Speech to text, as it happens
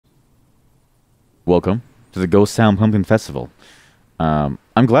Welcome to the Ghost Town Pumpkin Festival. I'm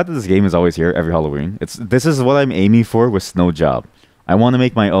glad that this game is always here every Halloween. This is what I'm aiming for with Snow Job. I want to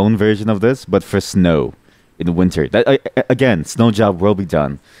make my own version of this, but for snow in winter. Again, Snow Job will be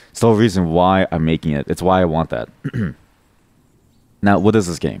done. It's the whole reason why I'm making it. It's why I want that. Now, what is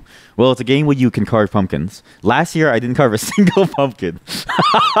this game? Well, it's a game where you can carve pumpkins. Last year, I didn't carve a single pumpkin.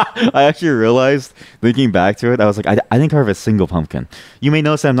 I actually realized, thinking back to it, I was like, I didn't carve a single pumpkin. You may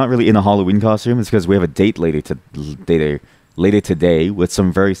notice that I'm not really in a Halloween costume. It's because we have a date later today with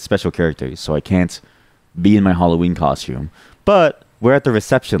some very special characters, so I can't be in my Halloween costume. But we're at the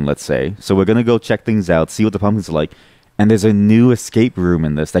reception, let's say, so we're gonna go check things out, see what the pumpkins are like, and there's a new escape room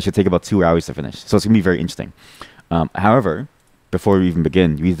in this that should take about 2 hours to finish. So it's gonna be very interesting. However, before we even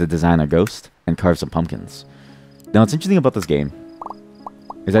begin, you need to design a ghost and carve some pumpkins. Now, what's interesting about this game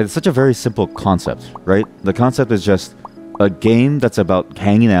is that it's such a very simple concept, right? The concept is just a game that's about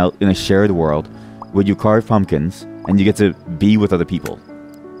hanging out in a shared world where you carve pumpkins and you get to be with other people.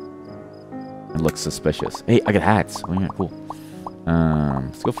 It looks suspicious. Hey, I got hats. Oh yeah, cool.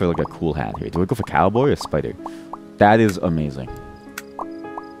 Let's go for like a cool hat here. Do I go for cowboy or spider? That is amazing.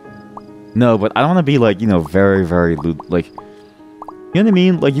 No, but I don't want to be like, you know, very, very like, you know what I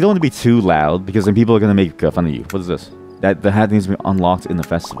mean? Like, you don't want to be too loud because then people are gonna make fun of you. What is this? That the hat needs to be unlocked in the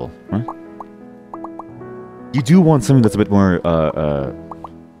festival, right? You do want something that's a bit more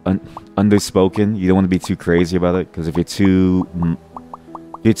underspoken. You don't want to be too crazy about it because if you're too,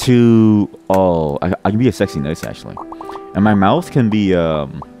 oh, I can be a sexy nurse actually, and my mouth can be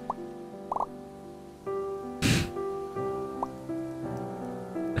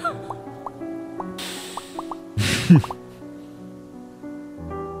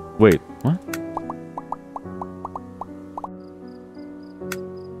Wait, what?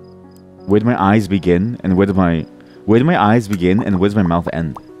 Where do my eyes begin and where do my eyes begin and where does my mouth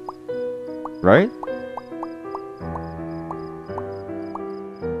end? Right?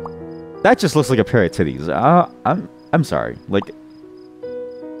 That just looks like a pair of titties. I'm sorry. Like,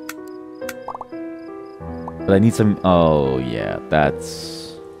 but I need some. Oh yeah,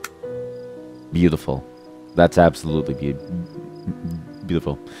 that's beautiful. That's absolutely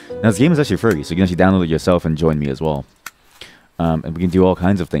beautiful. Now this game is actually free, so you can actually download it yourself and join me as well. And we can do all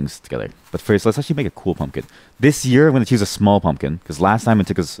kinds of things together. But first, let's actually make a cool pumpkin. This year, I'm going to choose a small pumpkin, because last time it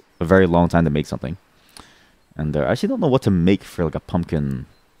took us a very long time to make something. And I actually don't know what to make for like a pumpkin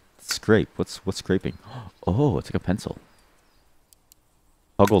scrape. What's scraping? Oh, it's like a pencil.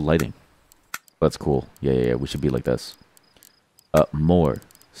 Toggle lighting. That's cool. Yeah, we should be like this. More.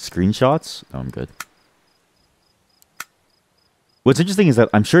 Screenshots? Oh, I'm good. What's interesting is that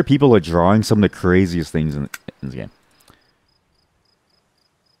I'm sure people are drawing some of the craziest things in this game.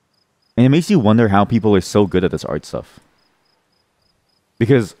 And it makes you wonder how people are so good at this art stuff.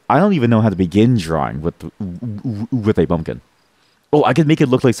 Because I don't even know how to begin drawing with a pumpkin. Oh, I could make it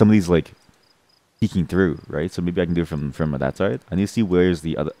look like somebody's like peeking through, right? So maybe I can do it from that side. I need to see where's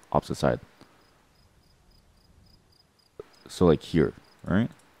the other opposite side. So like here, right?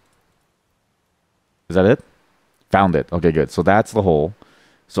 Is that it? Found it. Okay, good. So that's the hole.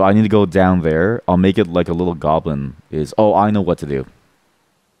 So I need to go down there. I'll make it like a little goblin is. Oh, I know what to do.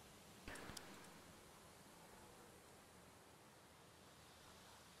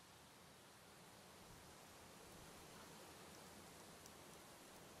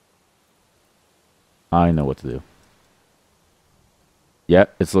 I know what to do. Yeah,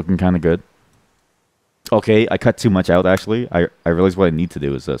 it's looking kind of good. Okay, I cut too much out, actually. I realized what I need to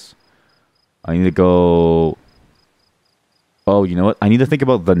do is this. I need to go... Oh, you know what? I need to think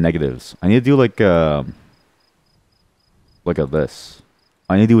about the negatives. I need to do like a this.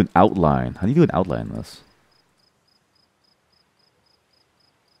 I need to do an outline. How do you do an outline in this?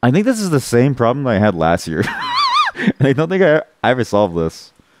 I think this is the same problem that I had last year. And I don't think I ever solved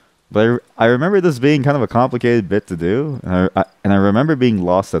this. But I remember this being kind of a complicated bit to do. And I remember being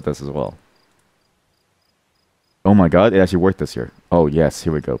lost at this as well. Oh my god, it actually worked this year. Oh yes,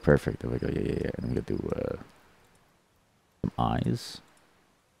 here we go. Perfect. There we go. Yeah. And I'm going to do... some eyes.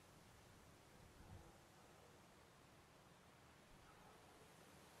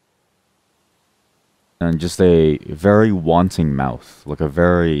 And just a very wanting mouth. Like a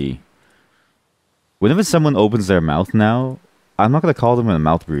very... Whenever someone opens their mouth now, I'm not gonna call them a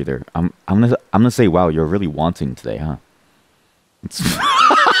mouth breather. I'm gonna say, wow, you're really wanting today, huh?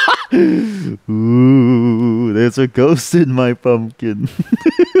 Ooh, there's a ghost in my pumpkin.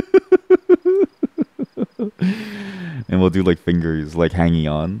 And we'll do like fingers like hanging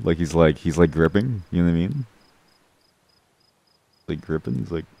on, like he's like gripping, you know what I mean? Like gripping,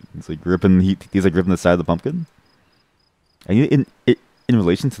 he's like gripping he's like gripping the side of the pumpkin. And in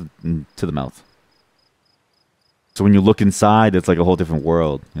relation to the mouth. So when you look inside, it's like a whole different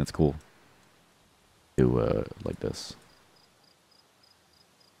world. That's cool. Do like this.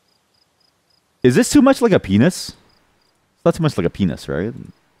 Is this too much like a penis? It's not too much like a penis, right?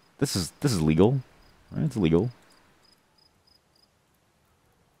 This is legal, right? It's legal.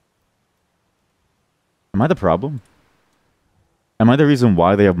 Am I the problem? Am I the reason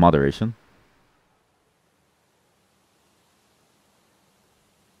why they have moderation?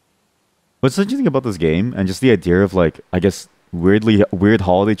 What's interesting about this game and just the idea of like, I guess weird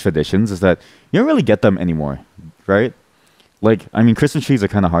holiday traditions is that you don't really get them anymore, right? Like, I mean, Christmas trees are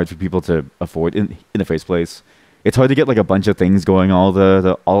kind of hard for people to afford in the first place. It's hard to get like a bunch of things going all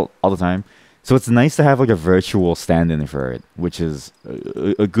the time. So it's nice to have like a virtual stand-in for it, which is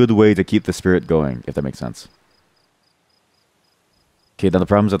a good way to keep the spirit going, if that makes sense. Okay, now the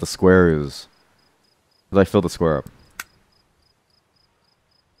problem is that the square is... Did I fill the square up?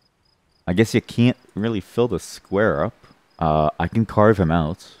 I guess you can't really fill the square up. I can carve him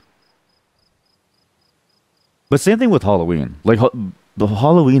out. But same thing with Halloween. Like, the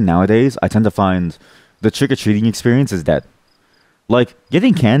Halloween nowadays, I tend to find the trick-or-treating experience is dead. Like,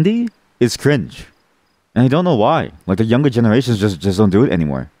 getting candy is cringe. And I don't know why. Like, the younger generations just don't do it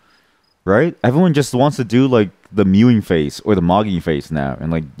anymore. Right? Everyone just wants to do, like, the mewing face or the mogging face now.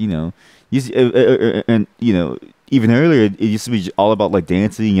 And, like, you know... and, you know, even earlier, it used to be all about, like,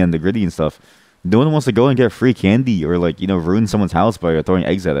 dancing and the gritty and stuff. No one wants to go and get free candy or, like, you know, ruin someone's house by throwing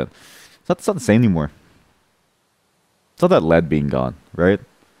eggs at it. It's not the same anymore. It's all that lead being gone, right?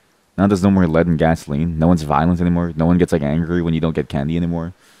 Now there's no more lead and gasoline. No one's violent anymore. No one gets like angry when you don't get candy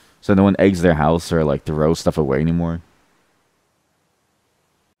anymore. So no one eggs their house or like throws stuff away anymore.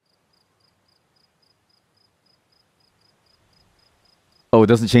 Oh, it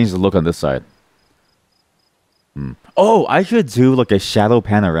doesn't change the look on this side. Oh, I should do like a shadow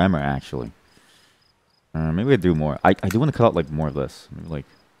panorama actually. Maybe I do more. I do want to cut out like more of this. Maybe, like,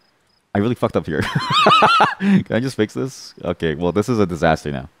 I really fucked up here. Can I just fix this? Okay, well, this is a disaster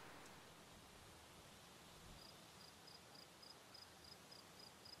now.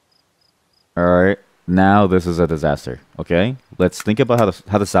 Alright, now this is a disaster. Okay? Let's think about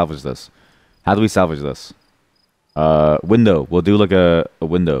how to salvage this. How do we salvage this? Window. We'll do like a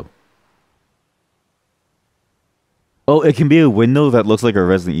window. Oh, it can be a window that looks like a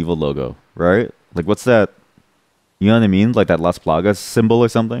Resident Evil logo, right? Like, what's that? You know what I mean? Like that Las Plagas symbol or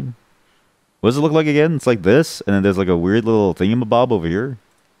something? What does it look like again? It's like this, and then there's like a weird little thingamabob over here.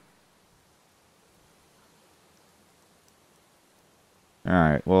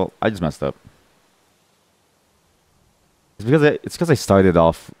 Alright, well, I just messed up. It's because I started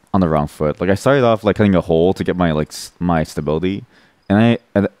off on the wrong foot. Like, I started off like cutting a hole to get my like my stability, and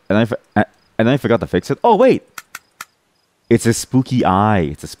then I forgot to fix it. Oh wait, it's a spooky eye.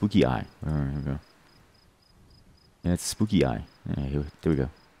 It's a spooky eye. There we go. Yeah, it's spooky eye. Yeah, there we go.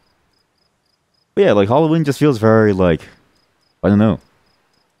 But yeah, like Halloween just feels very like, I don't know,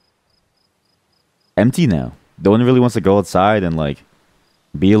 empty now. No one really wants to go outside and like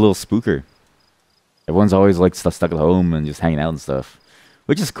be a little spooker. Everyone's always like stuck at home and just hanging out and stuff,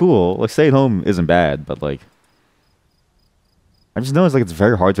 which is cool. Like staying home isn't bad, but like I just know it's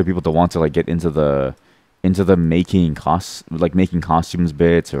very hard for people to want to like get into the making costumes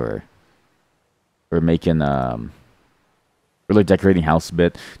bits or making really decorating house a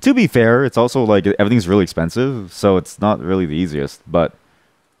bit. To be fair, it's also like everything's really expensive, so it's not really the easiest. But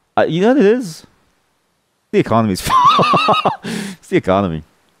you know what it is? The economy's it's the economy.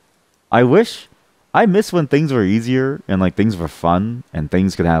 I miss when things were easier and like things were fun and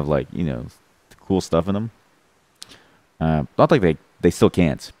things could have like, you know, cool stuff in them. Not like they still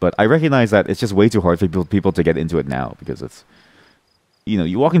can't, but I recognize that it's just way too hard for people to get into it now because it's, you know,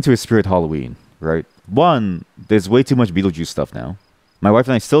 you walk into a Spirit Halloween, right? One, there's way too much Beetlejuice stuff now. My wife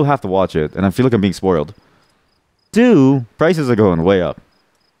and I still have to watch it, and I feel like I'm being spoiled. Two, prices are going way up.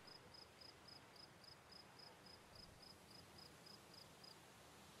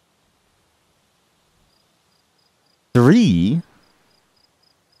 Three,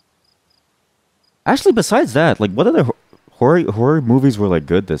 actually, besides that, like, what other horror movies were like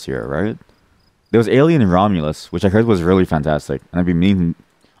good this year, right? There was Alien and Romulus, which I heard was really fantastic, and I'd be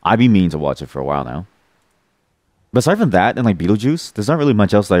meaning to watch it for a while now. But aside from that and like Beetlejuice, there's not really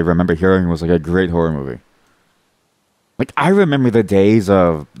much else that I remember hearing was like a great horror movie. Like I remember the days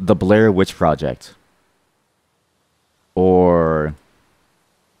of the Blair Witch Project, or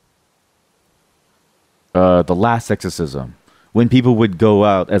the Last Exorcism, when people would go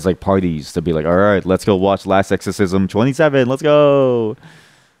out as like parties to be like, all right, let's go watch Last Exorcism 27, let's go.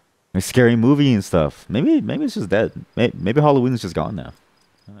 A scary movie and stuff. Maybe it's just dead. Maybe Halloween is just gone now.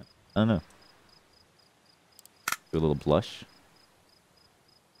 I don't know. Do a little blush.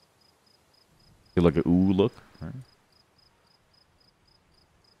 Do like a ooh look. Right?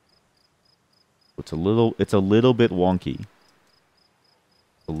 It's a little bit wonky.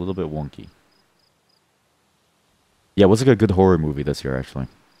 A little bit wonky. Yeah, what's like a good horror movie this year actually?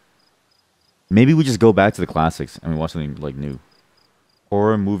 Maybe we just go back to the classics and we watch something like new.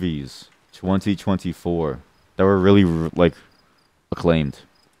 Horror movies 2024 that were really like acclaimed.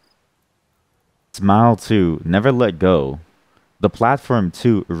 Smile 2, Never Let Go. The Platform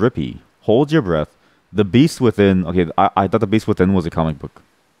 2, Rippy, Hold Your Breath. The Beast Within. Okay, I thought The Beast Within was a comic book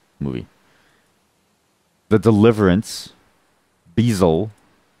movie. The Deliverance, Beazle,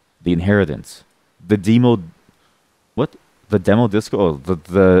 The Inheritance, the Demo. What? The Demo Disco? Oh,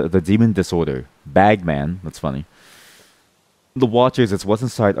 the Demon Disorder, Bagman. That's funny. The Watchers, It's What's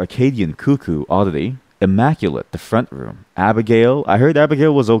Inside, Arcadian, Cuckoo, Oddity, Immaculate, The Front Room, Abigail. I heard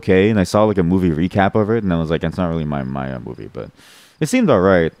Abigail was okay, and I saw like a movie recap of it, and I was like, it's not really my movie, but it seemed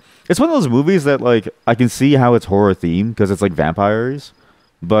alright. It's one of those movies that like I can see how it's horror themed because it's like vampires,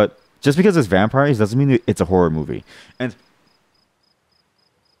 but just because it's vampires doesn't mean it's a horror movie. And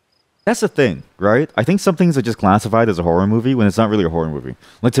that's the thing, right? I think some things are just classified as a horror movie when it's not really a horror movie.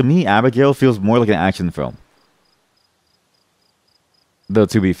 Like to me, Abigail feels more like an action film. Though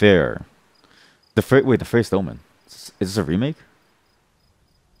to be fair, the First Omen. Is this a remake?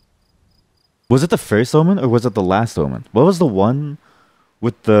 Was it the First Omen or was it the Last Omen? What was the one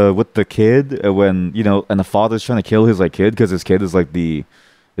with the kid when you know, and the father's trying to kill his like kid because his kid is like the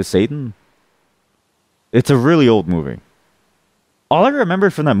Satan? It's a really old movie. All I remember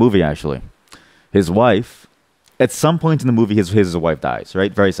from that movie actually, his wife, at some point in the movie, his wife dies.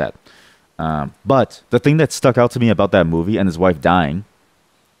 Right, very sad. But the thing that stuck out to me about that movie and his wife dying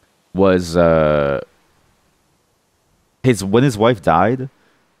was when his wife died,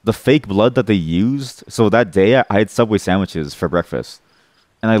 the fake blood that they used. So that day I had Subway sandwiches for breakfast,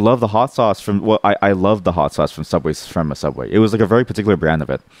 and I love the hot sauce from I love the hot sauce from Subway. It was like a very particular brand of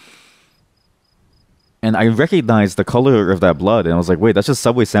it, and I recognized the color of that blood, and I was like, wait, that's just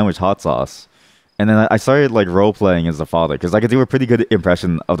Subway sandwich hot sauce. And then I started like role playing as the father because I could do a pretty good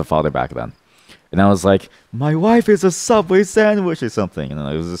impression of the father back then. And I was like, my wife is a Subway sandwich or something. And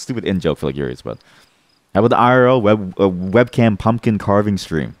it was a stupid in-joke for like years. But how about the IRL webcam pumpkin carving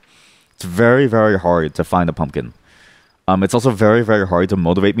stream? It's very, very hard to find a pumpkin. It's also very, very hard to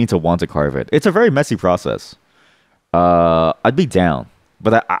motivate me to want to carve it. It's a very messy process. I'd be down.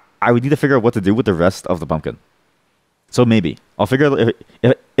 But I would need to figure out what to do with the rest of the pumpkin. So maybe. I'll figure out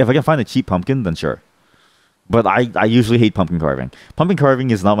if I can find a cheap pumpkin, then sure. But I usually hate pumpkin carving. Pumpkin carving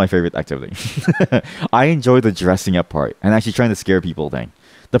is not my favorite activity. I enjoy the dressing up part and actually trying to scare people thing.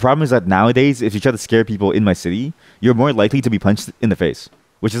 The problem is that nowadays, if you try to scare people in my city, you're more likely to be punched in the face,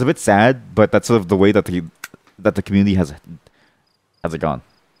 which is a bit sad, but that's sort of the way that the community has it gone.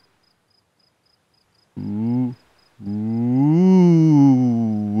 Ooh. Ooh.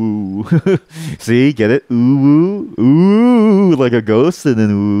 See, get it? Ooh, ooh, like a ghost and then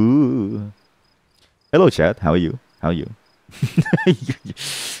ooh. Hello, chat. How are you? How are you?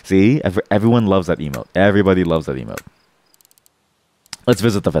 See, everyone loves that emote. Everybody loves that emote. Let's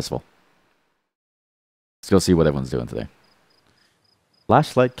visit the festival. Let's go see what everyone's doing today.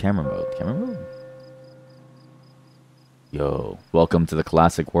 Flashlight camera mode. Camera mode? Yo, welcome to the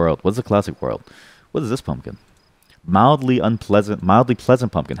classic world. What's the classic world? What is this pumpkin? Mildly pleasant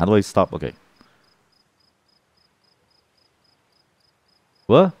pumpkin. How do I stop? Okay.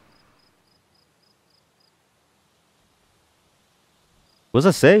 What? What does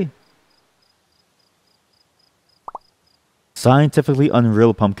that say? Scientifically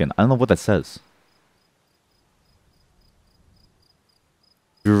unreal pumpkin. I don't know what that says.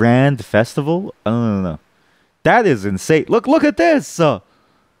 Grand festival? I don't know. That is insane. Look at this.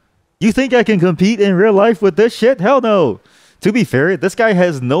 You think I can compete in real life with this shit? Hell no. To be fair, this guy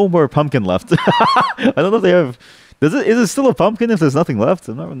has no more pumpkin left. I don't know if they have. Is it still a pumpkin if there's nothing left?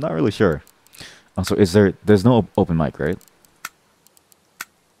 I'm not really sure. Also, there's no open mic, right?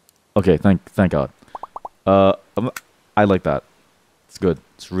 Okay, thank God. I like that. It's good.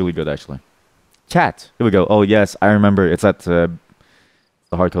 It's really good, actually. Chat. Here we go. Oh yes, I remember. It's that the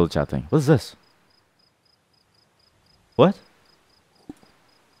hard-coded chat thing. What is this? What?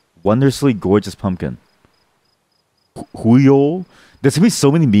 Wondrously gorgeous pumpkin. Huyo? There's gonna be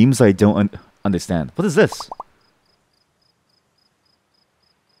so many memes I don't understand. What is this?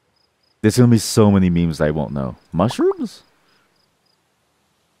 There's gonna be so many memes I won't know. Mushrooms?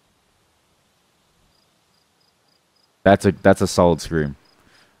 That's a solid scream.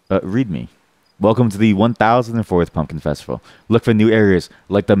 Read me. Welcome to the 1004th Pumpkin Festival. Look for new areas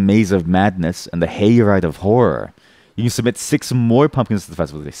like the Maze of Madness and the Hayride of Horror. You can submit 6 more pumpkins to the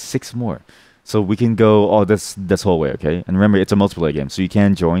festival today. 6 more. So we can go this whole way, okay? And remember, it's a multiplayer game, so you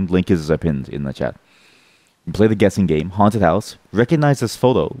can join. Link is pinned in the chat. You play the guessing game, haunted house. Recognize this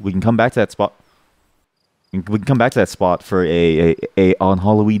photo. We can come back to that spot. We can come back to that spot for a on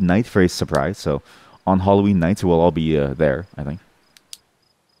Halloween night for a surprise. So on Halloween night, we'll all be there. I think.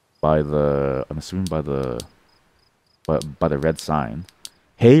 I'm assuming by the red sign.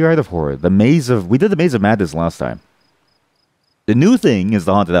 Hayride of Horror. We did the Maze of Madness last time. The new thing is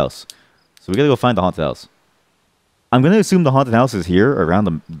the haunted house. So we gotta go find the haunted house. I'm gonna assume the haunted house is here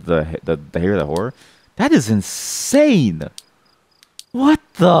around the Hayride of Horror. That is insane. What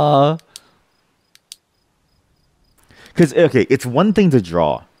the? Because okay, it's one thing to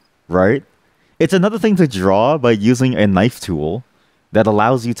draw, right? It's another thing to draw by using a knife tool that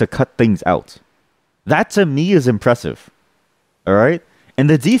allows you to cut things out. That to me is impressive. All right? And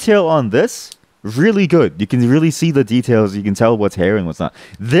the detail on this, really good. You can really see the details. You can tell what's hair and what's not.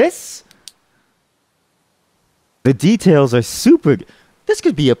 This, the details are super. This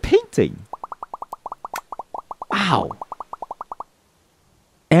could be a painting. Wow.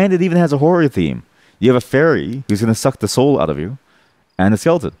 And it even has a horror theme. You have a fairy who's going to suck the soul out of you, and a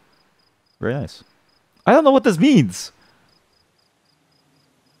skeleton. Very nice. I don't know what this means.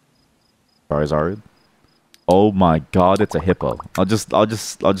 Charizard. Oh my god, it's a hippo. I'll just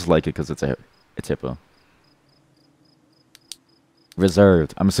like it because it's hippo.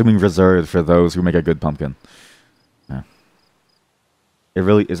 Reserved. I'm assuming reserved for those who make a good pumpkin. Yeah. It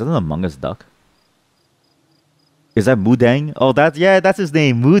really is. That an Among Us duck? Is that Mudang? Oh, that's his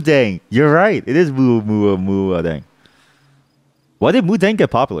name, Mudang. You're right. It is Mudang. Why did Mudang get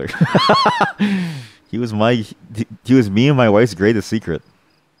popular? He was me and my wife's greatest secret.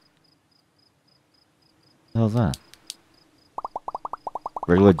 What the hell's that?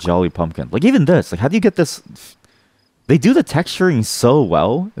 Regular Jolly Pumpkin. Like even this. Like how do you get this? They do the texturing so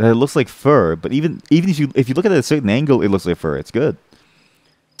well that it looks like fur. But even if you look at it at a certain angle, it looks like fur. It's good.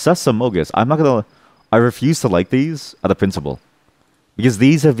 Sasamogus. I refuse to like these out of principle, because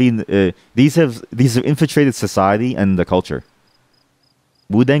these have infiltrated society and the culture.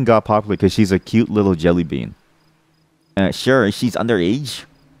 Wudang got popular because she's a cute little jelly bean. Sure, she's underage.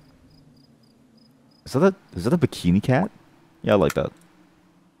 Is that a bikini cat? Yeah, I like that.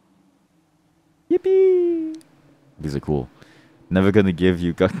 Yippee! These are cool. Never gonna give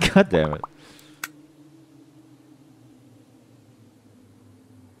you. God damn it.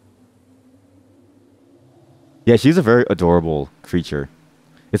 Yeah, she's a very adorable creature.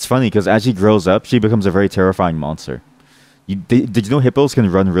 It's funny because as she grows up, she becomes a very terrifying monster. Did you know hippos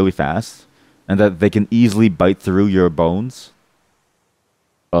can run really fast? And that they can easily bite through your bones?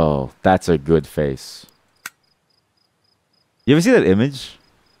 Oh, that's a good face. You ever see that image?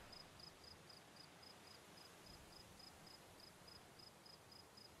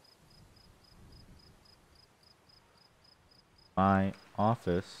 My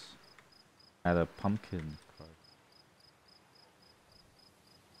office had a pumpkin.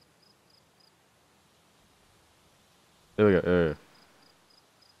 There we go.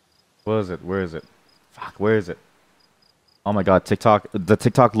 What is it? Where is it? Fuck, where is it? Oh my god, TikTok. The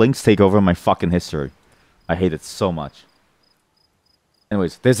TikTok links take over my fucking history. I hate it so much.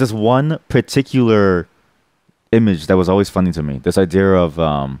 Anyways, there's this one particular image that was always funny to me. This idea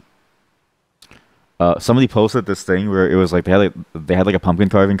of somebody posted this thing where it was like they had like a pumpkin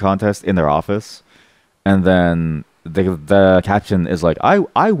carving contest in their office, and then the caption is like,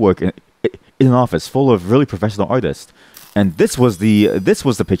 I work in an office full of really professional artists, and this was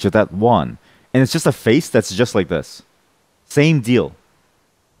the picture that won, and it's just a face that's just like this. Same deal.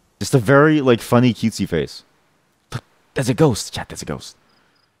 Just a very like funny cutesy face. Look, there's a ghost. Chat, there's a ghost.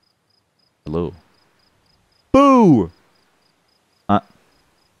 Hello. Boo!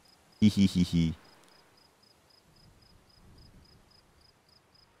 Hee hee hee hee.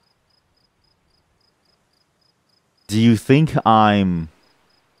 Do you think I'm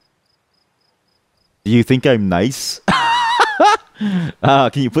nice?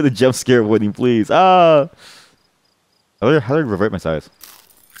 Can you put a jump scare warning, please? How do I revert my size?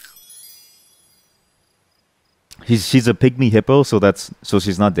 She's a pygmy hippo, so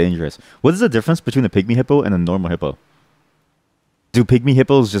she's not dangerous. What is the difference between a pygmy hippo and a normal hippo? Do pygmy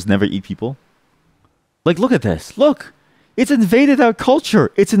hippos just never eat people? Like, look at this. Look, it's invaded our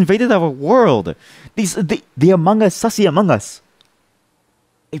culture. It's invaded our world. The Among Us, sussy Among Us.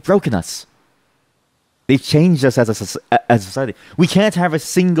 They've broken us. They've changed us as a society. We can't have a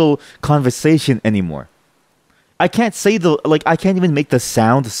single conversation anymore. I can't say I can't even make the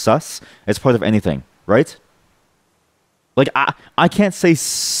sound sus as part of anything, right? Like I can't say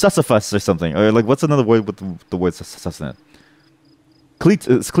sussifus or something. Or like what's another word with the word sus in it?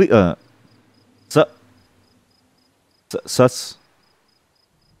 Su, sus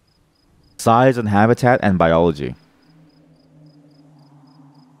size and habitat and biology.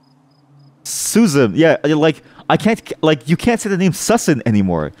 Susan, yeah, like I can't like you can't say the name Sussin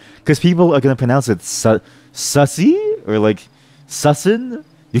anymore because people are gonna pronounce it sussy or like sussin.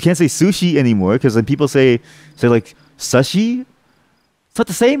 You can't say sushi anymore because then people say like sushi. It's not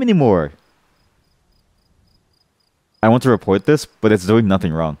the same anymore. I want to report this, but it's doing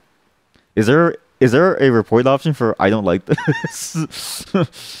nothing wrong. Is there a report option for I don't like this?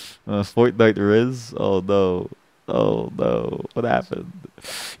 Fortnite Riz? Oh no. Oh no. What happened?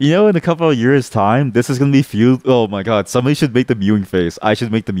 You know, in a couple of years' time, this is gonna be fueled. Oh my god, somebody should make the mewing face. I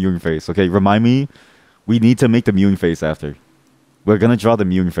should make the mewing face. Okay, remind me. We need to make the mewing face after. We're gonna draw the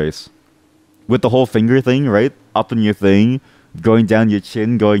mewing face. With the whole finger thing, right? Up in your thing, going down your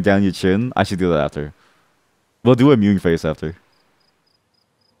chin, going down your chin. I should do that after. We'll do a mewing face after.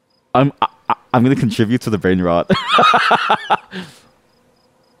 I'm gonna contribute to the brain rot.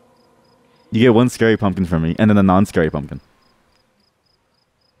 You get one scary pumpkin from me, and then a non-scary pumpkin.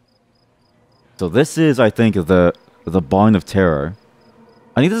 So this is, I think, the Bond of Terror.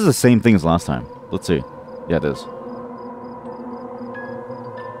 I think this is the same thing as last time. Let's see. Yeah, it is.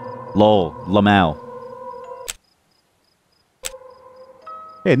 Lol. Lamau.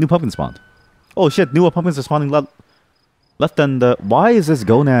 Hey, new pumpkin spawned. Oh shit, newer pumpkins are spawning left and... why is this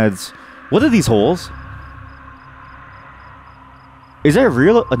gonads... What are these holes? Is there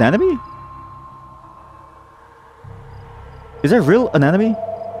real anatomy? Is there real anatomy?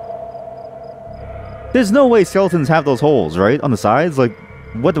 There's no way skeletons have those holes, right? On the sides? Like,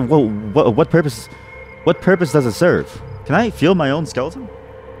 what purpose... What purpose does it serve? Can I feel my own skeleton?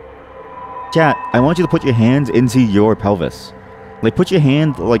 Chat, I want you to put your hands into your pelvis. Like, put your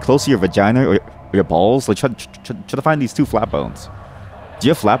hand, like, close to your vagina or your balls. Like, try to find these two flat bones. Do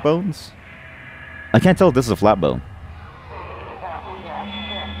you have flat bones? I can't tell if this is a flat bone.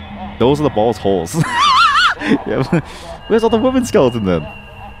 Those are the balls holes. Yeah, where's all the women's skeleton then?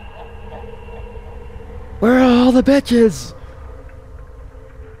 Where are all the bitches?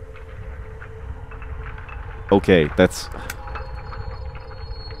 Okay, that's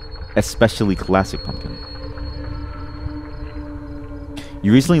especially classic pumpkin.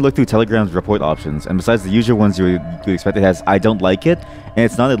 You recently looked through Telegram's report options, and besides the usual ones you would expect, it has I don't like it, and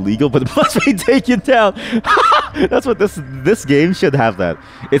it's not illegal, but it must be taken down. That's what this game should have that.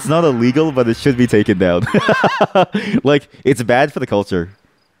 It's not illegal, but it should be taken down. Like, it's bad for the culture.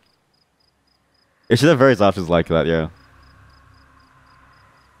 It should have various options like that, yeah.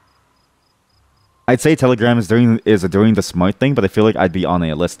 I'd say Telegram is doing the smart thing, but I feel like I'd be on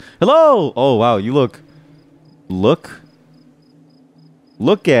a list. Hello! Oh, wow, you look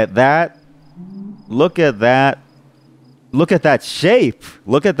at that. Look at that. Look at that shape.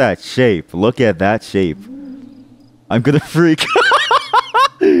 Look at that shape. Look at that shape. I'm gonna freak.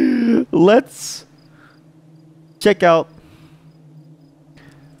 Let's check out.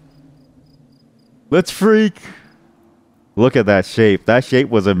 Let's freak. Look at that shape. That shape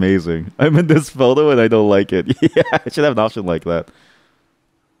was amazing. I'm in this photo and I don't like it. Yeah, I should have an option like that.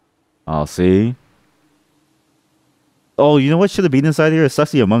 I'll see. Oh, you know what should have been inside here? A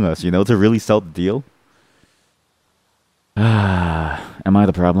Sussy Among Us, you know, to really sell the deal. Am I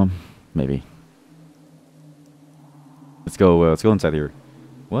the problem? Maybe. Let's go inside here.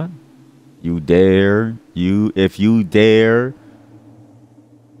 What? You dare? If you dare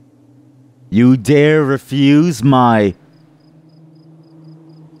refuse my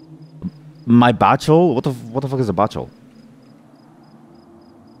bachel? What the fuck is a bachel?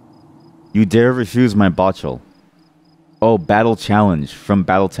 You dare refuse my bachel? Oh, battle challenge from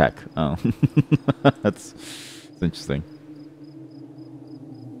BattleTech. Oh, that's interesting.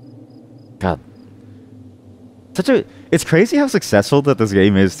 God, it's crazy how successful that this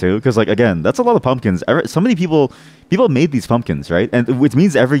game is too. Because like again, that's a lot of pumpkins. So many people made these pumpkins, right? And which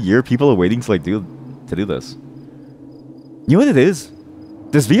means every year people are waiting to like do this. You know what it is?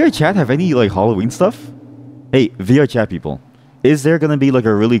 Does VR Chat have any like Halloween stuff? Hey, VR Chat people, is there gonna be like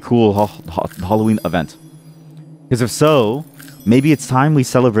a really cool Halloween event? Because if so, maybe it's time we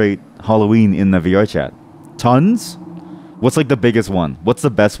celebrate Halloween in the VR Chat. Tons? What's like the biggest one? What's the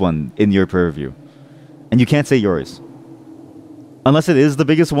best one in your purview? And you can't say yours. Unless it is the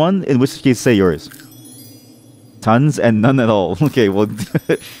biggest one, in which case say yours. Tons and none at all. Okay, well,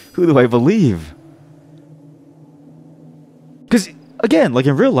 who do I believe? Because, again, like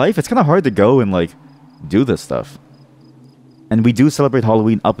in real life, it's kind of hard to go and like do this stuff. And we do celebrate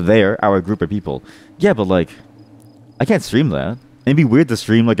Halloween up there, our group of people. Yeah, but like... I can't stream that. It'd be weird to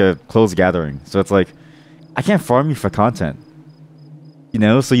stream like a closed gathering. So it's like, I can't farm you for content. You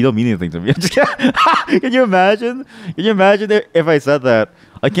know, so you don't mean anything to me. Can you imagine? Can you imagine if I said that?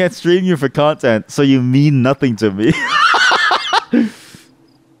 I can't stream you for content, so you mean nothing to me.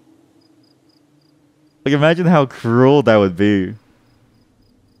 Like, imagine how cruel that would be.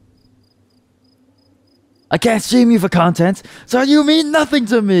 I can't stream you for content, so you mean nothing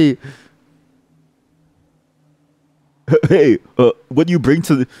to me. Hey, what do you bring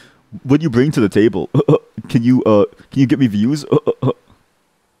to the table? Can you get me views?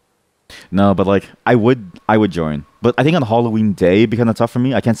 No, but like I would join. But I think on Halloween day it'd be kind of tough for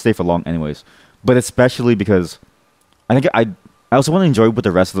me. I can't stay for long anyways. But especially because I think I also want to enjoy with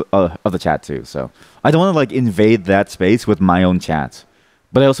the rest of the chat too. So I don't want to like invade that space with my own chat.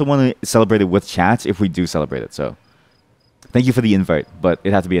 But I also want to celebrate it with chat if we do celebrate it. So thank you for the invite, but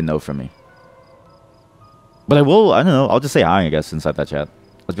it had to be a no from me. But I don't know, I'll just say hi, I guess, inside that chat.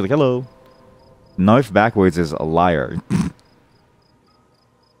 Let's be like, hello. Narf backwards is a liar.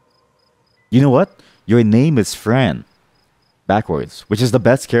 You know what? Your name is Fran. Backwards, which is the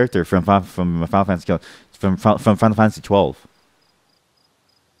best character from Final Fantasy from Final Fantasy 12.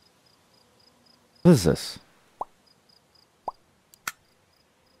 What is this?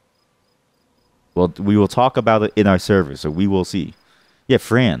 Well, we will talk about it in our server, so we will see. Yeah,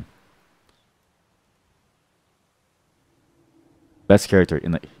 Fran. Best character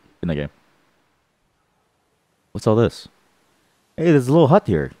in the game. What's all this? Hey, there's a little hut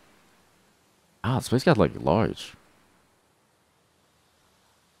here. Ah, this place got like large.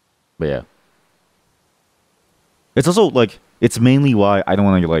 But yeah. It's also like it's mainly why I don't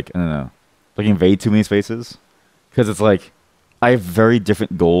want to like I don't know, like invade too many spaces, because it's like I have very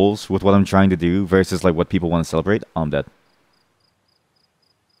different goals with what I'm trying to do versus like what people want to celebrate. I'm dead.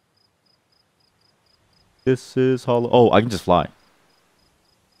 This is hollow. Oh, I can just fly.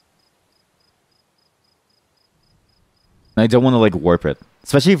 And I don't want to like warp it,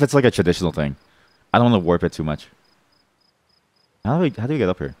 especially if it's like a traditional thing. I don't want to warp it too much. How do we get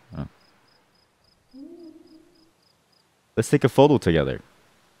up here? Oh. Let's take a photo together.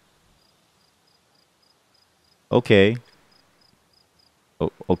 Okay.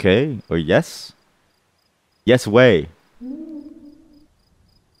 Oh, okay. Or yes? Yes way.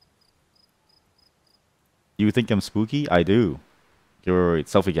 You think I'm spooky? I do. Okay, wait.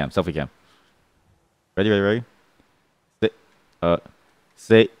 Selfie cam. Selfie cam. Ready?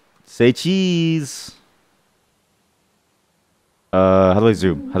 Say cheese. How do I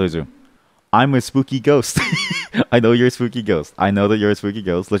zoom? I'm a spooky ghost. I know you're a spooky ghost. I know that you're a spooky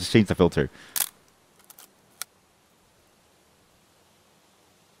ghost. Let's just change the filter.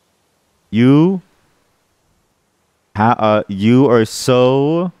 You are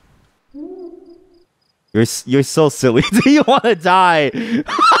so you're so silly. Do you want to die?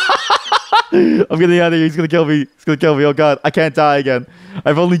 I'm getting out of here. He's gonna kill me. Oh god, I can't die again.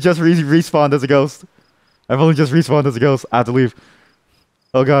 I've only just respawned as a ghost. I have to leave.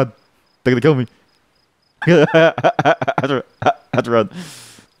 Oh god, they're gonna kill me. I have to run.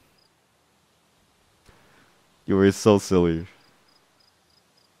 You were so silly.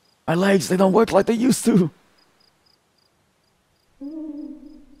 My legs, they don't work like they used to.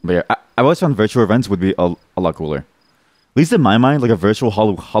 But yeah, I always found virtual events would be a lot cooler. At least in my mind, like a virtual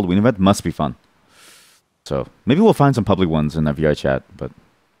Halloween event must be fun. So maybe we'll find some public ones in that VR chat, but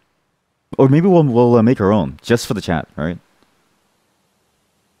or maybe we'll make our own just for the chat, right?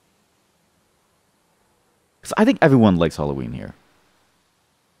 Because I think everyone likes Halloween here.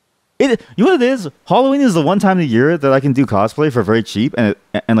 You know what it is? Halloween is the one time of the year that I can do cosplay for very cheap, and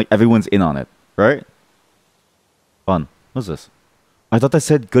like everyone's in on it, right? Fun. What's this? I thought that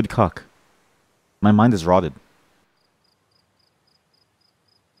said good cock. My mind is rotted.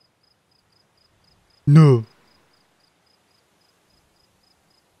 No.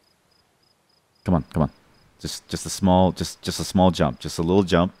 Come on. Just a small jump. Just a little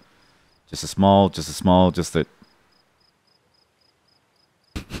jump. Just a small, just a small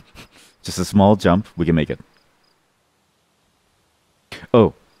jump. We can make it.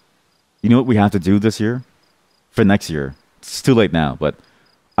 Oh, you know what we have to do this year? For next year. It's too late now, but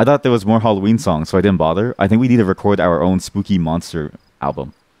I thought there was more Halloween songs, so I didn't bother. I think we need to record our own spooky monster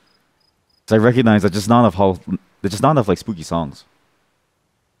album. So I recognize that there's just not enough like spooky songs.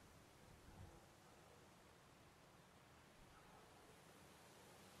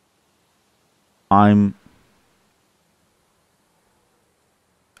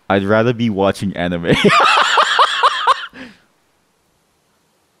 I'd rather be watching anime.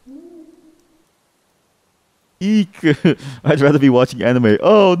 Eek. I'd rather be watching anime.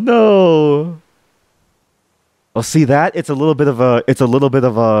 Oh no. Oh, see that? It's a little bit of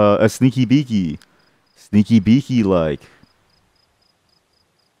a sneaky beaky. Sneaky beaky like.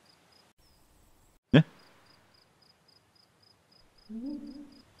 Yeah.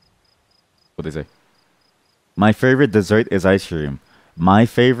 What they say? My favorite dessert is ice cream. My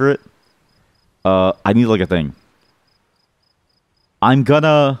favorite I need like a thing. I'm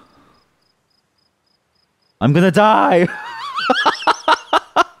gonna I'm gonna die.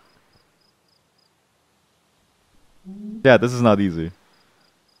 Yeah, this is not easy.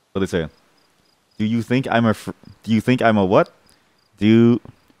 What they say? Do you think I'm a do you think I'm a what? Do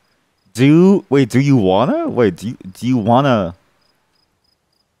you wait, do you wanna? Wait, do you wanna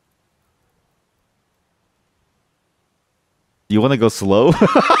go slow?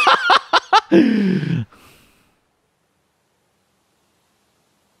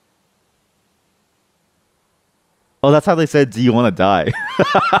 Oh, that's how they said, do you want to die?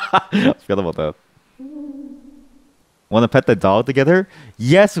 I forgot about that. Want to pet the dog together?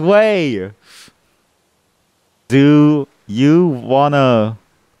 Yes way! Do you wanna...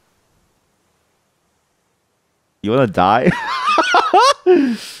 You wanna die?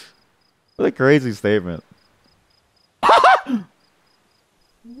 What a crazy statement.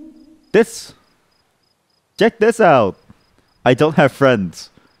 This... Check this out. I don't have friends.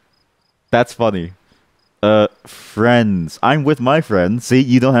 That's funny. Friends. I'm with my friends. See,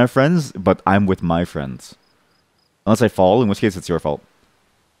 you don't have friends, but I'm with my friends. Unless I fall, in which case it's your fault.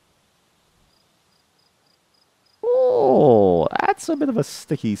 Oh, that's a bit of a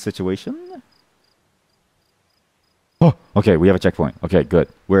sticky situation. Oh, okay, we have a checkpoint. Okay, good.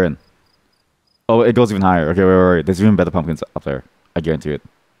 We're in. Oh, it goes even higher. Okay, wait. There's even better pumpkins up there. I guarantee it.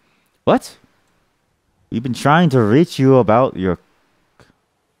 What? We've been trying to reach you about your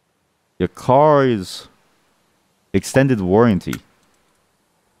car's extended warranty.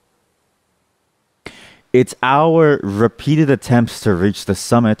 It's our repeated attempts to reach the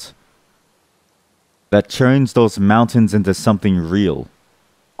summit that turns those mountains into something real.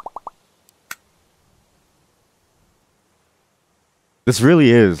 This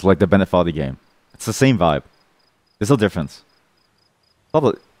really is like the Bennett Foddy game. It's the same vibe. There's no difference.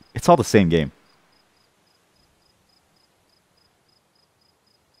 It's all the same game.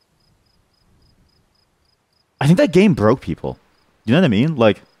 I think that game broke people. You know what I mean?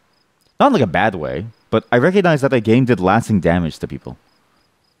 Like, not in like a bad way, but I recognize that game did lasting damage to people.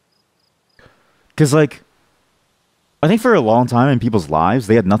 Because, like, I think for a long time in people's lives,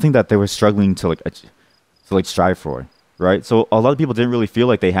 they had nothing that they were struggling to like strive for, right? So a lot of people didn't really feel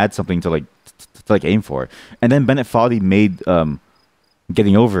like they had something to like aim for. And then Bennett Foddy made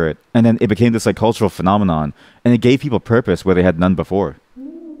getting over it, and then it became this like cultural phenomenon, and it gave people purpose where they had none before.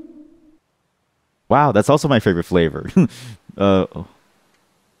 Wow, that's also my favorite flavor. uh,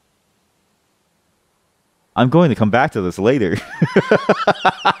 I'm going to come back to this later.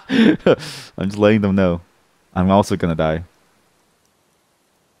 I'm just letting them know. I'm also gonna die.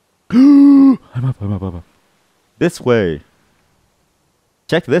 I'm up. This way.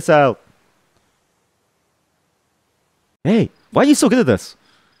 Check this out. Hey, why are you so good at this?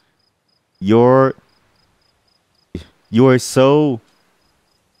 You're you're so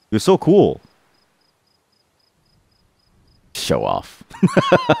cool. Show off.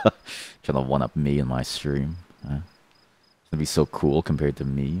 Trying to one up me in my stream. Huh? Gonna be so cool compared to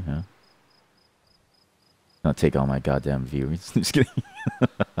me, huh? Gonna take all my goddamn viewers. Just kidding.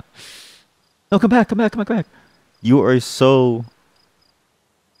 No, come back. You are so...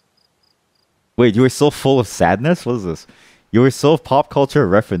 Wait, you are so full of sadness? What is this? You are so pop culture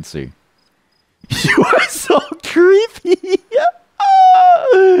referencing. You are so creepy.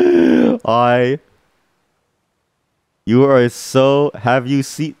 You are so... Have you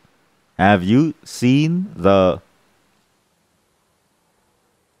seen the...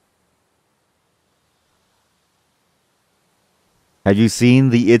 Have you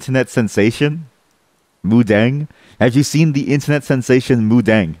seen the internet sensation? Mudeng? Have you seen the internet sensation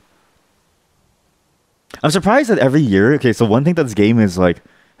Mudeng? I'm surprised that every year, okay, so one thing that this game is like,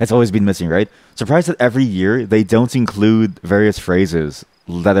 has always been missing, right? Surprised that every year they don't include various phrases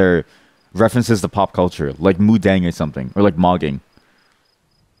that are references to pop culture, like Mudeng or something, or like mogging.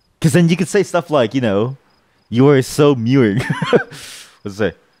 Because then you could say stuff like, you know, you are so mewing. Let's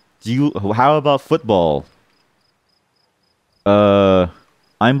say, how about football?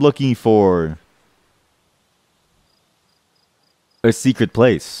 I'm looking for a secret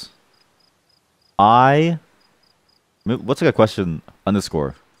place. What's like a question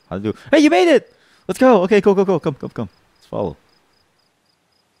underscore? How to do? Hey, you made it! Let's go. Okay, go. Come. Let's follow.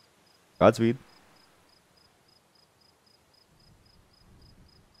 Godspeed.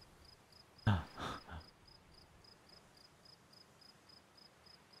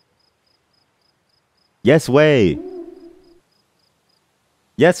 Yes way.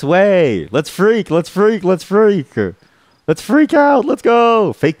 Yes way. Let's freak. Let's freak. Let's freak. Let's freak out. Let's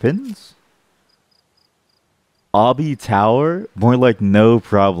go. Fake pins. Obby Tower? More like no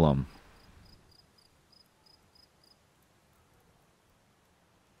problem.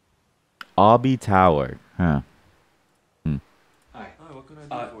 Obby Tower. Huh. Hmm. Hi.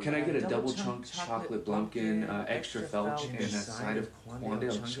 Can I get a double chunk chocolate blumpkin, extra felch, and a side of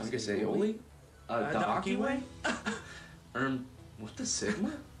Quandale chungus aioli? The Aki way? What the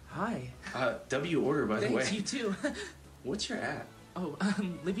Sigma? Hi. W order, by the way. Thanks, you too. What's your at? Oh,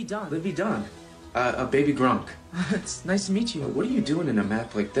 Livy Dawn. Livy Dawn. A baby Grunk. It's nice to meet you. What are you doing in a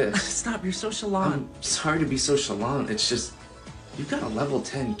map like this? Stop, you're so chalant. I'm sorry to be so chalant. It's just, you've got a level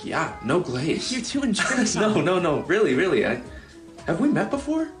 10 yeah, no glaze. You're too intrigued. No, really. Have we met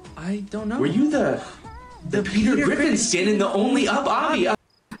before? I don't know. Were you the Peter Griffin skin in the only up Obby?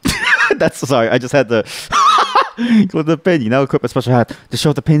 That's sorry. I just had to with the pin. You now equip a special hat to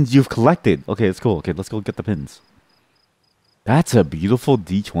show the pins you've collected. Okay, it's cool. Okay, let's go get the pins. That's a beautiful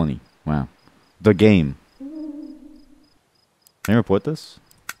D20. Wow. The game. Can I report this?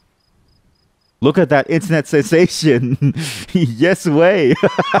 Look at that internet sensation. Yes way.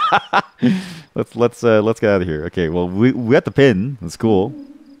 let's get out of here. Okay, well we got the pin. That's cool.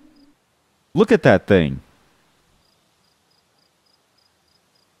 Look at that thing.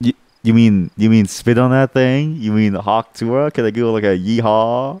 You mean spit on that thing? You mean Hawk Tour? Can I go like a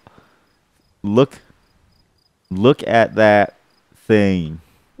yeehaw? Look at that thing.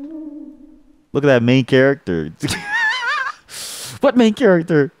 Look at that main character. What main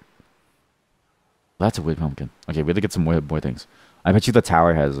character? That's a weird pumpkin. Okay, we have to get some more things. I bet you the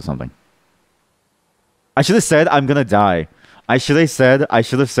tower has something. I should have said I'm gonna die. I should have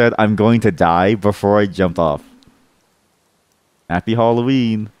said I'm going to die before I jumped off. Happy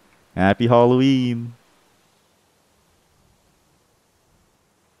Halloween. Happy Halloween.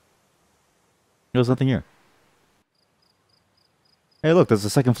 There's nothing here. Hey, look, there's the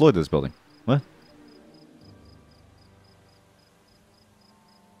second floor to this building. What?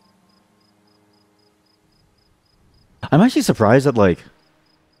 I'm actually surprised that, like,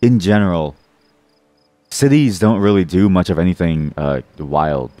 in general, cities don't really do much of anything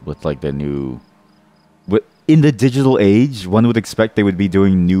wild with, like, the new... In the digital age, one would expect they would be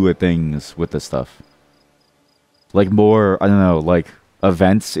doing newer things with this stuff. Like more, I don't know, like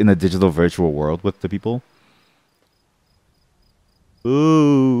events in a digital virtual world with the people.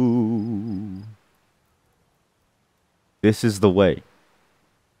 Ooh. This is the way.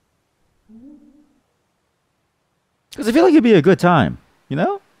 Because I feel like it'd be a good time, you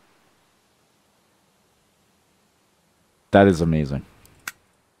know? That is amazing.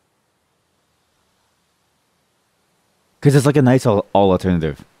 Because it's like a nice all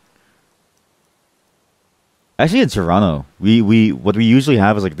alternative. Actually, in Toronto, what we usually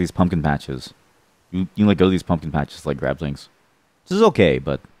have is like these pumpkin patches. You like go to these pumpkin patches to, like grab things. This is okay,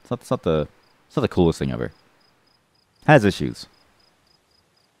 but it's not the coolest thing ever. Has issues.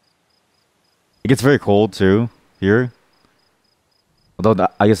 It gets very cold too here. Although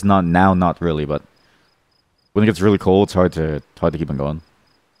I guess not now, not really, but when it gets really cold, it's hard to keep on going.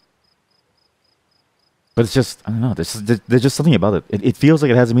 But it's just, I don't know, there's just something about it. It feels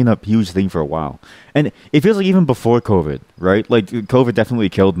like it hasn't been a huge thing for a while. And it feels like even before COVID, right? Like, COVID definitely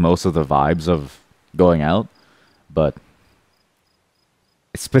killed most of the vibes of going out. But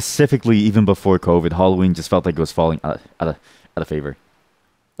specifically, even before COVID, Halloween just felt like it was falling out of favor.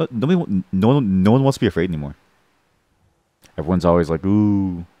 No one wants to be afraid anymore. Everyone's always like,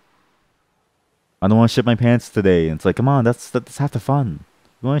 ooh, I don't want to shit my pants today. And it's like, come on, that's half the fun.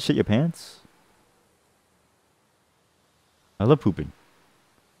 You want to shit your pants? I love pooping.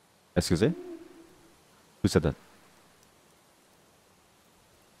 Excuse me? Who said that?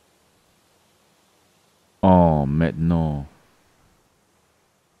 Oh, no.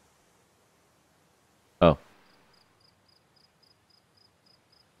 Oh.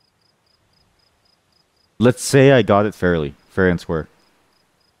 Let's say I got it fairly. Fair and square.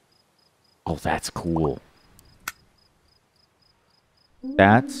 Oh, that's cool.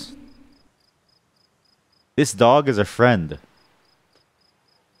 This dog is a friend.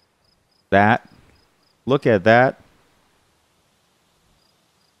 Look at that.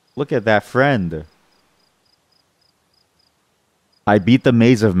 Look at that friend. I beat the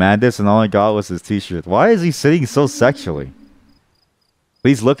Maze of Madness and all I got was his t-shirt. Why is he sitting so sexually?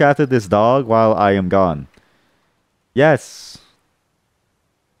 Please look after this dog while I am gone. Yes.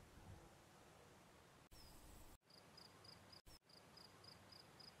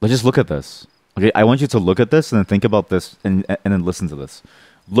 Let's just look at this. Okay, I want you to look at this and then think about this and then listen to this.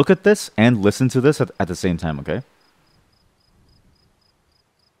 Look at this and listen to this at the same time, okay?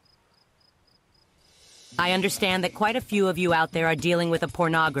 I understand that quite a few of you out there are dealing with a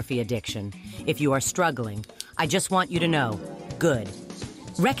pornography addiction. If you are struggling, I just want you to know, good.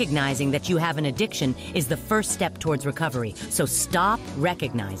 Recognizing that you have an addiction is the first step towards recovery, so stop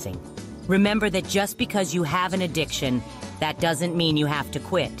recognizing. Remember that just because you have an addiction, that doesn't mean you have to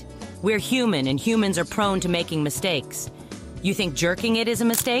quit. We're human, and humans are prone to making mistakes. You think jerking it is a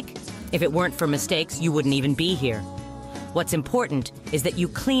mistake? If it weren't for mistakes, you wouldn't even be here. What's important is that you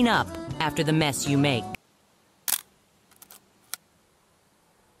clean up after the mess you make.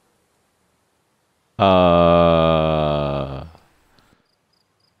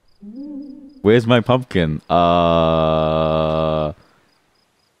 Where's my pumpkin? Watch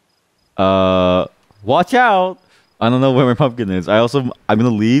out! I don't know where my pumpkin is. I'm gonna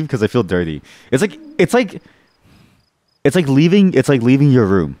leave because I feel dirty. It's like leaving your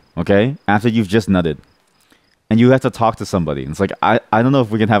room, okay? After you've just nutted. And you have to talk to somebody. It's like, I don't know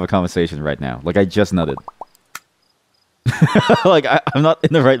if we can have a conversation right now. Like, I just nutted. Like, I'm not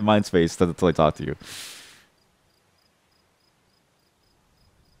in the right mind space to like, talk to you.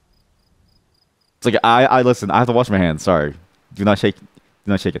 It's like, listen, I have to wash my hands. Sorry. Do not shake it.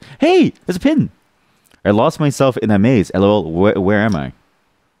 Hey, there's a pin. I lost myself in a maze. LOL, where am I?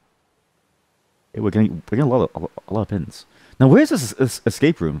 Hey, we're getting a lot of pins. Now, where's this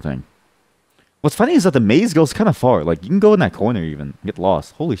escape room thing? What's funny is that the maze goes kind of far. Like, you can go in that corner even, get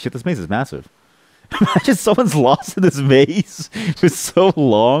lost. Holy shit, this maze is massive. Imagine someone's lost in this maze for so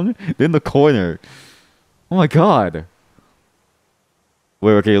long. They're in the corner. Oh my god.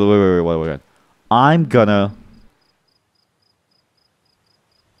 Wait. I'm gonna...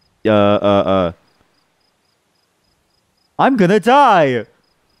 I'm gonna die!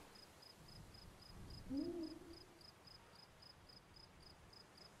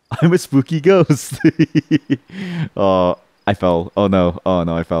 I'm a spooky ghost. Oh, I fell. Oh no,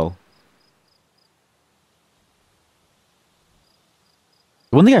 I fell.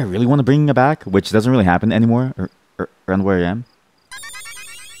 One thing I really want to bring back, which doesn't really happen anymore around where I am.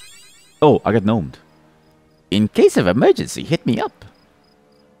 Oh, I got gnomed. In case of emergency, hit me up.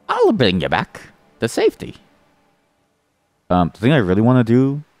 I'll bring you back to safety. The thing I really want to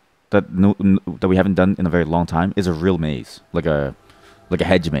do that we haven't done in a very long time is a real maze, like a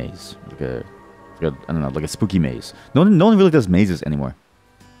hedge maze, like a I don't know, like a spooky maze. No one really does mazes anymore.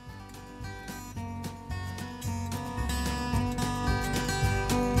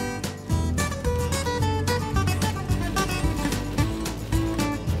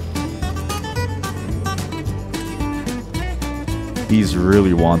 He's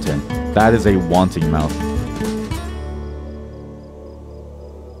really wanting. That is a wanting mouth.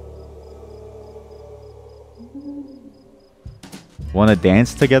 Wanna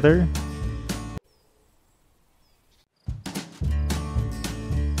dance together?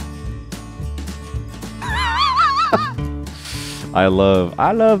 I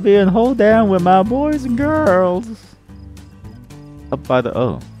love being hold down with my boys and girls. Up by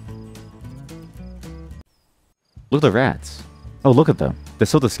the Look at the rats. Oh, look at them. They're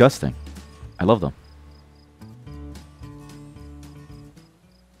so disgusting. I love them.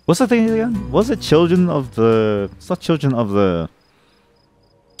 What's the thing again? Was it children of the... It's not children of the...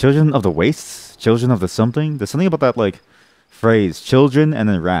 Children of the wastes? Children of the something? There's something about that, like, phrase. Children and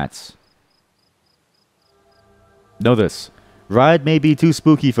then rats. Know this. Ride may be too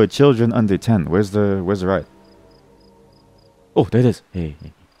spooky for children under 10. Where's the ride? Oh, there it is. Hey.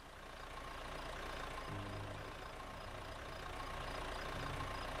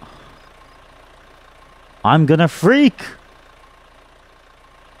 I'm gonna freak!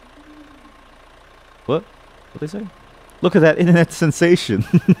 What? What'd they say? Look at that internet sensation.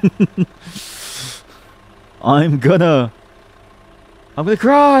 I'm gonna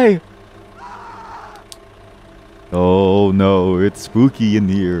cry! Oh no, it's spooky in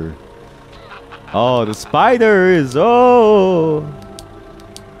here. Oh, the spiders! Oh!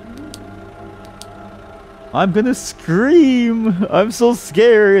 I'm gonna scream! I'm so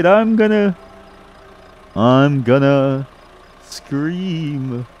scared! I'm gonna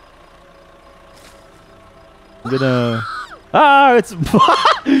scream. I'm gonna... Ah! It's...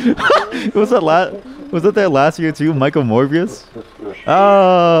 was that there last year too? Michael Morbius?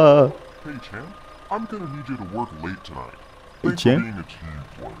 Ah! Hey, champ. I'm gonna need you to work late tonight. Hey, champ.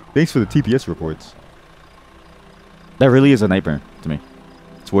 Thanks for the TPS reports. That really is a nightmare to me.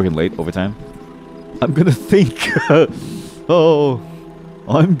 It's working late overtime. I'm gonna think. Oh,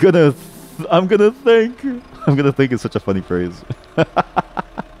 I'm gonna think. I'm gonna think is such a funny phrase.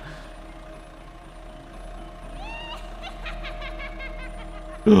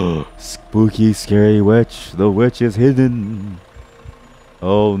 Spooky, scary witch. The witch is hidden.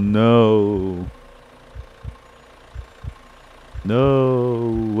 Oh no.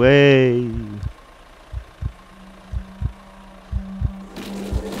 No way.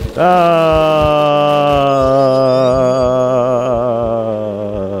 Ah.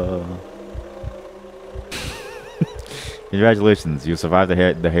 Congratulations, you survived the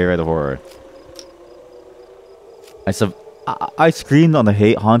hayride horror. I screamed on the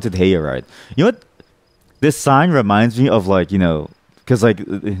haunted hayride. You know what? This sign reminds me of, like, you know, because like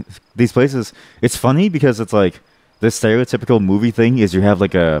these places. It's funny because it's like the stereotypical movie thing is you have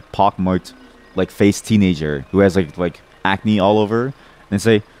like a pockmarked, like, face teenager who has like acne all over, and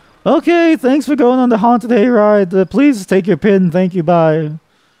say, "Okay, thanks for going on the haunted hayride. Please take your pin. Thank you. Bye."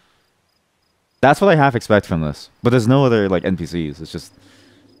 That's what I half expect from this. But there's no other like NPCs. It's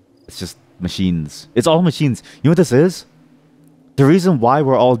just machines. It's all machines. You know what this is? The reason why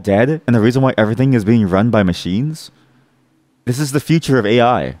we're all dead and the reason why everything is being run by machines. This is the future of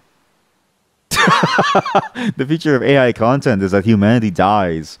AI. The future of AI content is that humanity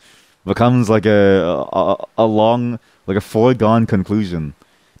dies, becomes like a long, like a foregone conclusion.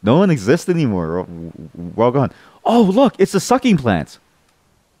 No one exists anymore. We're all gone. Oh, look, it's a sucking plant.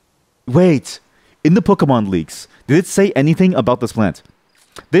 Wait, in the Pokemon leaks, did it say anything about this plant?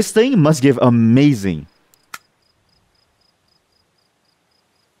 This thing must give amazing.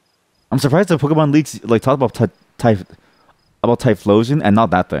 I'm surprised the Pokemon leaks like talk about Typhlosion and not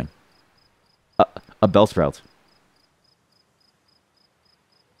that thing. A Bellsprout.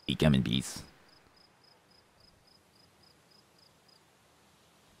 Egamin bees.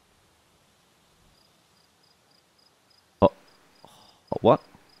 Oh, what?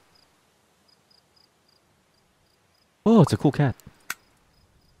 Oh, it's a cool cat.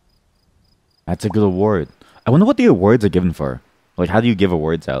 That's a good award. I wonder what the awards are given for. Like, how do you give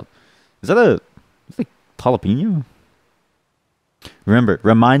awards out? Is that a like jalapeno? Remember,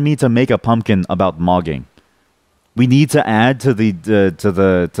 remind me to make a pumpkin about mogging. We need to add to the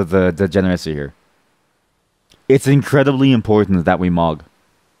degeneracy here. It's incredibly important that we mog.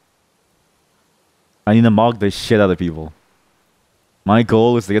 I need to mog the shit out of people. My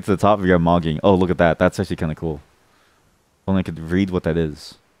goal is to get to the top of your mogging. Oh, look at that. That's actually kind of cool. If only I could read what that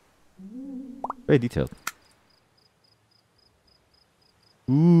is. Very detailed.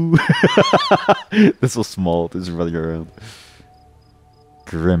 Ooh. This was small. This is running around.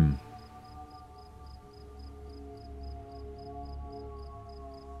 Grim.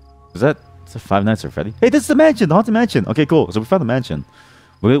 Is that Five Nights at Freddy? Hey, this is the mansion, the haunted mansion. Okay, cool. So we found the mansion.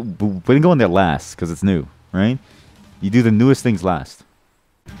 We didn't go in there last because it's new, right? You do the newest things last.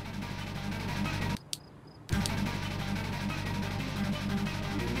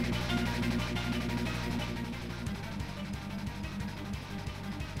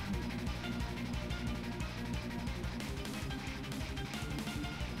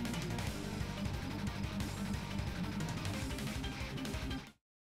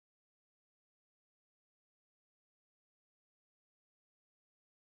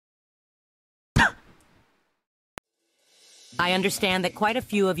 I understand that quite a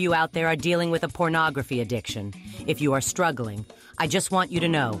few of you out there are dealing with a pornography addiction. If you are struggling, I just want you to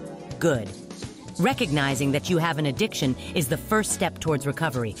know, good. Recognizing that you have an addiction is the first step towards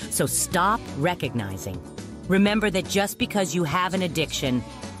recovery, so stop recognizing. Remember that just because you have an addiction,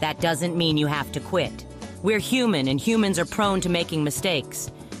 that doesn't mean you have to quit. We're human, and humans are prone to making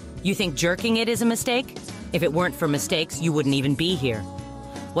mistakes. You think jerking it is a mistake? If it weren't for mistakes, you wouldn't even be here.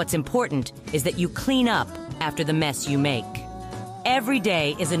 What's important is that you clean up after the mess you make. Every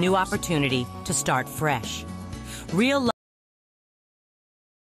day is a new opportunity to start fresh. Real life.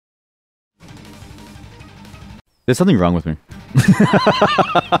 There's something wrong with me.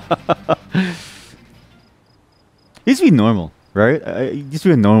 It used to be normal, right? I used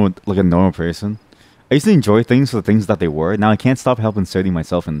to be like a normal person. I used to enjoy things for the things that they were. Now I can't stop help inserting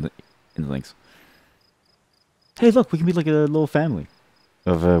myself in things. Hey, look, we can be like a little family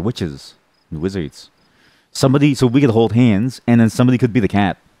of witches and wizards. Somebody, so we could hold hands, and then somebody could be the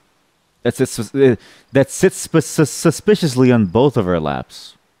cat. That sits suspiciously on both of our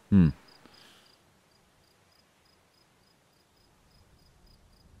laps.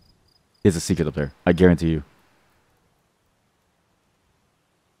 There's a secret up there. I guarantee you.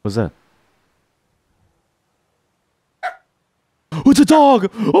 What's that? Oh, it's a dog!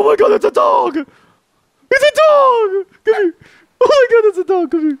 Oh my god, it's a dog! It's a dog! Come here! Oh my god, it's a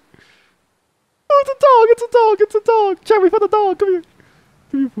dog! Come here! Oh, it's a dog! It's a dog! It's a dog! Chat, we found a dog! Come here!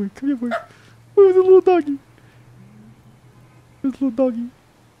 Come here, boy! Come here, boy! Oh, it's a little doggy! It's a little doggy.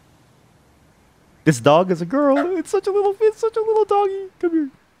 This dog is a girl! It's such a little doggy! Come here!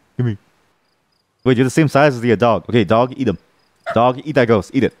 Come here. Wait, you're the same size as the dog. Okay, dog, eat him. Dog, eat that ghost.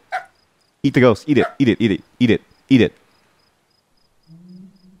 Eat it. Eat the ghost. Eat it. Eat it. Eat it. Eat it. Eat it.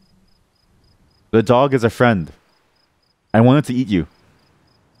 The dog is a friend. I want it to eat you.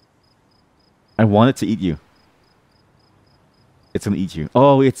 I want it to eat you. It's gonna eat you.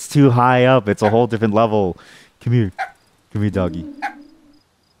 Oh, it's too high up. It's a whole different level. Come here. Come here, doggy.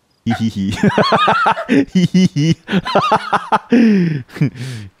 Hee hee hee. Hee hee hee.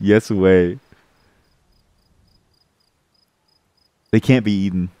 Yes way. They can't be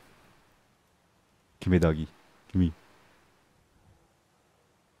eaten. Come here, doggy. Come here.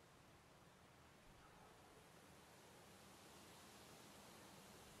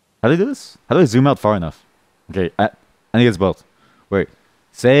 How do I do this? How do I zoom out far enough? Okay, I think it's both. Wait.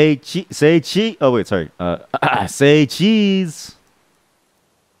 Say cheese. Oh wait, sorry. Say cheese.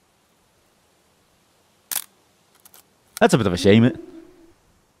 That's a bit of a shame.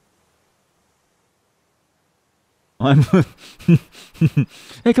 Hey,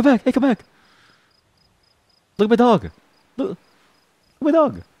 come back! Hey, come back! Look at my dog. Look at my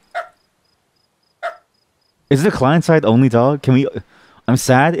dog. Is it a client-side only dog? Can we? I'm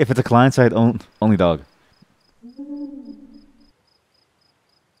sad if it's a client-side only dog.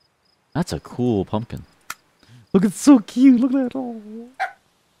 That's a cool pumpkin. Look, it's so cute. Look at that. Oh.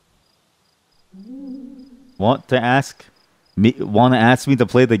 Want to ask me to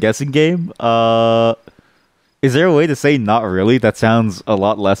play the guessing game? Is there a way to say not really? That sounds a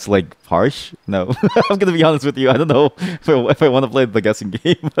lot less like harsh. No, I'm gonna be honest with you. I don't know if I want to play the guessing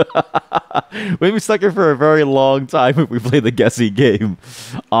game. We've been stuck here for a very long time if we play the guessing game.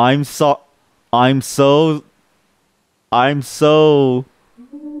 I'm so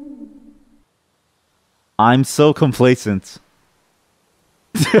complacent.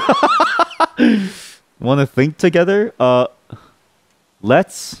 Want to think together?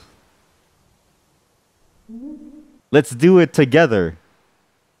 Let's do it together.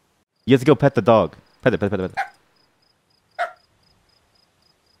 You have to go pet the dog. Pet it.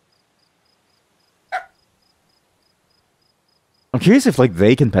 I'm curious if like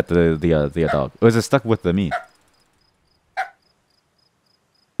they can pet the dog, or is it stuck with me?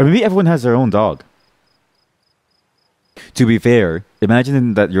 Or maybe everyone has their own dog. To be fair,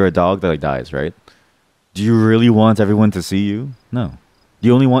 imagine that you're a dog that like dies, right? Do you really want everyone to see you? No.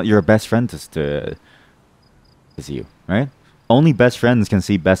 You only want your best friend to see you, right? Only best friends can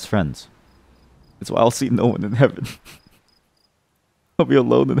see best friends. That's why I'll see no one in heaven. I'll be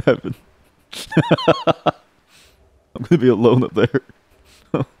alone in heaven. I'm gonna be alone up there.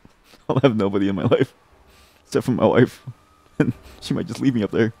 I'll have nobody in my life except for my wife, and she might just leave me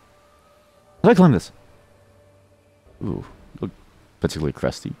up there. How do I climb this? Ooh, look particularly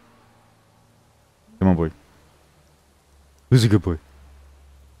crusty. Come on, boy. Who's a good boy?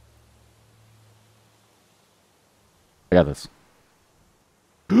 I got this.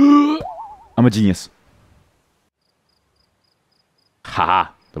 I'm a genius.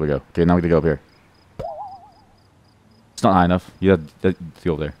 Haha. There we go. Okay, now we gotta go up here. It's not high enough. You have to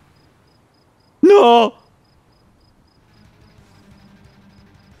go over there. No!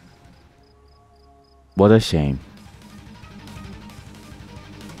 What a shame.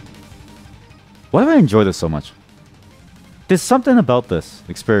 Why do I enjoy this so much? There's something about this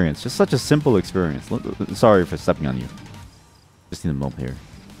experience. Just such a simple experience. Sorry for stepping on you. Just need a moment here.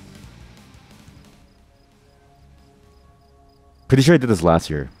 Pretty sure I did this last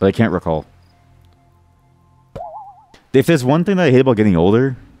year, but I can't recall. If there's one thing that I hate about getting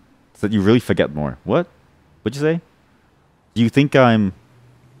older, it's that you really forget more. What? What'd you say? Do you think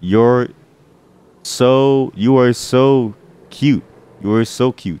you are so cute. You are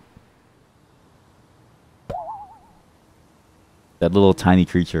so cute. That little tiny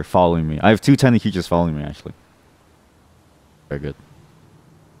creature following me. I have two tiny creatures following me, actually. Very good.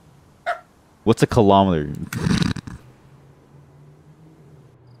 What's a kilometer?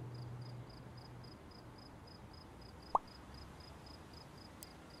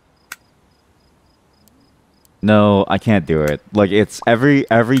 No, I can't do it. Like, it's every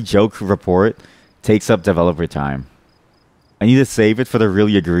joke report takes up developer time. I need to save it for the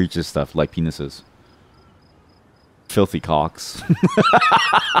really egregious stuff, like penises. Filthy cocks.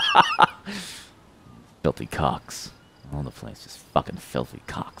 Filthy cocks. All over the place. Just fucking filthy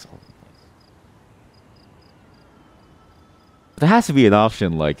cocks all over the place. There has to be an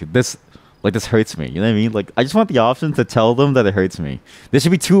option like this hurts me. You know what I mean? Like, I just want the option to tell them that it hurts me. There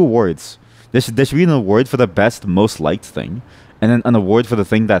should be 2 awards. There should be an award for the best, most liked thing, and then an award for the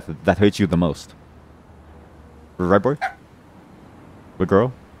thing that hurts you the most. Right, boy? With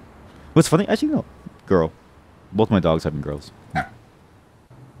girl? What's funny? Actually, no. Girl. Both my dogs have been girls.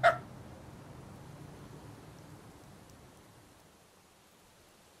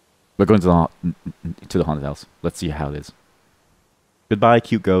 We're going to the haunted house. Let's see how it is. Goodbye,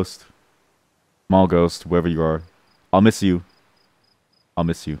 cute ghost. Small ghost, wherever you are. I'll miss you. I'll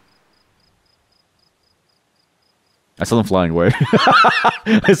miss you. I saw them flying away.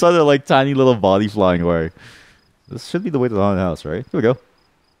 I saw their like tiny little body flying away. This should be the way to the haunted house, right? Here we go.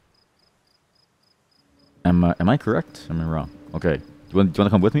 Am I correct? Am I wrong? Okay. Do you want to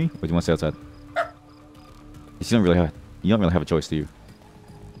come with me, or do you want to stay outside? You don't really have a choice, do you?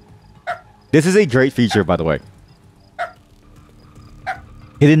 This is a great feature, by the way.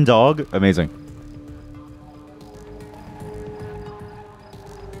 Hidden dog, amazing.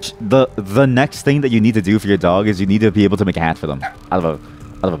 The next thing that you need to do for your dog is you need to be able to make a hat for them out of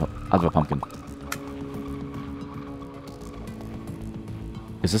a pumpkin.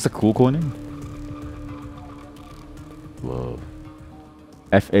 Is this a cool coining? Whoa.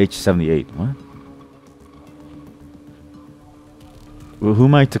 FH78. What? Well, who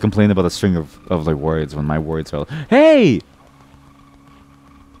am I to complain about a string of like words when my words are... Hey!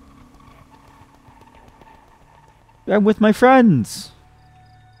 I'm with my friends!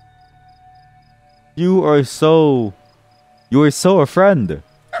 You are so a friend.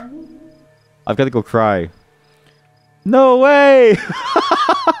 I've got to go cry. No way!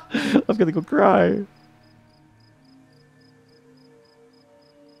 I've got to go cry.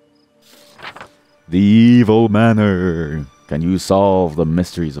 The Evil Manor. Can you solve the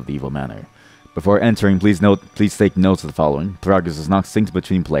mysteries of the Evil Manor? Before entering, please take notes of the following. Progress is not synced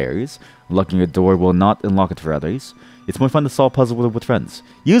between players. Unlocking a door will not unlock it for others. It's more fun to solve puzzles with friends.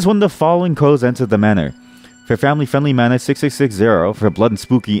 Use one of the following codes to enter the manor. For family-friendly manor, 6660. For blood and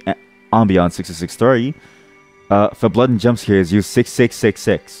spooky ambiance, 6663. For blood and jump scares, use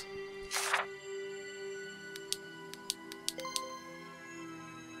 6666.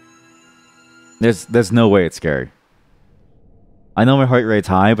 There's no way it's scary. I know my heart rate's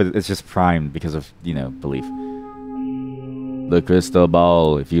high, but it's just primed because of, you know, belief. The crystal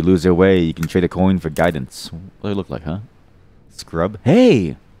ball. If you lose your way, you can trade a coin for guidance. What do it look like, huh? Scrub?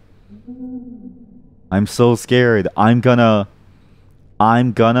 Hey! I'm so scared. I'm gonna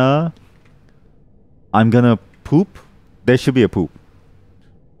poop. There should be a poop.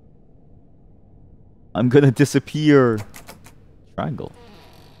 I'm gonna disappear. Triangle.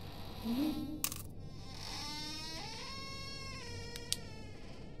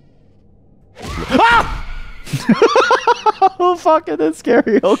 Ah! Oh fuck, it is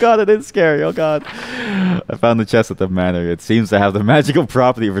scary. Oh god, it is scary. Oh god. I found the chest at the manor. It seems to have the magical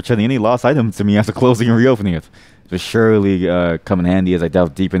property of returning any lost item to me after closing and reopening it. It will surely come in handy as I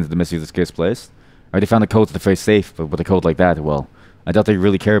delve deep into the mystery of this case place. I already found the code to the first safe, but with a code like that, well, I doubt they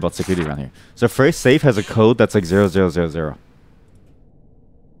really care about security around here. So first safe has a code that's like 0000.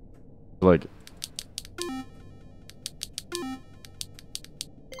 Like...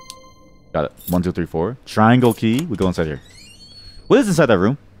 Got it. 1, 2, 3, 4. Triangle key. We go inside here. What is inside that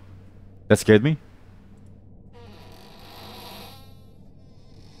room? That scared me.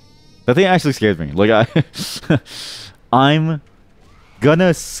 That thing actually scared me. Like I'm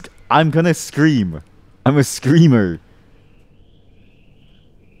gonna scream. I'm a screamer.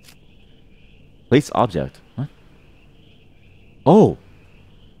 Place object. What? Oh.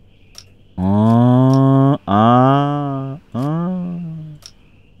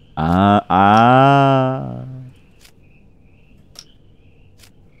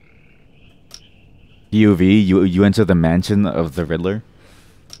 POV, you enter the mansion of the Riddler.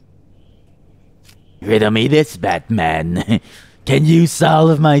 Riddle me this, Batman. Can you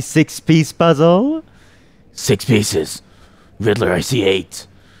solve my 6-piece puzzle? 6 pieces. Riddler, I see 8.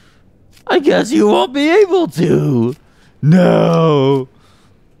 I guess you won't be able to. No.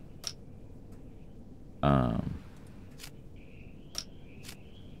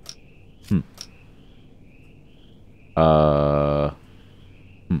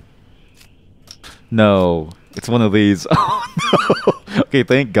 No, it's one of these. Oh no. Okay,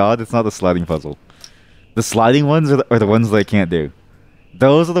 thank God it's not the sliding puzzle. The sliding ones are the ones that I can't do.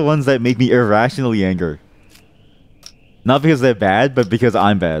 Those are the ones that make me irrationally angry. Not because they're bad, but because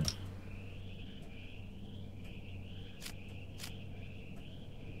I'm bad.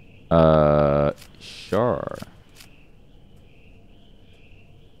 Sure.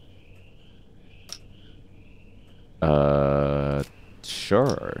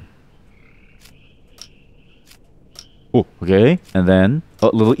 Sure. Oh, okay. And then a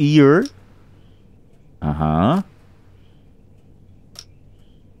little ear. Uh-huh.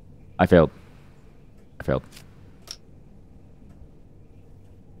 I failed.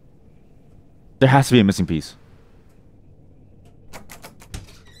 There has to be a missing piece.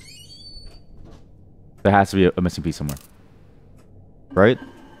 There has to be a missing piece somewhere. Right?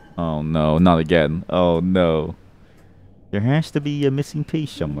 Oh no, not again. Oh no. There has to be a missing piece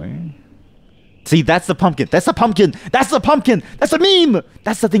somewhere. See, that's the pumpkin. That's the pumpkin. That's the pumpkin. That's the meme.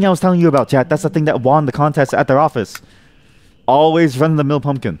 That's the thing I was telling you about, chat. That's the thing that won the contest at their office. Always run-of-the-mill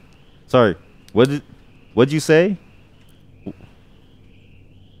pumpkin. Sorry. What'd you say?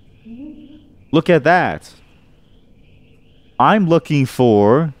 Look at that. I'm looking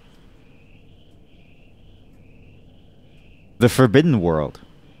for the Forbidden World.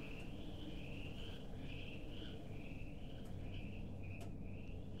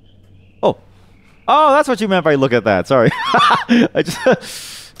 Oh. Oh, that's what you meant by look at that. Sorry. I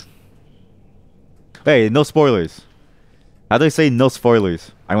just Hey, no spoilers. How do I say no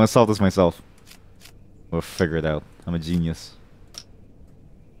spoilers? I want to solve this myself. We'll figure it out. I'm a genius.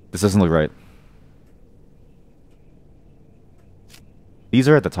 This doesn't look right. These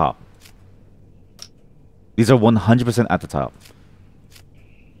are at the top. These are 100% at the top.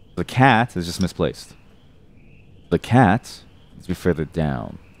 The cat is just misplaced. The cat needs to be further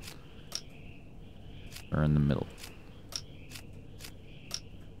down. Or in the middle.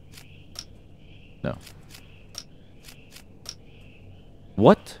 No.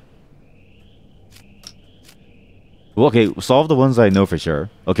 What? Well, okay, solve the ones I know for sure.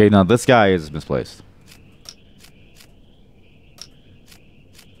 Okay, now this guy is misplaced.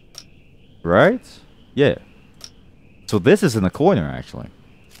 Right? Yeah. So this is in the corner, actually.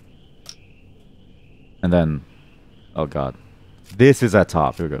 And then... Oh, God. This is at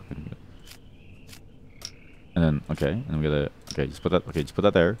top. Here we go. And then, okay. And we gotta... Okay, just put that... Okay, just put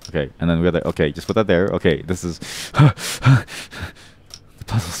that there. Okay. And then we gotta... Okay, just put that there. Okay, this is... the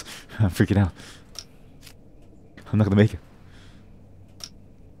puzzles. I'm freaking out. I'm not gonna make it.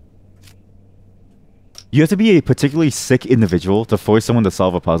 You have to be a particularly sick individual to force someone to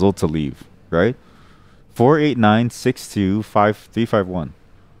solve a puzzle to leave, right? 489625351.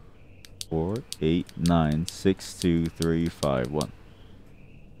 489625351.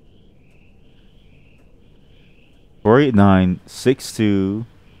 48962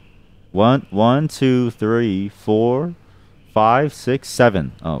 1 2 3 4 5 6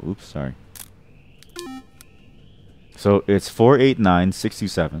 7. Oh, oops, sorry. So it's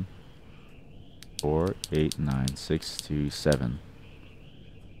 489627. 489627.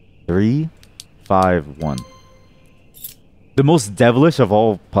 351. The most devilish of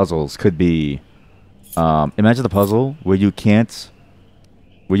all puzzles could be imagine the puzzle where you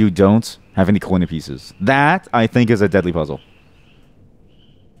don't have any corner pieces. That I think is a deadly puzzle.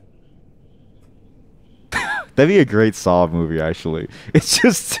 That'd be a great Solve movie, actually. It's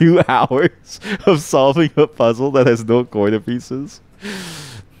just 2 hours of solving a puzzle that has no corner pieces.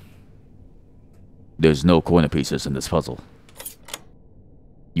 There's no corner pieces in this puzzle.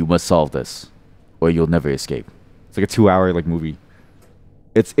 You must solve this, or you'll never escape. It's like a 2-hour like movie.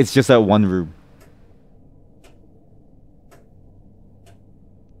 It's just that one room.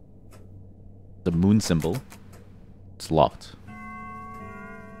 The moon symbol. It's locked.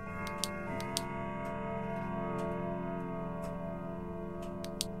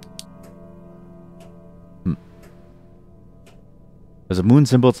 There's a moon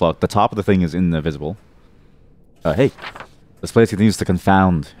symbol, it's locked. The top of the thing is invisible. Hey. This place continues to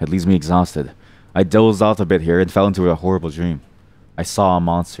confound. It leaves me exhausted. I dozed off a bit here and fell into a horrible dream. I saw a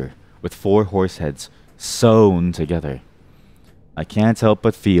monster with 4 horse heads sewn together. I can't help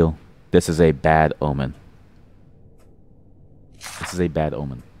but feel this is a bad omen. This is a bad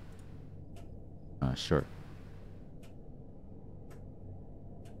omen. Sure.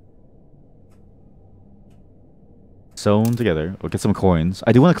 Sewn together. We'll get some coins.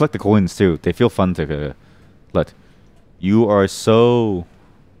 I do want to collect the coins too. They feel fun to collect. You are so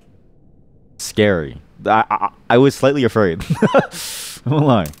scary. I was slightly afraid. I won't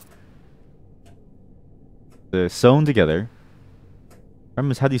lie. They're sewn together.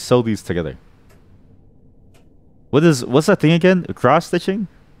 Remember, how do you sew these together? What's that thing again? Cross stitching?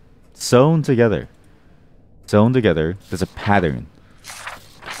 Sewn together. Sewn together. There's a pattern.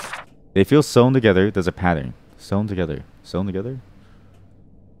 They feel sewn together. There's a pattern. Sewn together. Sewn together.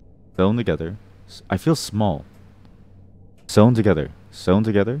 Sewn together. I feel small. Sewn together. Sewn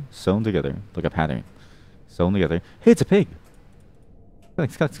together. Sewn together. Like a pattern. Sewn together. Hey, it's a pig.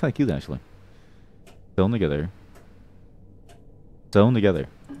 It's kind of cute, actually. Sewn together. Sewn together.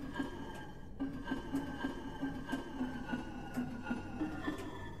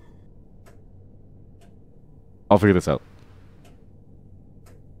 I'll figure this out.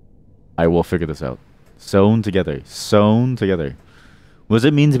 I will figure this out. Sewn together. Sewn together. What does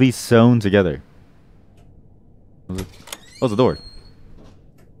it mean to be sewn together? Oh, the door.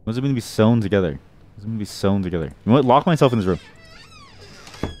 What does it mean to be sewn together? What does it mean to be sewn together? You know what? Lock myself in this room.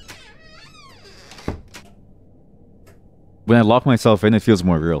 When I lock myself in, it feels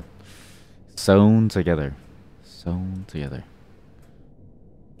more real. Sewn together. Sewn together.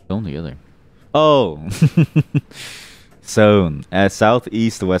 Sewn together. Oh! Sewn. South,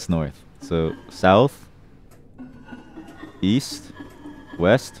 east, west, north. So, south, east,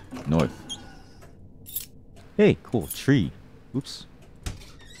 west, north. Hey, cool. Tree. Oops.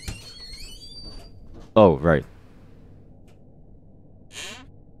 Oh, right.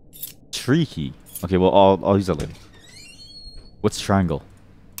 Tree key. Okay, well, I'll use that later. What's triangle?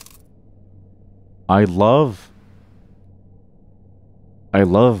 I love my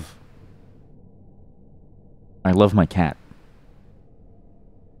cat.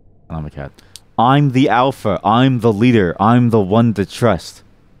 I'm a cat. I'm the alpha. I'm the leader. I'm the one to trust.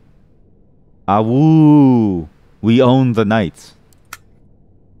 Awoo. We own the night.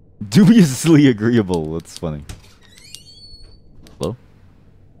 Dubiously agreeable. That's funny. Hello?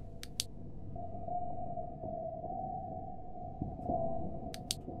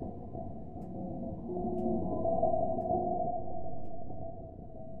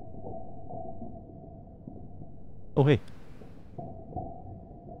 Oh, hey.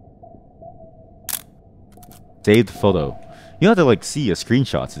 Saved photo. You don't have to, like, see a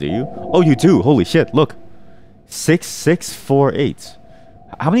screenshot, do you? Oh, you do. Holy shit. Look. 6648.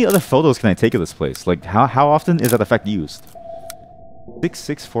 How many other photos can I take of this place? Like, how often is that effect used?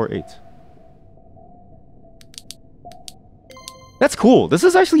 6648. That's cool. This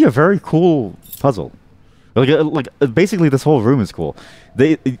is actually a very cool puzzle. Basically, this whole room is cool.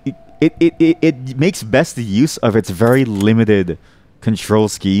 It makes best use of its very limited control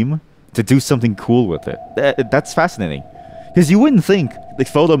scheme to do something cool with it. That's fascinating. Because you wouldn't think the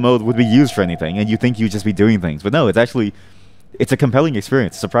photo mode would be used for anything, and you think you'd just be doing things. But no, it's actually... It's a compelling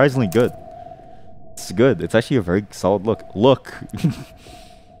experience. Surprisingly good. It's good. It's actually a very solid look. Look!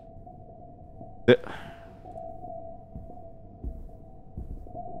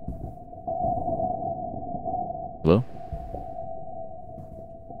 Hello?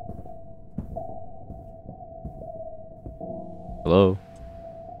 Hello?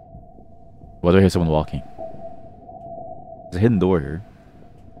 Why do I hear someone walking? There's a hidden door here.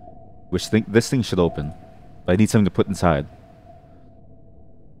 This thing should open. But I need something to put inside.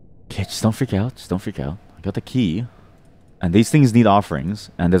 Okay, just don't freak out. Just don't freak out. I got the key. And these things need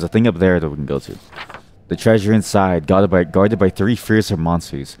offerings. And there's a thing up there that we can go to. The treasure inside, guarded by 3 fearsome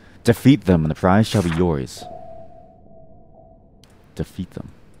monsters. Defeat them and the prize shall be yours. Defeat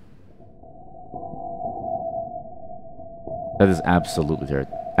them. That is absolutely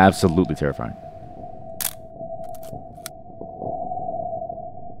terrifying.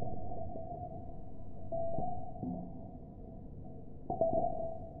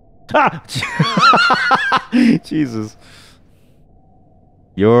 Ah! Jesus.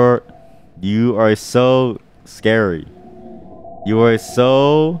 You are so scary. You are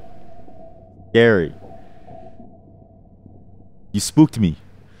so scary. You spooked me.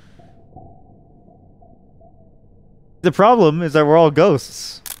 The problem is that we're all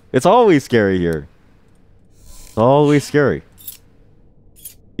ghosts. It's always scary here. It's always scary.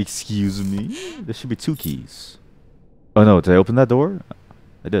 Excuse me? There should be 2 keys. Oh no, did I open that door?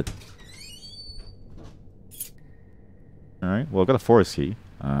 I did. Alright, well I got a forest key.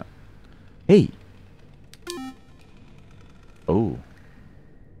 Hey! Oh.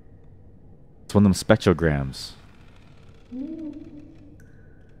 It's one of them spectrograms.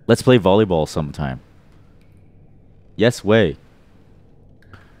 Let's play volleyball sometime. Yes way.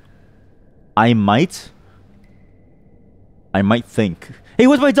 I might think. Hey,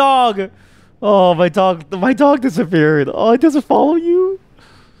 where's my dog? Oh, my dog disappeared. Oh, it doesn't follow you?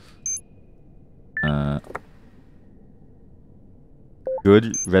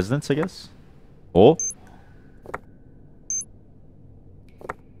 Good residence, I guess. Oh.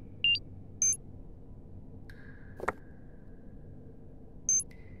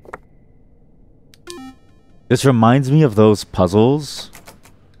 This reminds me of those puzzles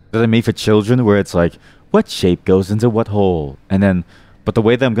that I made for children where it's like, what shape goes into what hole? And then, but the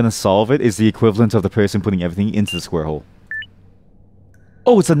way that I'm gonna solve it is the equivalent of the person putting everything into the square hole.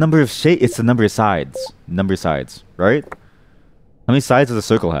 Oh, it's a number of it's the number of sides. Number of sides, right? How many sides does a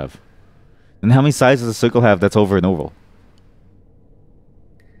circle have? And how many sides does a circle have that's over an oval?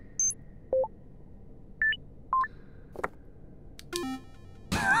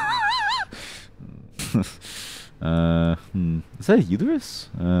 Is that a uterus?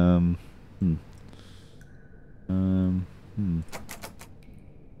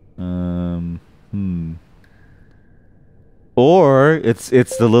 Or it's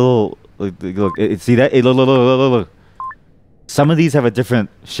the little look. See that? Look. Some of these have a different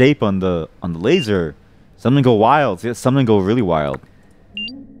shape on the laser. Some of them go wild. Yeah, some of them go really wild.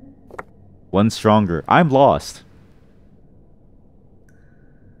 One stronger. I'm lost.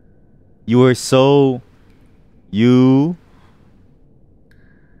 You are so... You...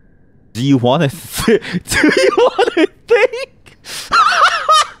 Do you want to... Do you want to think?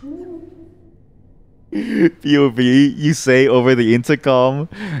 POV, you say over the intercom,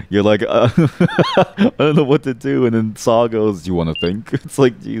 you're like, I don't know what to do, and then Saw goes, do you want to think? It's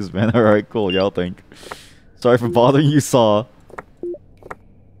like, jeez, man, alright, cool, y'all think. Sorry for bothering you, Saw.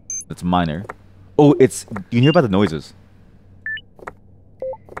 It's minor. Oh, it's... You can hear about the noises.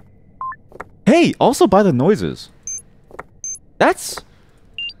 Hey, also by the noises. That's...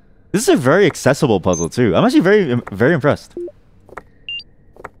 This is a very accessible puzzle, too. I'm actually very impressed.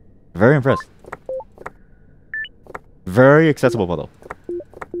 Very impressed. Very accessible puzzle.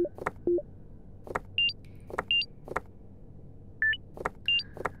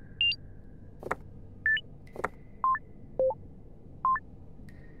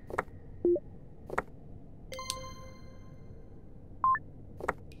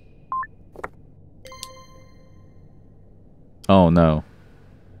 Oh no.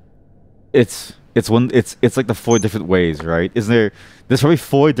 It's like the 4 different ways, right? Isn't there? There's probably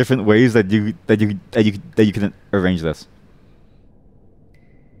 4 different ways that you can arrange this.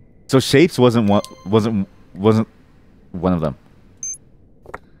 So shapes wasn't one of them.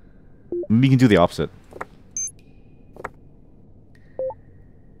 Maybe you can do the opposite.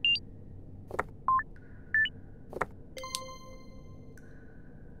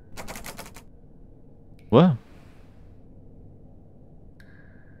 What?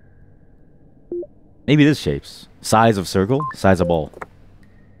 Maybe it is shapes. Size of circle, size of ball.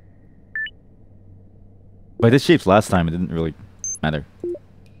 But I did shapes last time, it didn't really matter.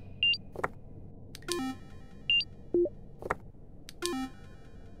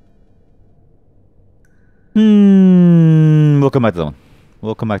 We'll come back to that one.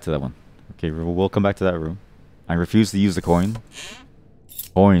 We'll come back to that one. Okay, we'll come back to that room. I refuse to use the coin.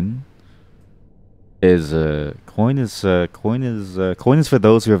 Coin is for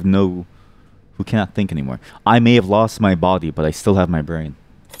those who have who cannot think anymore. I may have lost my body, but I still have my brain.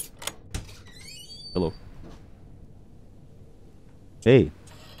 Hello. Hey.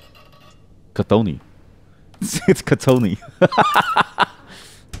 Katoni. It's Katoni.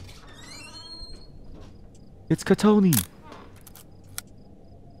 It's Katoni.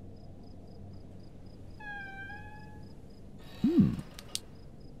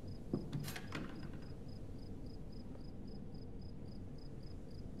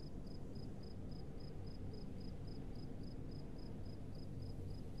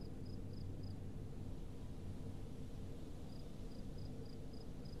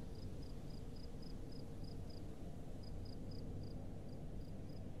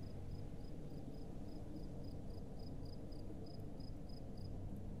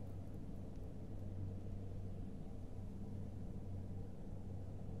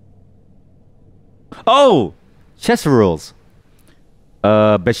 Oh! Chess rules.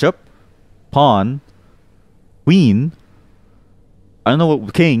 Bishop, pawn, queen, I don't know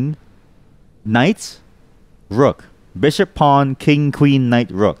what, king, knight, rook. Bishop, pawn, king, queen, knight,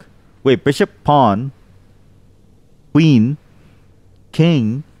 rook. Wait, bishop, pawn, queen,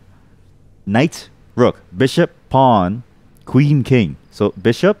 king, knight, rook. Bishop, pawn, queen, king. So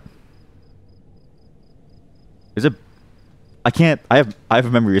bishop. Is it? I can't. I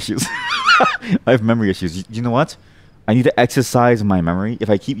have memory issues. I have memory issues. You know what? I need to exercise my memory. If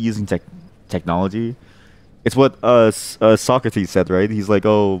I keep using technology, it's what Socrates said, right? He's like,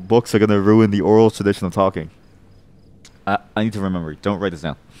 oh, books are gonna ruin the oral tradition of talking. I need to remember. Don't write this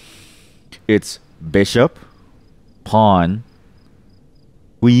down. It's bishop, pawn,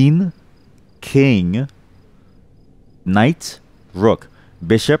 queen, king, knight, rook.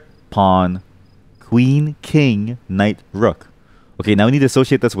 Bishop, pawn, queen, king, knight, rook. Okay, now we need to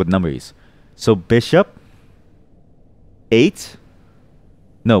associate this with numbers. So bishop, 8.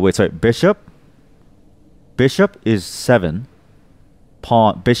 No, wait, sorry. Bishop is 7.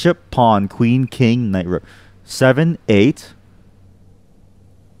 Pawn, bishop, pawn, queen, king, knight, rook. 7, 8.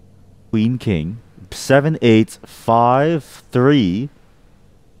 Queen, king. 7, 8, 5, 3,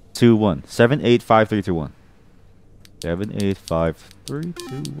 2, 1. 7, 8, 5, 3, 2, 1. 7, 8, 5, 3,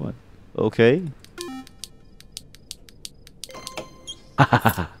 2, 1. Okay.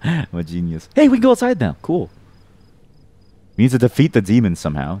 I'm a genius. Hey, we can go outside now. Cool. We need to defeat the demons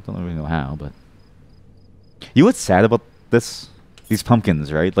somehow. Don't really know how, but you know what's sad about this? These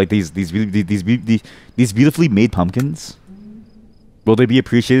pumpkins, right? Like these beautifully made pumpkins. Will they be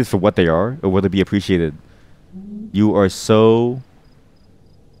appreciated for what they are, or will they be appreciated? You are so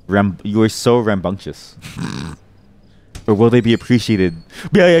You are so rambunctious. Or will they be appreciated?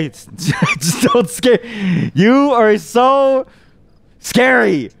 Yeah, just don't scare. You are so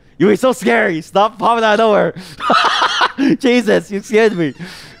scary. You are so scary. Stop popping out of nowhere. Jesus, you scared me.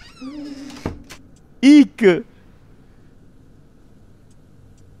 Eek.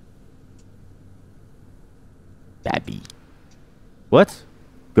 Babby. What?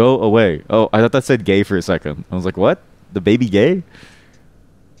 Go away. Oh, I thought that said gay for a second. I was like, what? The baby gay?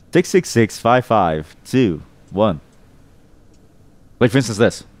 666-552-1. Like, for instance,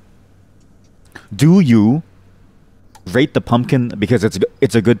 this. Do you rate the pumpkin because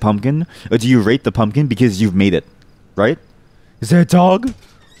it's a good pumpkin? Or do you rate the pumpkin because you've made it? Right? Is there a dog?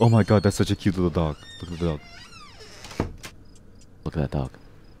 Oh my god, that's such a cute little dog. Look at the dog. Look at that dog.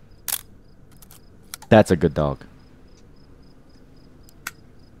 That's a good dog.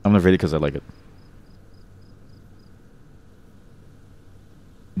 I'm gonna rate it because I like it.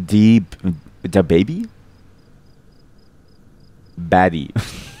 The baby? Baddie.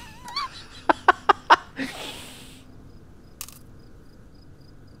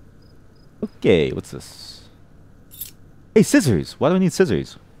 Okay, what's this? Hey, scissors. Why do I need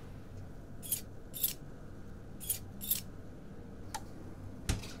scissors?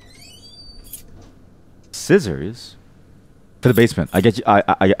 Scissors? For the basement. I get you.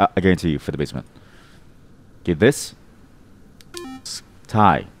 I guarantee you for the basement. Okay, this.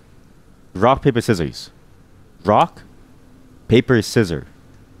 Tie. Rock, paper, scissors. Rock, paper, scissor.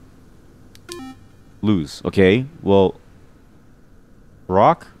 Lose. Okay, well.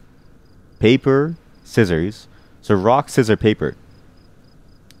 Rock, paper, scissors. So rock, scissor, paper.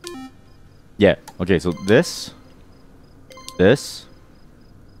 Yeah. Okay, so this. This.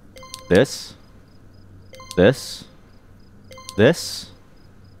 This. This. This.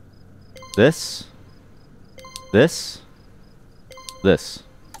 This. This. This.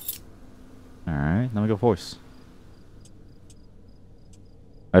 Alright, now we go horse.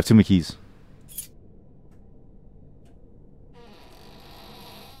 I have too many keys.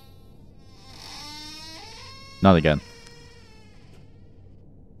 Not again.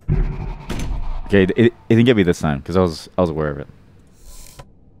 Okay, it didn't get me this time because I was aware of it.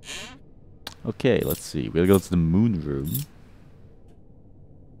 Okay, let's see. We'll go to the moon room.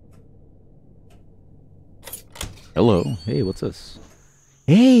 Hello. Hey, what's this?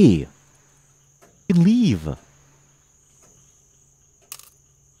 Hey! You can leave.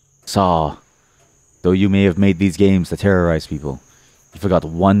 Saw. Though you may have made these games to terrorize people, you forgot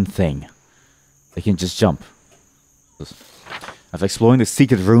one thing. They can just jump. After exploring the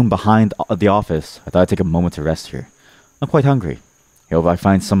secret room behind the office, I thought I'd take a moment to rest here. I'm quite hungry. I hope I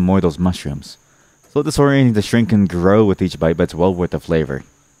find some more of those mushrooms. It's a little disorienting to shrink and grow with each bite, but it's well worth the flavor.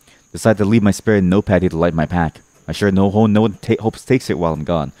 Decided to leave my spare notepad here to light my pack. I sure no one hopes takes it while I'm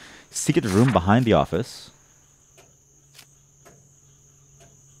gone. Secret room behind the office.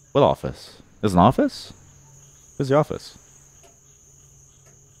 What office? There's an office? Where's the office?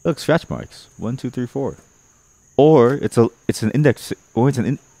 Look, scratch marks. 1, 2, 3, 4. Or it's an index. Or it's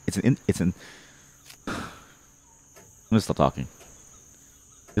an. I'm gonna stop talking.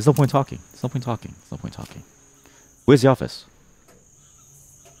 There's no point talking. There's no point talking. There's no point talking. Where's the office?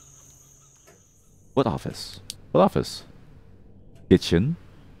 What office? What office? Kitchen.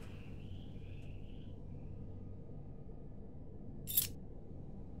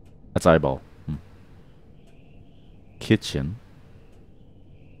 That's eyeball. Kitchen.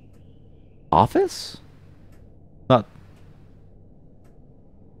 Office? Not.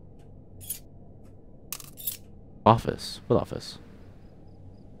 Office. What office?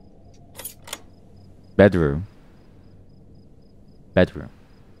 Bedroom. Bedroom.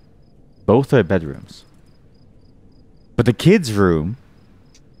 Both are bedrooms. But the kids' room.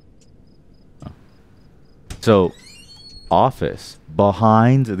 Oh. So, office.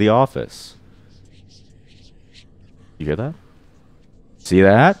 Behind the office. You get that? See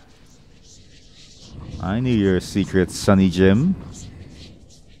that? I knew your secret, Sonny Jim.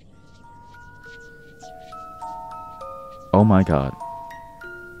 Oh my god.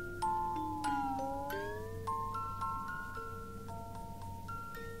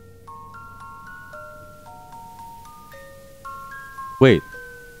 Wait.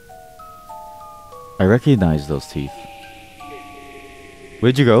 I recognize those teeth.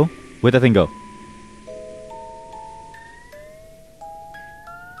 Where'd you go? Where'd that thing go?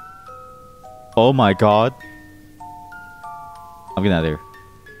 Oh my god. I'm getting out of here.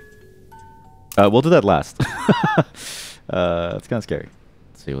 We'll do that last. It's kind of scary.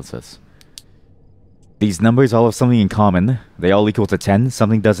 Let's see what's this. These numbers all have something in common. They all equal to 10.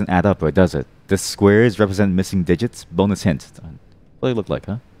 Something doesn't add up, or does it? The squares represent missing digits. Bonus hint. What do they look like,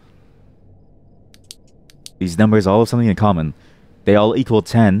 huh? These numbers all have something in common. They all equal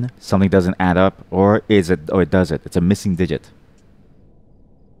 10. Something doesn't add up, or is it? Or it does it. It's a missing digit.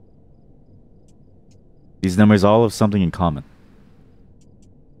 These numbers all have something in common.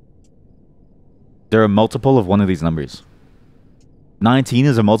 They're a multiple of one of these numbers. 19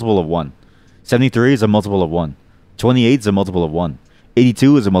 is a multiple of 1. 73 is a multiple of 1. 28 is a multiple of 1.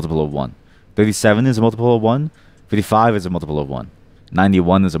 82 is a multiple of 1. 37 is a multiple of 1. 55 is a multiple of 1.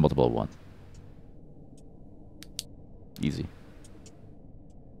 91 is a multiple of 1. Easy.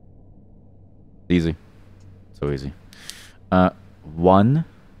 Easy. So easy. 1,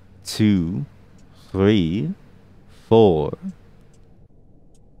 2, 3, 4.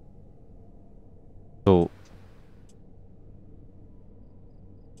 So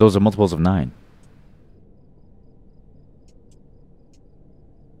those are multiples of 9.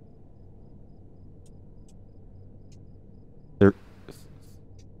 There.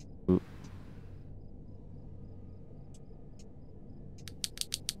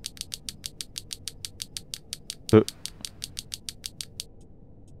 So,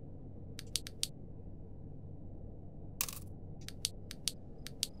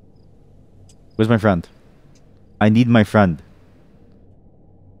 where's my friend? I need my friend.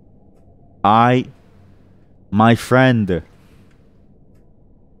 My friend.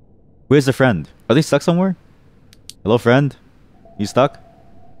 Where's the friend? Are they stuck somewhere? Hello, friend? You stuck?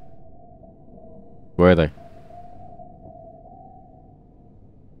 Where are they?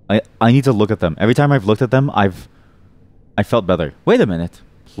 I need to look at them. Every time I've looked at them, I felt better. Wait a minute.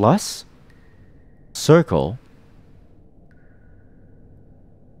 Plus circle.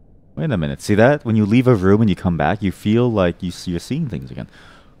 Wait a minute. See that? When you leave a room and you come back, you feel like you're seeing things again.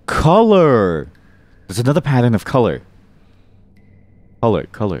 Color. There's another pattern of color. Color,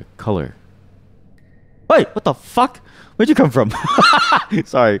 color, color. Wait, what the fuck? Where'd you come from?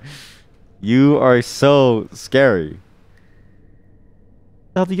 Sorry. You are so scary.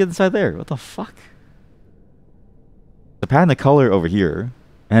 How did you get inside there? What the fuck? The pattern of color over here,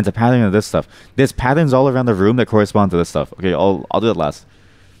 and it's a pattern of this stuff. There's patterns all around the room that correspond to this stuff. Okay, I'll do that last.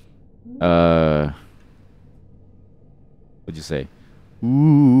 What'd you say?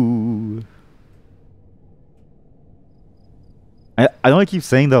 Ooh. I don't want to keep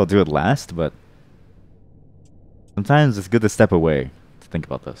saying that I'll do it last, but sometimes it's good to step away to think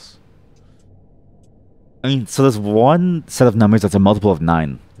about this. I mean, so there's one set of numbers that's a multiple of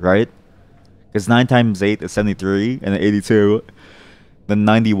 9, right? Because 9 times 8 is 73, and then 82, then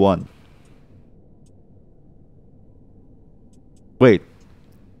 91. Wait.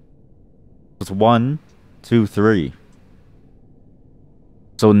 It's 1, 2, 3.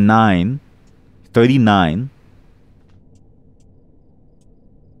 So 9, 39.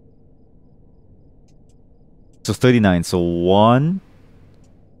 So 39. So 1,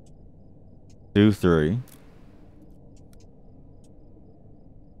 2, 3.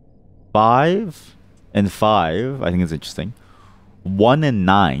 5 and 5. I think it's interesting. 1 and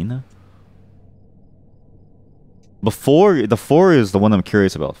 9. Before the 4 is the one I'm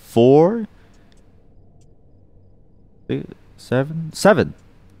curious about. 4, 7, 7.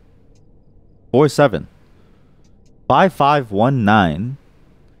 4, 7. 5, 5, 1, 9.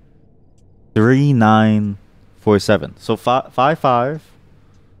 3, 9, 4, 7. So 5, 5,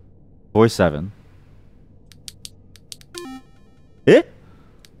 4, 7. Eh?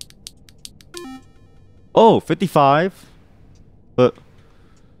 Oh, 55. But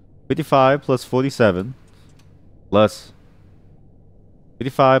 55 plus 47 plus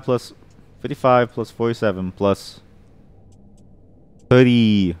 55 plus 55 plus 47 plus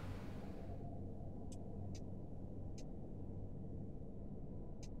 30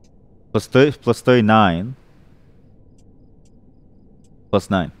 plus 30 plus 39 plus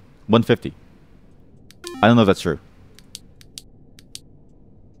 9. 150. I don't know if that's true.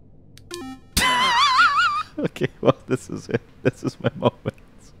 Okay, well, this is it. This is my moment.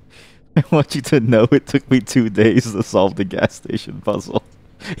 I want you to know it took me 2 days to solve the gas station puzzle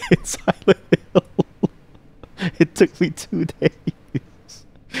in Silent Hill. It took me 2 days.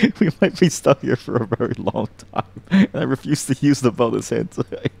 We might be stuck here for a very long time. And I refuse to use the bonus hints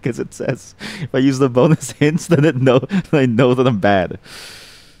because it says if I use the bonus hints, then I know that I'm bad.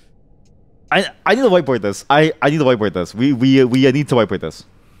 I need to whiteboard this. I need to whiteboard this. We need to whiteboard this.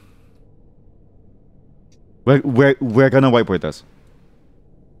 We're gonna whiteboard this.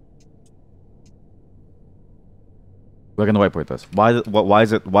 We're gonna whiteboard this. Why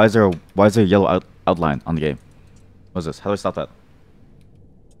is there a yellow outline on the game? What's this? How do I stop that?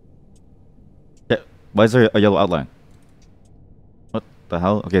 Yeah, why is there a yellow outline? What the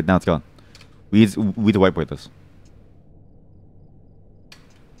hell? Okay, now it's gone. We need to whiteboard this.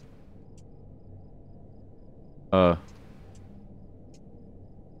 Sure.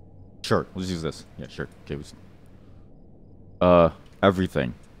 Let's use this. Yeah, sure. Okay.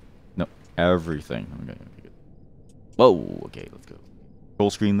 Everything. No, everything. Okay. Okay. Good. Whoa. Okay. Let's go. Full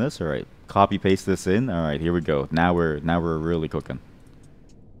screen this. All right. Copy paste this in. All right. Here we go. Now we're really cooking.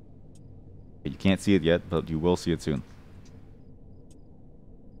 You can't see it yet, but you will see it soon.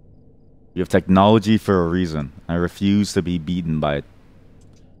 You have technology for a reason. I refuse to be beaten by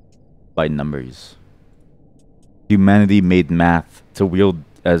numbers. Humanity made math to wield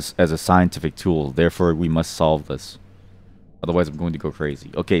as a scientific tool. Therefore, we must solve this. Otherwise, I'm going to go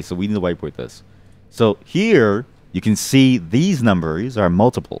crazy. Okay, so we need to whiteboard this. So here, you can see these numbers are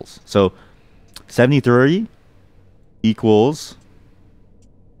multiples. So 73 equals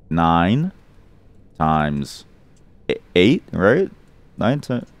 9 times 8, right? 9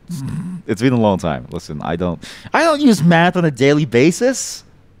 times... It's been a long time. Listen, I don't use math on a daily basis.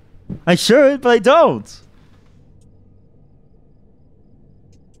 I should, but I don't.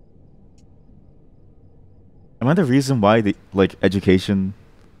 Am I the reason why the education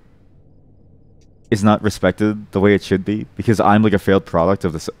is not respected the way it should be? Because I'm like a failed product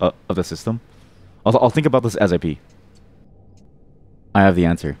of the system. I'll think about this as IP. I have the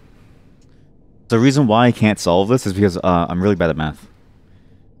answer. The reason why I can't solve this is because I'm really bad at math.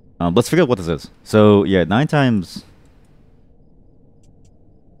 Let's figure out what this is. So yeah, 9 times.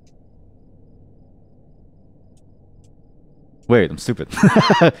 Wait, I'm stupid.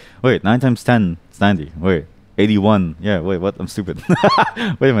 Wait, 9 times 10 is 90. Wait, 81. Yeah, wait, what? I'm stupid.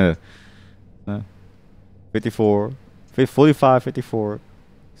 Wait a minute. 54, 45, 54,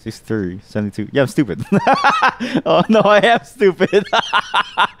 63, 72. Yeah, I'm stupid. Oh no, I am stupid.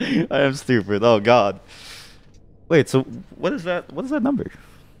 I am stupid. Oh god. Wait, so what is that? What is that number?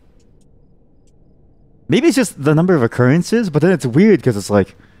 Maybe it's just the number of occurrences, but then it's weird because it's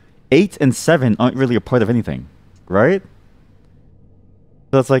like 8 and 7 aren't really a part of anything, right?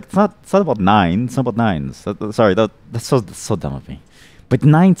 So it's like it's not about 9. It's not about 9s. Sorry, that's so dumb of me. But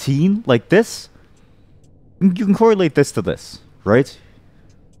 19, like this, you can correlate this to this, right?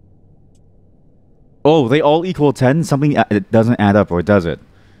 Oh, they all equal 10. Something it doesn't add up, or does it?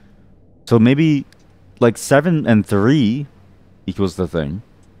 So maybe like 7 and 3 equals the thing.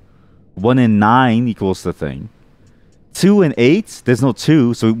 1 and 9 equals the thing. 2 and 8, there's no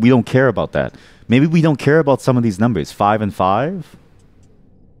 2, so we don't care about that. Maybe we don't care about some of these numbers. 5 and 5?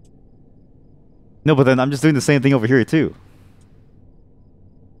 No, but then I'm just doing the same thing over here too.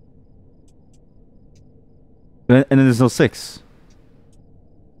 And then there's no 6.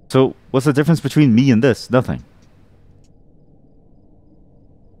 So what's the difference between me and this? Nothing.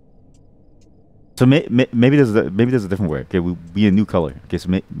 So maybe there's a different way. Okay, we a new color. Okay, so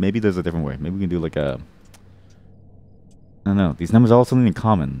maybe there's a different way. Maybe we can do like a... I don't know. These numbers all have something in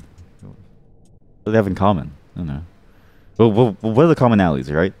common. What do they have in common? I don't know. Well, what are the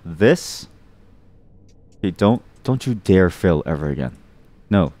commonalities, right? This... Okay, don't you dare fill ever again.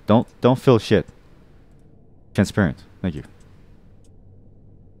 No, don't fill shit. Transparent. Thank you.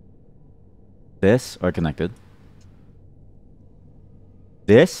 This are connected.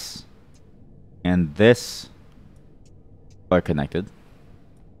 This and this are connected.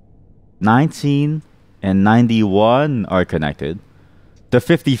 19 and 91 are connected. The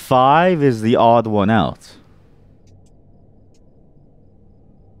 55 is the odd one out.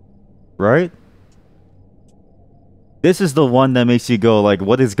 Right? This is the one that makes you go like,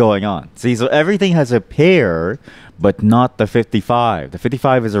 what is going on? See, so everything has a pair, but not the 55. The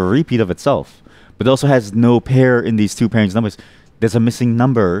 55 is a repeat of itself, but it also has no pair in these two pairs numbers. There's a missing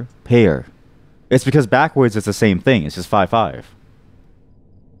number pair. It's because backwards it's the same thing. It's just 5, 5.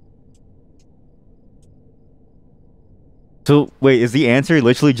 So wait, is the answer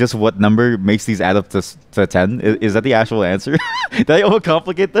literally just what number makes these add up to 10? Is that the actual answer? Did I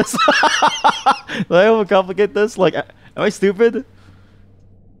overcomplicate this? Did I overcomplicate this? Like, am I stupid?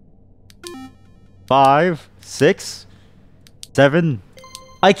 5, 6, 7.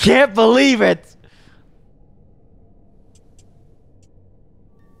 I can't believe it!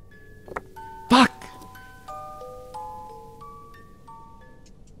 Fuck!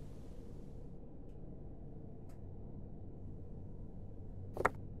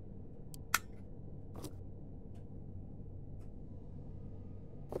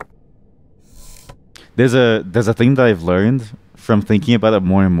 There's a thing that I've learned from thinking about it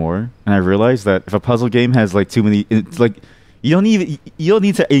more and more, and I realized that if a puzzle game has like too many, it's like you don't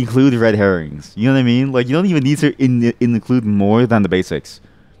need to include red herrings. You know what I mean? Like you don't even need to include more than the basics.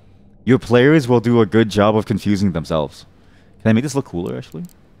 Your players will do a good job of confusing themselves. Can I make this look cooler actually?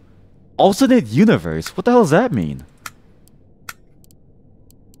 Alternate universe. What the hell does that mean?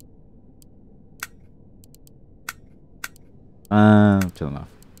 Turn it off.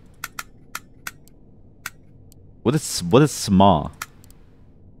 What is small?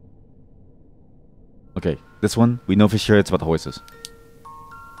 Okay, this one we know for sure it's about the hoists.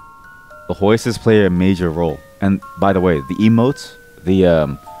 The hoists play a major role. And by the way, the emotes,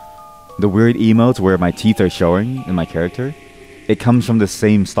 the weird emotes where my teeth are showing in my character, it comes from the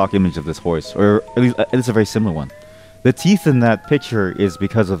same stock image of this horse, or at least a very similar one. The teeth in that picture is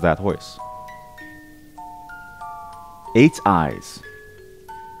because of that horse. 8 eyes.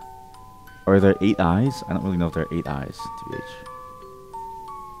 Are there 8 eyes? I don't really know if there are 8 eyes, TBH.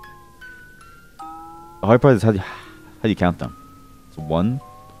 The hard part is how do you count them? It's 1,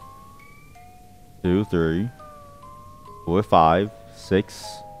 2, 3, 4, 5, 6,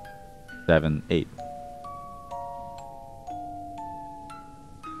 7, 8.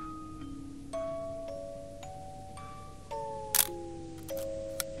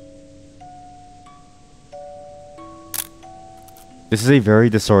 This is a very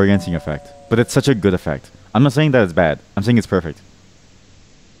disorienting effect, but it's such a good effect. I'm not saying that it's bad. I'm saying it's perfect.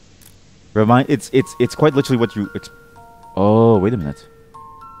 It's quite literally what you. Oh, wait a minute.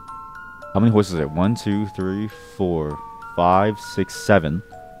 How many horses are there? 1, 2, 3, 4, 5, 6, 7.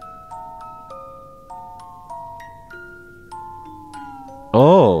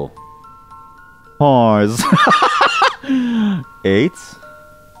 Oh, horse. 8,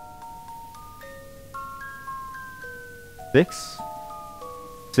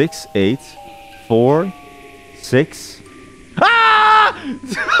 6, 8, 4, 6. Ah!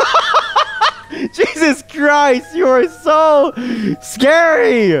 Jesus Christ, you are so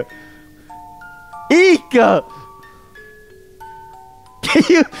scary! Ika! Can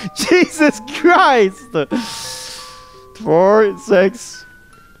you... Jesus Christ! 4, 6,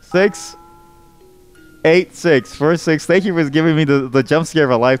 6, 8, 6. 4, 6. Thank you for giving me the jump scare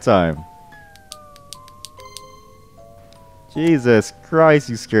of a lifetime. Jesus Christ,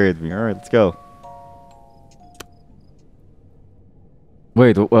 you scared me. Alright, let's go.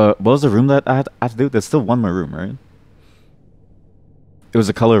 Wait, what was the room that I had to do? There's still one more room, right? It was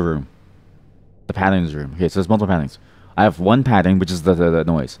a color room. The patterns room. Okay, so there's multiple patterns. I have one pattern, which is the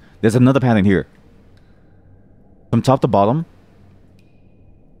noise. There's another pattern here. From top to bottom.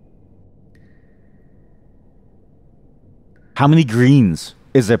 How many greens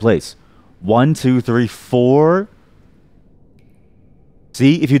is there place? 1, 2, 3, 4...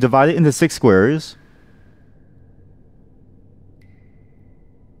 See, if you divide it into 6 squares,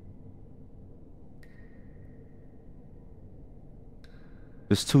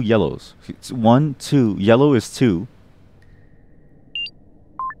 there's 2 yellows. It's 1, 2. Yellow is 2.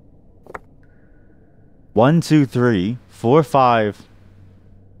 1, 2, 3, 4, 5.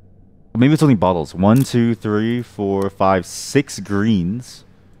 Maybe it's only bottles. 1, 2, 3, 4, 5, 6 greens.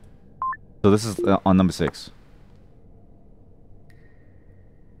 So this is on number 6.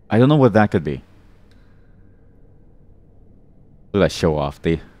 I don't know what that could be. Look at that show off.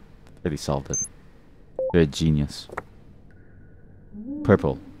 They really solved it. They're a genius.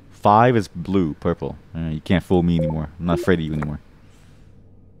 Purple. 5 is blue. Purple. You can't fool me anymore. I'm not afraid of you anymore.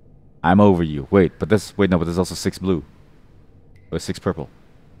 I'm over you. Wait, but this... Wait, no, but there's also 6 blue. Or 6 purple.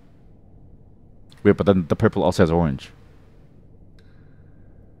 Wait, but then the purple also has orange.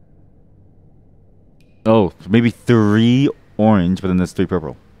 Oh, maybe 3 orange, but then there's 3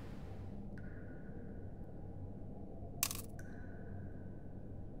 purple.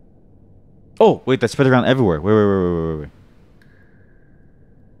 Oh, wait, that's spread around everywhere. Wait.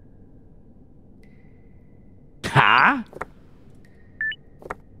 Ha?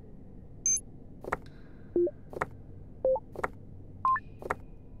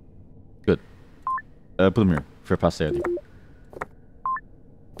 Good. Put them here for posterity.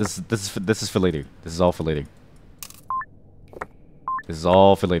 This is for later. This is all for later. This is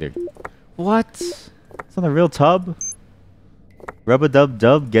all for later. What? It's not a real tub?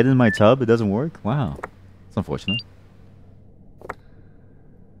 Rub-a-dub-dub, get in my tub, it doesn't work? Wow. It's unfortunate.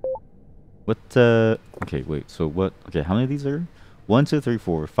 What, okay, wait, so what? Okay, how many of these are? 1, 2, 3,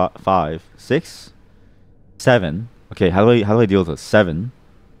 4, 5, 6, 7. Okay, how do I deal with this? 7.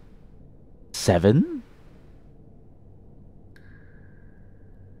 7?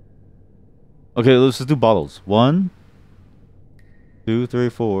 Okay, let's just do bottles. 1, 2, 3,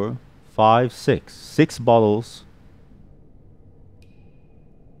 4, 5, 6. 6 bottles.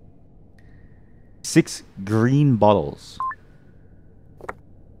 6 green bottles.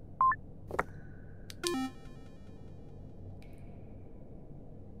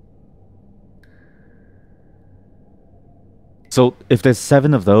 So if there's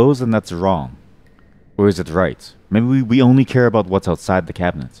 7 of those, then that's wrong. Or is it right? Maybe we only care about what's outside the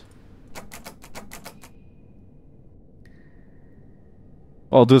cabinet.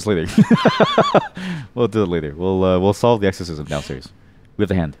 I'll do this later. We'll do it later. We'll solve the exorcism downstairs. We have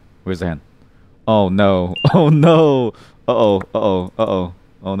the hand. Where's the hand? Oh no. Oh no. Uh-oh. Uh-oh. Uh-oh.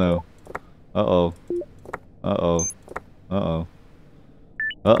 Oh no. Uh-oh. Uh-oh. Uh-oh.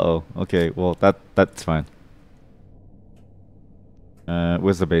 Uh-oh. Okay, well that's fine.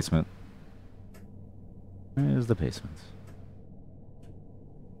 Where's the basement? Where's the basement?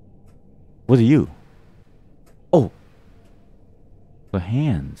 What are you? Oh! The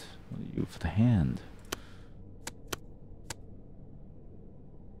hand. What are you for the hand?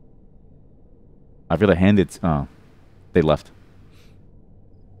 I feel the hand it's they left.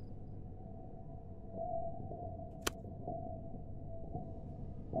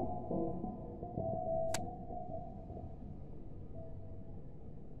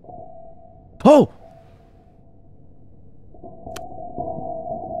 Oh!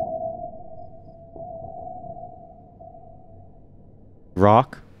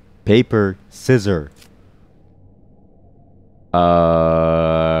 Rock, paper, scissor.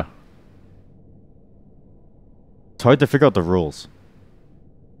 It's hard to figure out the rules.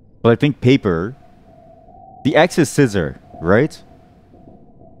 But I think paper. The X is scissor, right?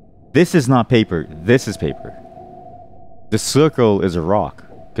 This is not paper. This is paper. The circle is a rock,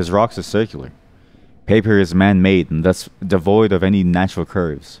 because rocks are circular. Paper is man-made and thus devoid of any natural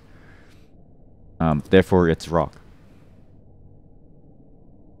curves. Therefore, it's rock.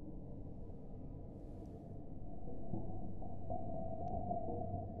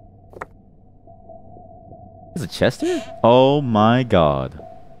 Is it chest here? Oh my god.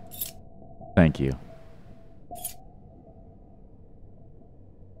 Thank you.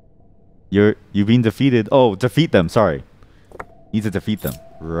 You've been defeated. Oh, defeat them, sorry. Need to defeat them.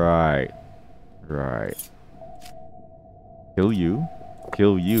 Right. Right. Kill you.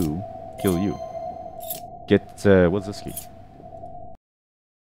 Kill you. Kill you. Get, what's this key?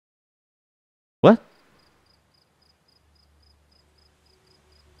 What?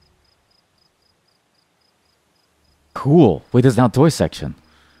 Cool. Wait, there's an outdoor section.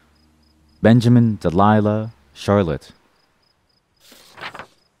 Benjamin, Delilah, Charlotte.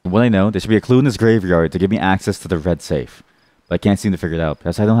 From what I know, there should be a clue in this graveyard to give me access to the red safe. But I can't seem to figure it out.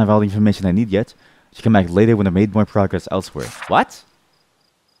 Perhaps I don't have all the information I need yet. I should come back later when I've made more progress elsewhere. What?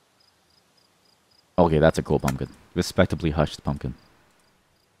 Okay, that's a cool pumpkin. Respectably hushed pumpkin.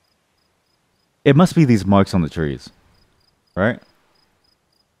 It must be these marks on the trees. Right?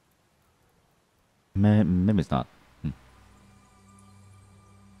 Maybe it's not.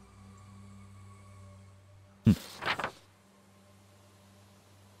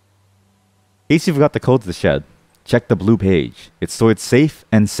 In case you forgot the code to the shed, check the blue page. It's stored safe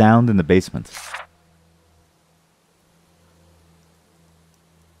and sound in the basement.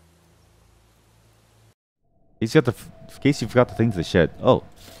 In case you forgot the thing to the shed. Oh.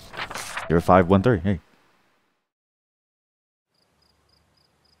 0513. Hey.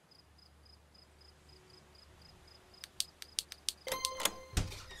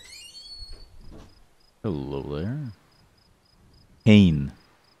 Hello there. Kane.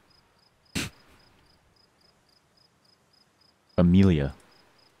 Amelia.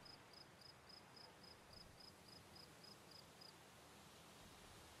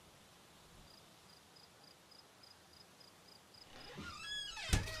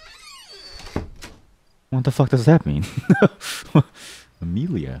 What the fuck does that mean?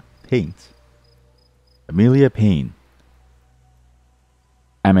 Amelia. Paint. Amelia Payne.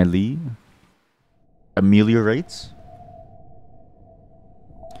 Amelie. Ameliorates?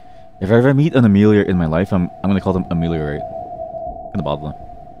 If I ever meet an Amelia in my life, I'm gonna call them Ameliorate. I'm gonna bother them.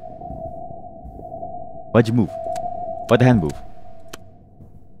 Why'd you move? Why'd the hand move?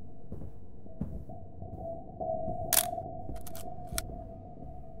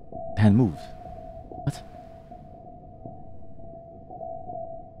 The hand moved. What?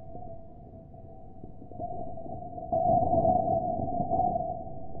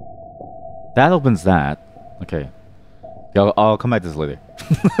 That opens that. Okay. I'll come back to this later.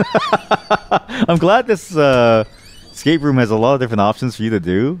 I'm glad this escape room has a lot of different options for you to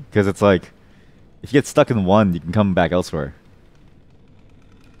do, because it's like, if you get stuck in one, you can come back elsewhere.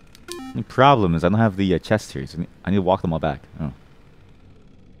 The problem is I don't have the chest here, so I need to walk them all back. Oh.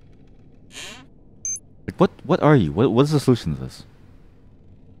 Like, what are you? What is the solution to this?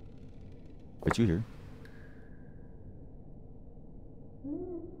 What you here?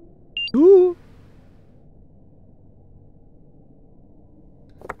 Ooh.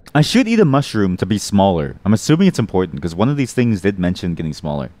 I should eat a mushroom to be smaller. I'm assuming it's important because one of these things did mention getting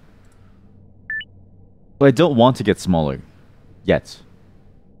smaller. But I don't want to get smaller. Yet.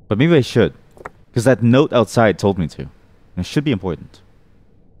 But maybe I should. Because that note outside told me to. It should be important.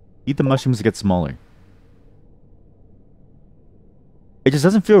 Eat the mushrooms to get smaller. It just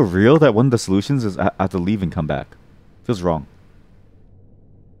doesn't feel real that one of the solutions is I have to leave and come back. Feels wrong.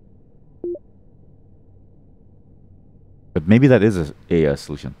 But maybe that is a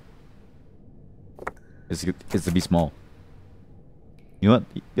solution. Is to be small. You know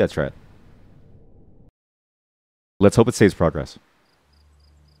what? Yeah, try it. Let's hope it saves progress.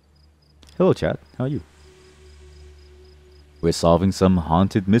 Hello, chat. How are you? We're solving some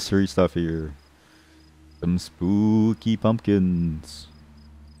haunted mystery stuff here. Some spooky pumpkins.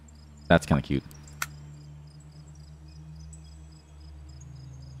 That's kind of cute.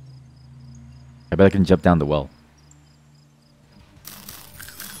 I bet I can jump down the well.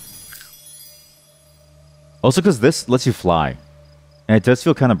 Also, because this lets you fly. And it does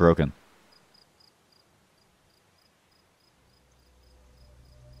feel kind of broken.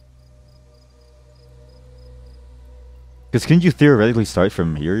 Because couldn't you theoretically start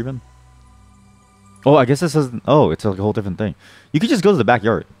from here even? Oh, I guess this isn't... Oh, it's like a whole different thing. You could just go to the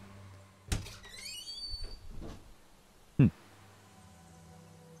backyard.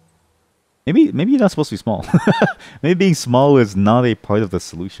 Maybe you're not supposed to be small. Maybe being small is not a part of the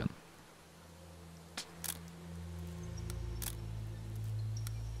solution.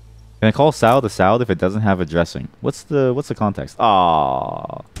 Can I call salad a salad if it doesn't have a dressing? What's the context?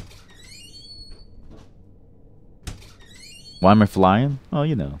 Ah. Why am I flying? Oh,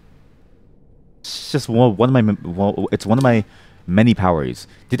 you know. It's just one of my it's one of my many powers.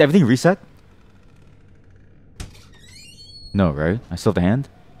 Did everything reset? No, right? I still have the hand?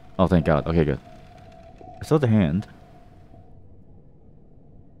 Oh, thank God. Okay, good. I still have the hand.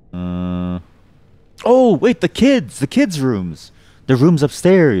 Oh, wait, the kids' rooms. The rooms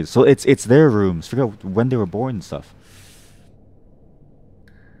upstairs. So it's their rooms. Forgot when they were born and stuff.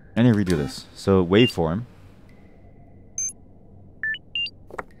 I need to redo this. So waveform.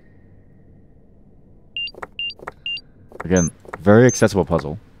 Again, very accessible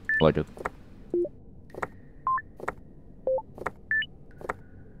puzzle. I like it.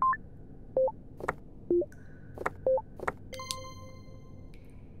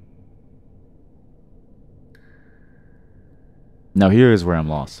 Now here is where I'm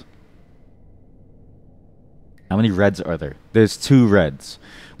lost. How many reds are there? There's 2 reds.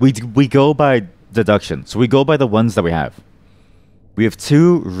 We go by deduction. So we go by the ones that we have. We have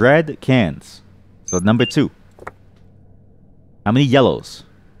 2 red cans. So number 2. How many yellows?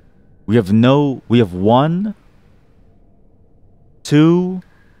 We have 1, 2,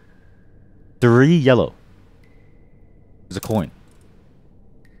 3 yellow. There's a coin.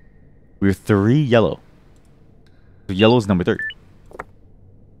 We have 3 yellow. So yellow is number 3.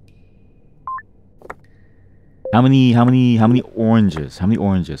 How many oranges? How many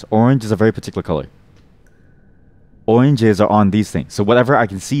oranges? Orange is a very particular color. Oranges are on these things. So whatever I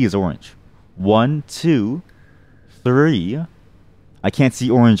can see is orange. 1, 2, 3. I can't see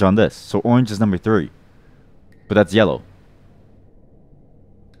orange on this. So orange is number 3. But that's yellow.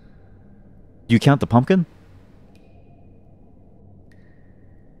 Do you count the pumpkin?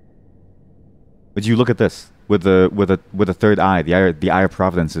 Would you look at this with the third eye? The eye of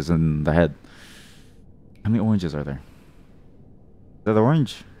providence is in the head. How many oranges are there? Is that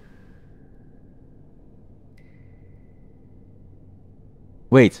orange?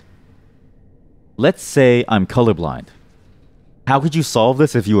 Wait. Let's say I'm colorblind. How could you solve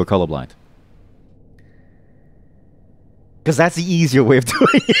this if you were colorblind? Because that's the easier way of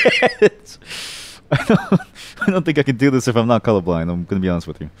doing it. I don't think I can do this if I'm not colorblind. I'm going to be honest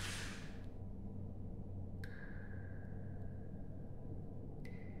with you.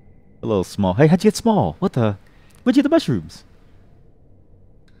 A little small. Hey, how'd you get small? What the? Where'd you get the mushrooms?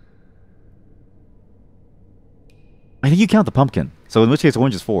 I think you count the pumpkin. So in which case,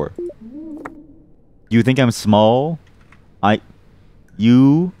 orange is 4. You think I'm small?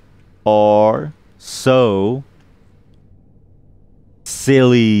 You are so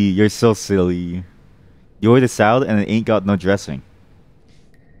silly. You're so silly. You ordered salad and it ain't got no dressing.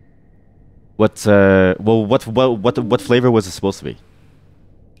 What flavor was it supposed to be?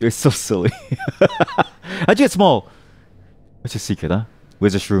 You're so silly. How'd you get small? What's your secret, huh?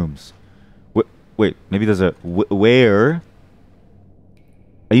 Where's the shrooms? Wait, maybe there's a... Where?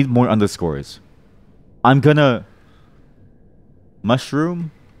 I need more underscores. I'm gonna...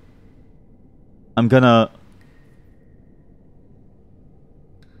 Mushroom? I'm gonna...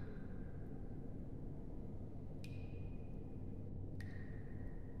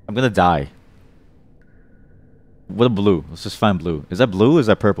 I'm gonna die. What a blue. Let's just find blue. Is that blue or is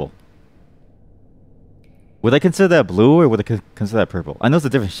that purple? Would I consider that blue or would I consider that purple? I know it's a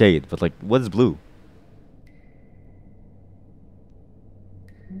different shade, but like, what is blue?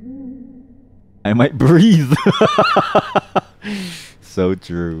 I might breathe. So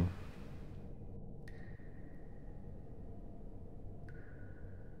true.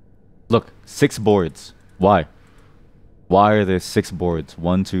 Look, 6 boards. Why? Why are there 6 boards?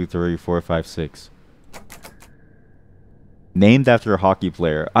 1, 2, 3, 4, 5, 6. Named after a hockey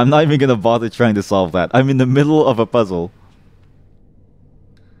player. I'm not even gonna bother trying to solve that. I'm in the middle of a puzzle.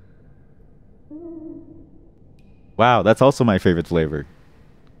 Wow, that's also my favorite flavor.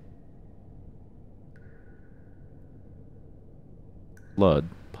 Blood,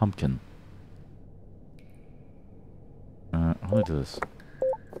 pumpkin. How do I do this?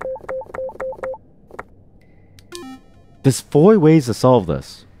 There's 4 ways to solve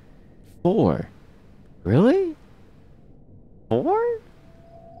this. 4? Really? 4?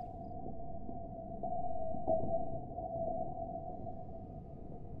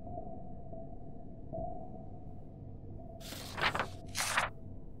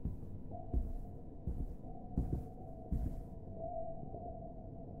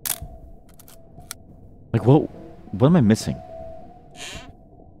 Like, what am I missing?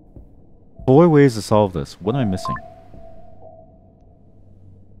 4 ways to solve this. What am I missing?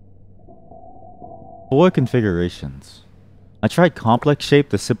 4 configurations. I tried complex shape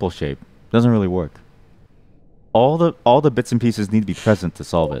to simple shape. Doesn't really work. All the bits and pieces need to be present to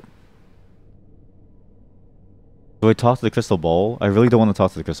solve it. Do I talk to the crystal ball? I really don't want to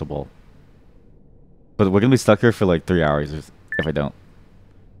talk to the crystal ball. But we're gonna be stuck here for like 3 hours if I don't.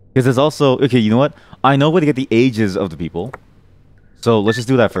 Because there's also... Okay, you know what? I know where to get the ages of the people. So let's just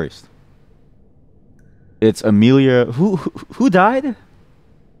do that first. It's Amelia... Who died?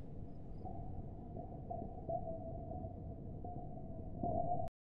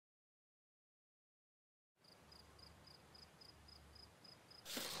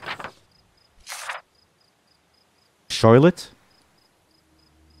 Charlotte,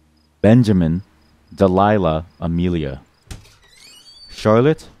 Benjamin, Delilah, Amelia.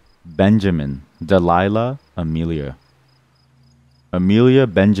 Charlotte, Benjamin, Delilah, Amelia. Amelia,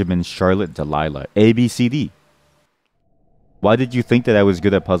 Benjamin, Charlotte, Delilah. A, B, C, D. Why did you think that I was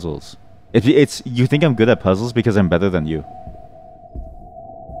good at puzzles? If it's you think I'm good at puzzles because I'm better than you.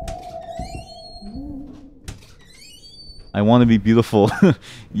 I want to be beautiful.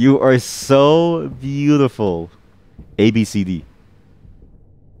 You are so beautiful. A, B, C, D.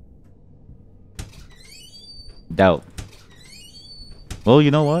 Doubt. Well,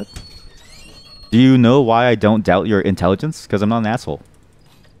 you know what? Do you know why I don't doubt your intelligence? Because I'm not an asshole.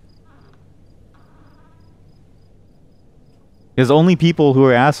 Because only people who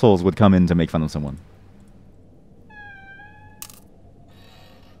are assholes would come in to make fun of someone.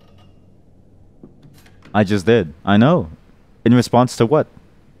 I just did. I know. In response to what?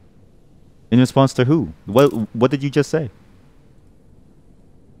 In response to who? What did you just say?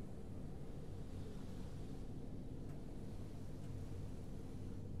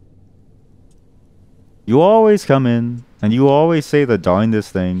 You always come in and you always say the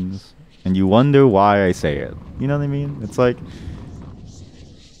darndest things and you wonder why I say it. You know what I mean? It's like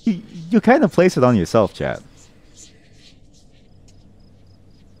you kind of place it on yourself, chat.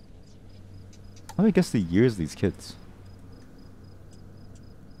 How do I guess the years of these kids?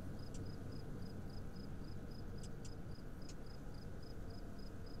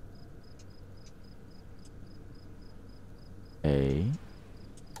 A,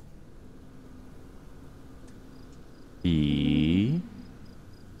 B,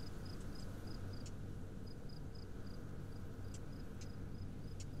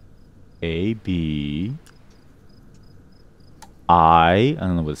 A, B, I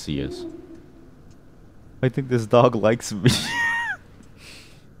don't know what C is. I think this dog likes me.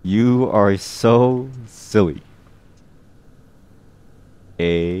 You are so silly.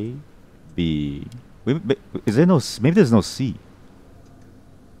 A, B. Wait, is there no... Maybe there's no C.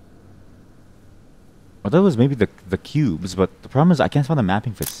 I thought it was maybe the cubes, but the problem is I can't find a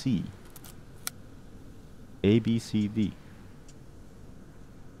mapping for C. A, B, C, D.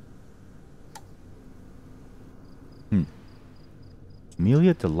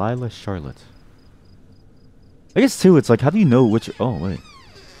 Amelia, Delilah, Charlotte. I guess too, it's like, how do you know which... Oh, wait.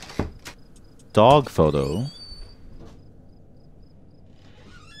 Dog photo.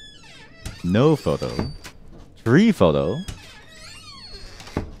 No photo. Tree photo.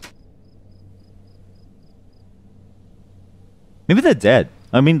 Maybe they're dead.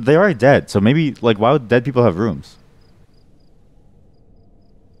 I mean, they are dead. So maybe, like, why would dead people have rooms?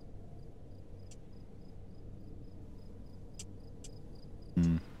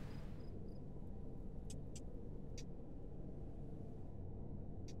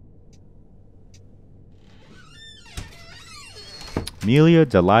 Amelia,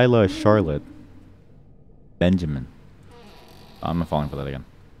 Delilah, Charlotte. Benjamin. I'm not falling for that again.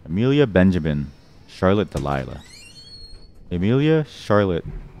 Amelia Benjamin. Charlotte Delilah. Amelia Charlotte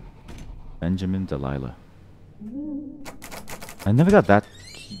Benjamin Delilah. I never got that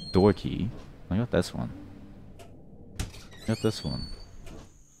door key. I got this one. I got this one.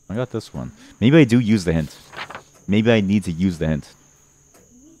 I got this one. Maybe I do use the hint. Maybe I need to use the hint.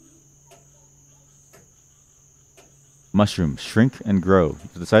 Mushroom. Shrink and grow.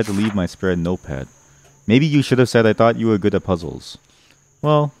 You decide to leave my spread notepad. Maybe you should have said I thought you were good at puzzles.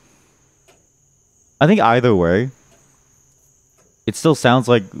 Well, I think either way, it still sounds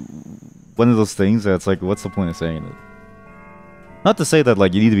like one of those things that's like, what's the point of saying it? Not to say that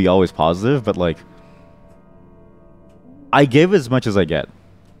like you need to be always positive, but like I give as much as I get.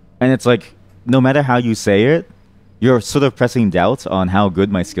 And it's like, no matter how you say it, you're sort of pressing doubts on how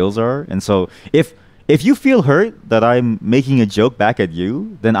good my skills are. And so if you feel hurt that I'm making a joke back at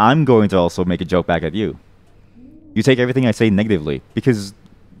you, then I'm going to also make a joke back at you. You take everything I say negatively. Because,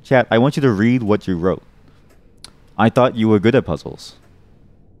 chat, I want you to read what you wrote. I thought you were good at puzzles.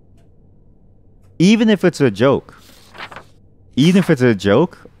 Even if it's a joke,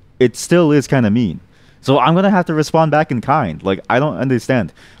 it still is kind of mean. So I'm going to have to respond back in kind. Like, I don't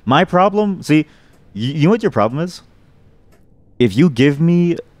understand. My problem, see, you know what your problem is? If you give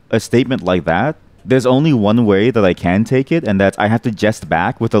me a statement like that, there's only one way that I can take it, and that's I have to jest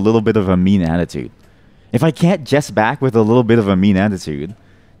back with a little bit of a mean attitude. If I can't jest back with a little bit of a mean attitude,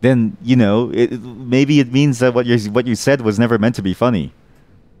 then, you know, maybe it means that what you said was never meant to be funny.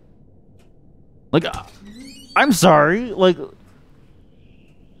 Like, I'm sorry, like...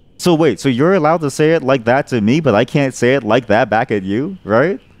 So wait, so you're allowed to say it like that to me, but I can't say it like that back at you,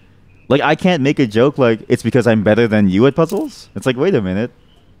 right? Like, I can't make a joke like, it's because I'm better than you at puzzles? It's like, wait a minute.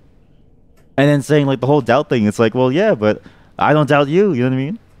 And then saying, like, the whole doubt thing, it's like, well, yeah, but I don't doubt you, you know what I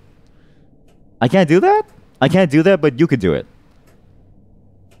mean? I can't do that? I can't do that, but you could do it.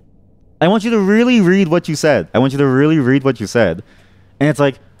 I want you to really read what you said. I want you to really read what you said. And it's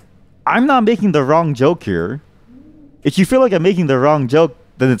like, I'm not making the wrong joke here. If you feel like I'm making the wrong joke,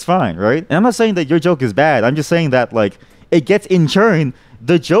 then it's fine, right? And I'm not saying that your joke is bad. I'm just saying that, like, it gets in churn.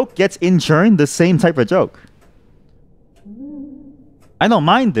 The joke gets in churn the same type of joke. I don't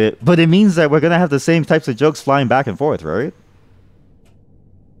mind it, but it means that we're going to have the same types of jokes flying back and forth, right?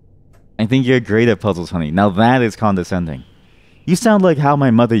 I think you're great at puzzles, honey. Now that is condescending. You sound like how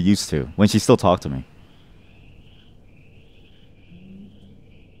my mother used to when she still talked to me.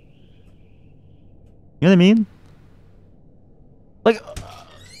 You know what I mean? Like,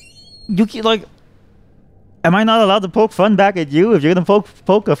 you keep, like, am I not allowed to poke fun back at you if you're gonna poke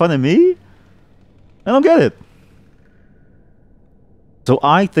fun at me? I don't get it. So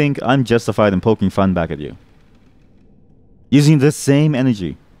I think I'm justified in poking fun back at you. Using the same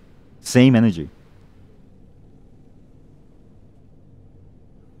energy. Same energy.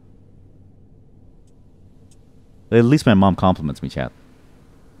 At least my mom compliments me, chat.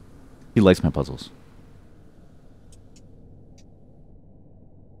 He likes my puzzles.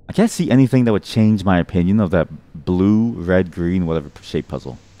 I can't see anything that would change my opinion of that blue, red, green, whatever shape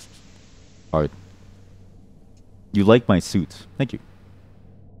puzzle. Alright. You like my suit. Thank you.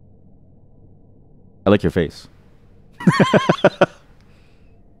 I like your face.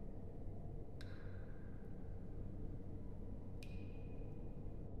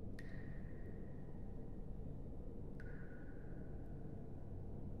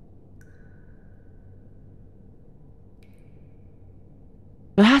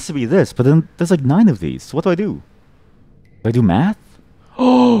 It has to be this, but then there's like 9 of these. So what do I do? Do I do math?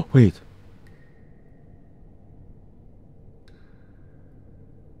 Oh, wait.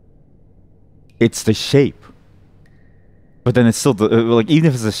 It's the shape. But then it's still, like, even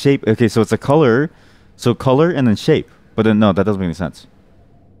if it's a shape, okay, so it's a color. So color and then shape. But then, no, that doesn't make any sense.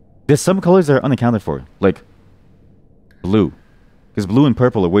 There's some colors that are unaccounted for. Like, blue. Because blue and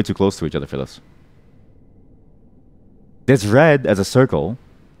purple are way too close to each other for this. There's red as a circle.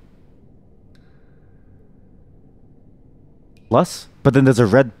 Plus. But then there's a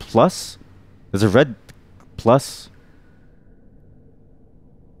red plus. There's a red plus.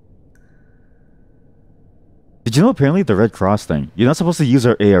 Did you know apparently the Red Cross thing? You're not supposed to use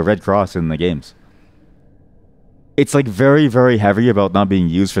a Red Cross in the games. It's like very, very heavy about not being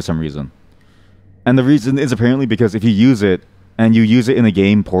used for some reason. And the reason is apparently because if you use it, and you use it in a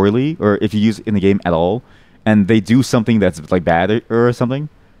game poorly, or if you use it in a game at all, and they do something that's like bad or something,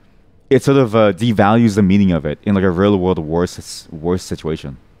 it sort of devalues the meaning of it in like a real world worse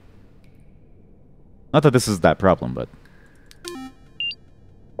situation. Not that this is that problem, but...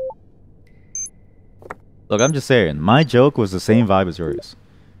 Look, I'm just saying, my joke was the same vibe as yours.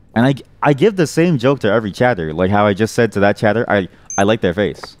 And I give the same joke to every chatter, like how I just said to that chatter, I like their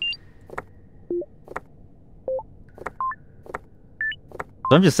face.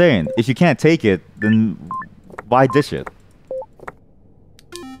 So I'm just saying, if you can't take it, then why dish it?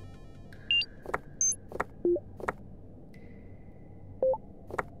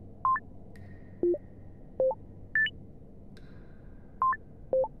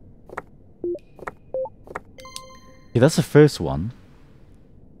 Okay, that's the first one.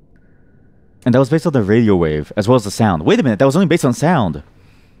 And that was based on the radio wave, as well as the sound. Wait a minute, that was only based on sound.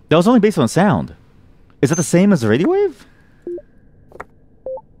 That was only based on sound. Is that the same as the radio wave?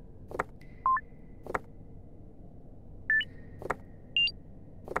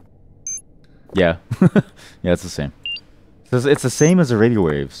 Yeah. Yeah, it's the same. So it's the same as the radio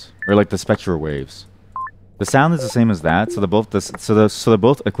waves, or like the spectral waves. The sound is the same as that, so they're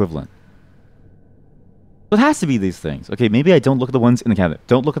both equivalent. But it has to be these things. Okay, maybe I don't look at the ones in the cabinet.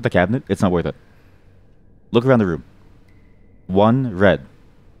 Don't look at the cabinet. It's not worth it. Look around the room. 1, red.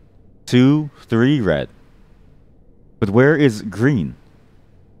 2, 3, red. But where is green?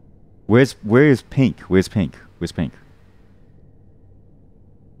 Where is pink? Where's pink? Where's pink?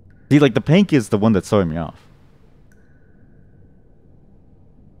 See, like, the pink is the one that's throwing me off.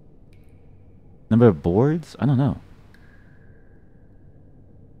 Number of boards? I don't know.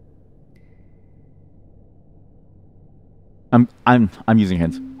 I'm using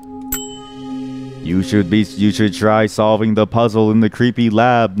hints. You should try solving the puzzle in the creepy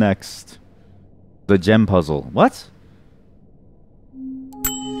lab next. The gem puzzle. What?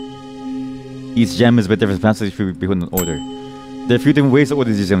 Each gem is a bit different. Perhaps they should be put in order. There are a few different ways to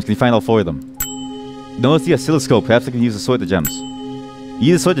order these gems. Can you find all 4 of them? Notice the oscilloscope. Perhaps I can use to sort the gems.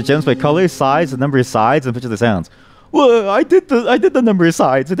 You sort the gems by color, size, the number of sides, and picture the sounds. Well, I did the number of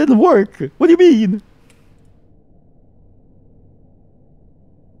sides. It didn't work. What do you mean?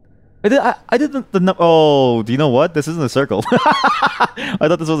 I did the oh, do you know what? This isn't a circle. I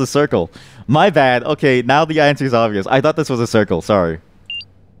thought this was a circle. My bad. Okay, now the answer is obvious. I thought this was a circle. Sorry.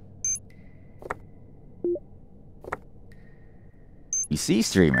 You see,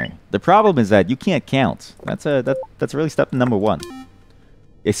 streamer, the problem is that you can't count. That's really step number 1.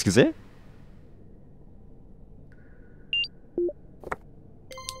 Excuse?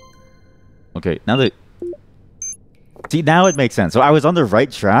 Okay, now that... See, now it makes sense. So I was on the right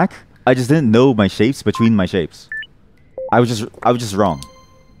track. I just didn't know my shapes between my shapes. I was just wrong.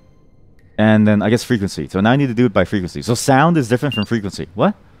 And then I guess frequency. So now I need to do it by frequency. So sound is different from frequency.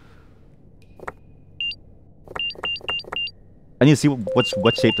 What? I need to see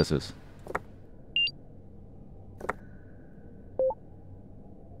what shape this is.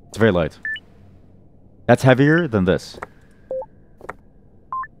 It's very light. That's heavier than this.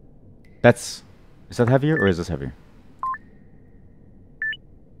 Is that heavier or is this heavier?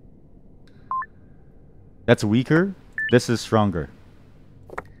 That's weaker. This is stronger.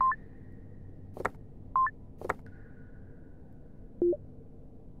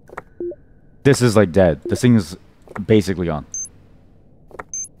 This is like dead. This thing is basically on.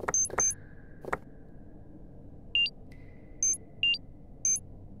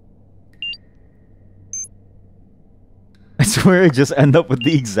 I swear I just end up with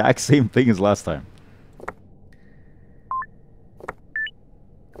the exact same thing as last time.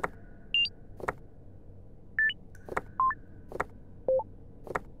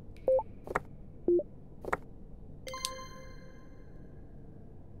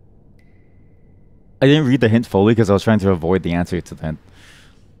 I didn't read the hint fully because I was trying to avoid the answer to the hint.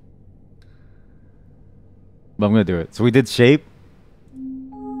 But I'm gonna do it. So we did shape.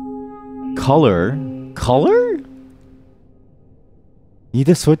 Color? Color? You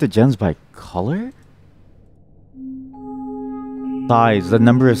just sort the gems by color? Size, the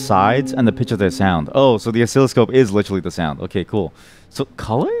number of sides, and the pitch of their sound. Oh, so the oscilloscope is literally the sound. Okay, cool. So,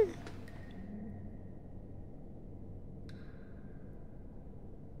 color?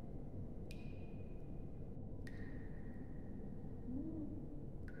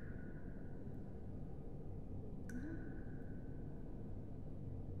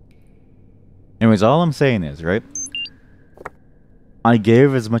 Anyways, all I'm saying is, right? I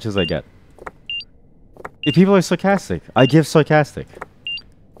give as much as I get. If people are sarcastic, I give sarcastic.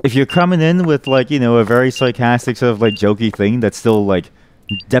 If you're coming in with, like, you know, a very sarcastic sort of, like, jokey thing that still, like,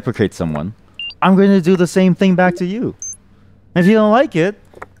 deprecates someone, I'm going to do the same thing back to you. And if you don't like it,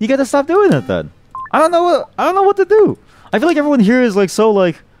 you gotta stop doing it then. I don't know what to do. I feel like everyone here is, like, so,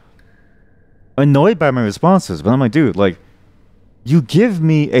 like, annoyed by my responses. But I'm like, dude, like, you give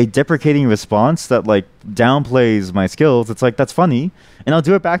me a deprecating response that, like, downplays my skills. It's like, that's funny. And I'll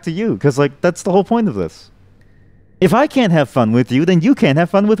do it back to you. Because, like, that's the whole point of this. If I can't have fun with you, then you can't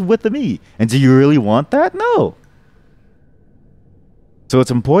have fun with me. And do you really want that? No. So it's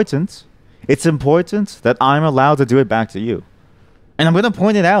important. It's important that I'm allowed to do it back to you. And I'm going to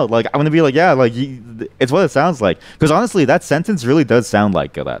point it out. Like, I'm going to be like, yeah, like, it's what it sounds like. Because honestly, that sentence really does sound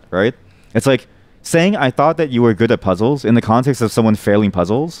like that, right? It's like saying, I thought that you were good at puzzles in the context of someone failing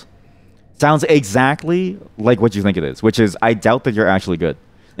puzzles sounds exactly like what you think it is, which is, I doubt that you're actually good.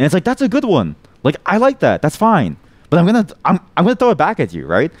 And it's like, that's a good one. Like, I like that. That's fine. But I'm gonna throw it back at you,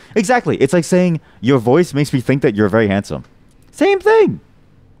 right? Exactly. It's like saying your voice makes me think that you're very handsome. Same thing.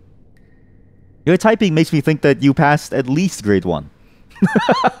 Your typing makes me think that you passed at least grade 1.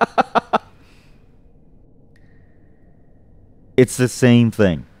 It's the same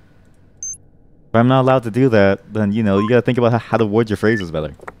thing. If I'm not allowed to do that, then, you know, you gotta think about how to word your phrases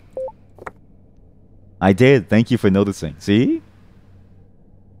better. I did. Thank you for noticing. See?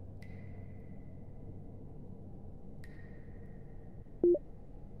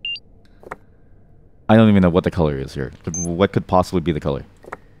 I don't even know what the color is here. What could possibly be the color?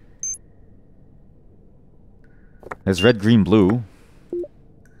 There's red, green, blue.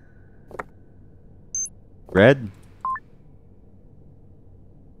 Red.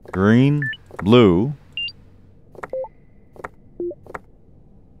 Green. Blue.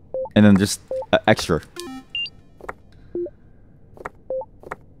 And then just extra.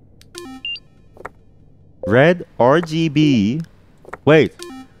 Red, RGB. Wait.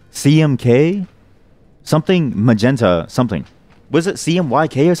 CMK? Something magenta, something. Was it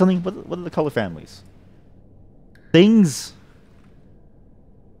CMYK or something? What are the color families? Things.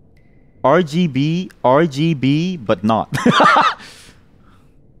 RGB, but not.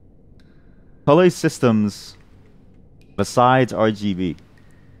 Color systems besides RGB.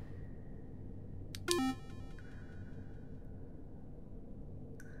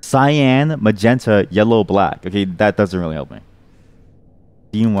 Cyan, magenta, yellow, black. Okay, that doesn't really help me.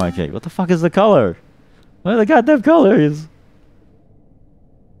 CMYK. What the fuck is the color? What are the goddamn colors?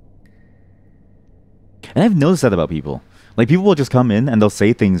 And I've noticed that about people. Like, people will just come in and they'll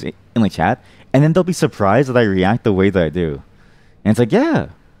say things in the chat, and then they'll be surprised that I react the way that I do. And it's like, yeah.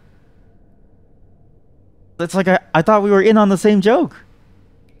 It's like, I thought we were in on the same joke.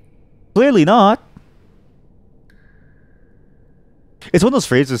 Clearly not. It's one of those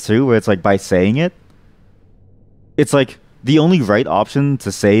phrases, too, where it's like, by saying it, it's like, the only right option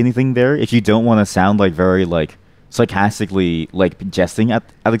to say anything there, if you don't want to sound like very like sarcastically like jesting at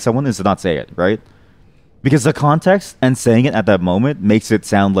like someone, is to not say it, right? Because the context and saying it at that moment makes it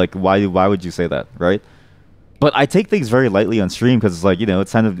sound like why would you say that, right? But I take things very lightly on stream because it's like, you know,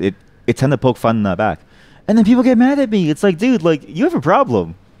 it's kind of it tend to poke fun in the back, and then people get mad at me. It's like, dude, like, you have a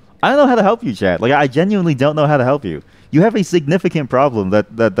problem. I don't know how to help you, chat. Like, I genuinely don't know how to help you. You have a significant problem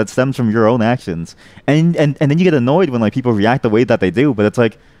that stems from your own actions, and then you get annoyed when like people react the way that they do. But it's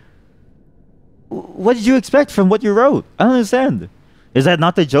like, what did you expect from what you wrote? I don't understand. Is that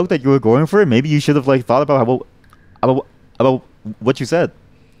not the joke that you were going for? Maybe you should have like thought about what you said.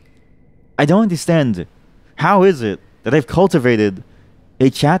 I don't understand. How is it that I've cultivated a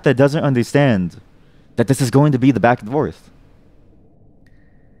chat that doesn't understand that this is going to be the back and forth?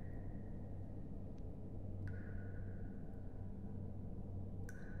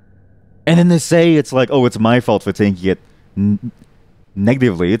 And then they say it's like, oh, it's my fault for taking it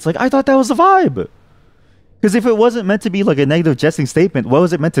negatively. It's like, I thought that was the vibe. Because if it wasn't meant to be like a negative jesting statement, what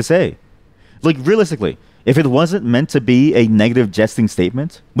was it meant to say? Like, realistically, if it wasn't meant to be a negative jesting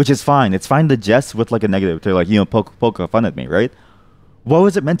statement, which is fine. It's fine to jest with like a negative, to like, you know, poke fun at me, right? What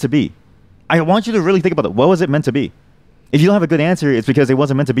was it meant to be? I want you to really think about it. What was it meant to be? If you don't have a good answer, it's because it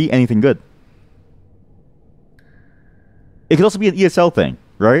wasn't meant to be anything good. It could also be an ESL thing,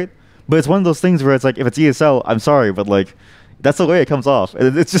 right? But it's one of those things where it's like, if it's ESL, I'm sorry, but like, that's the way it comes off.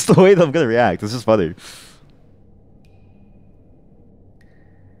 And it's just the way that I'm gonna react. It's just funny.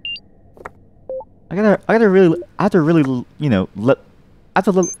 I have to really, you know, I have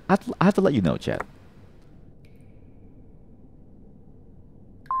to let you know, chat.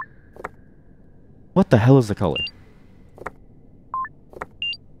 What the hell is the color?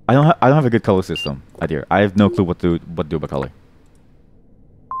 I don't have a good color system, idea. I have no clue what to do about color.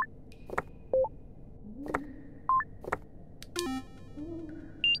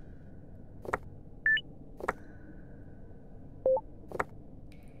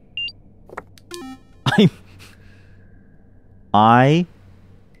 I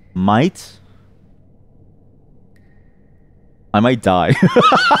might die.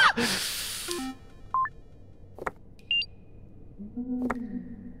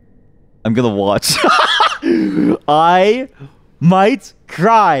 I'm gonna watch. I might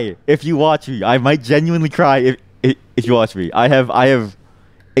cry if you watch me. I might genuinely cry if you watch me, I have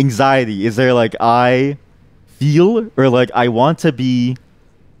anxiety. Is there like I feel or like I want to be?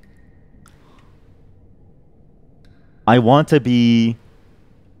 I want to be.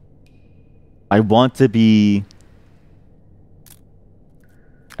 I want to be.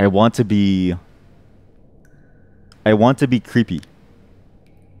 I want to be. I want to be creepy.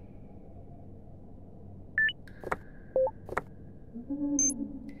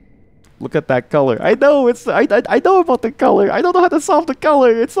 Look at that color. I know it's. I know about the color. I don't know how to solve the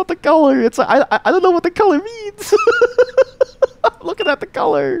color. It's not the color. It's. I don't know what the color means. I'm looking at the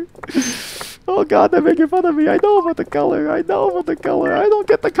color. Oh god, they're making fun of me. I know about the color. I know about the color. I don't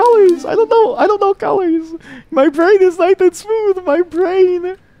get the colors. I don't know. I don't know colors. My brain is nice and smooth. My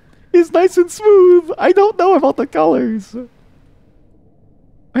brain is nice and smooth. I don't know about the colors.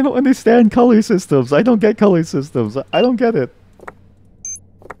 I don't understand color systems. I don't get color systems. I don't get it.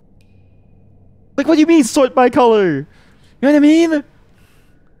 Like, what do you mean sort by color? You know what I mean?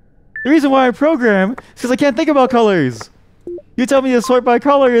 The reason why I program is because I can't think about colors. You tell me to sort by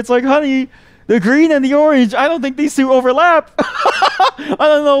color, it's like, honey, the green and the orange, I don't think these two overlap. I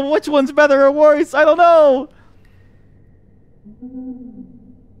don't know which one's better or worse. I don't know.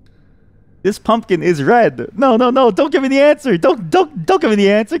 This pumpkin is red. No, no, no. Don't give me the answer. Don't give me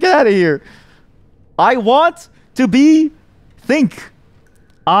the answer. Get out of here. I want to be think.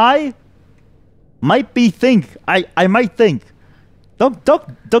 I might be think. I might think. Don't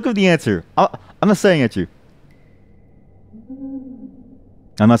give me the answer. I'm not saying at you.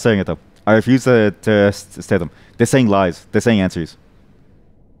 I'm not saying it though. I refuse to say them. They're saying lies. They're saying answers.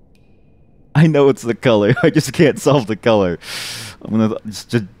 I know it's the color. I just can't solve the color. I'm gonna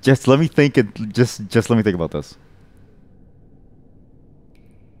just let me think and just let me think about this.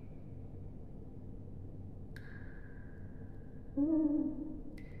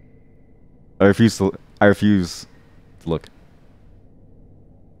 I refuse to look.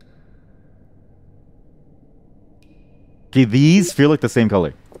 Okay, these feel like the same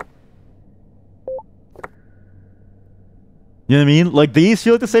color. You know what I mean? Like these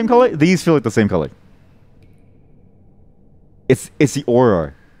feel like the same color. These feel like the same color. It's the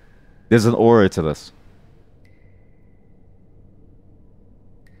aura. There's an aura to this.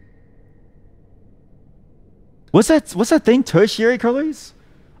 What's that thing? Tertiary colors?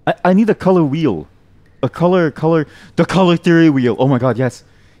 I need a color wheel. The color theory wheel. Oh my god, yes.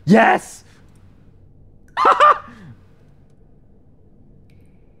 Yes!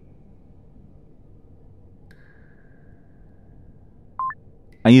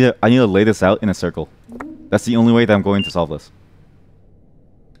 I need to lay this out in a circle. That's the only way that I'm going to solve this.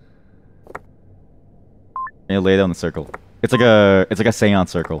 I need to lay it out in a circle. It's like a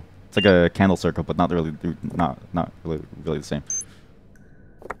seance circle. It's like a candle circle, but not really the same.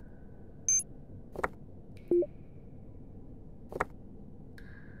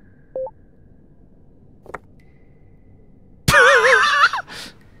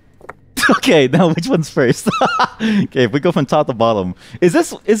 Okay, now which one's first? Okay, if we go from top to bottom. Is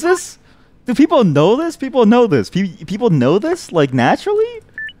this do people know this? People know this. People know this like naturally?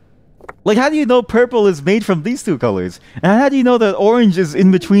 Like how do you know purple is made from these two colors? And how do you know that orange is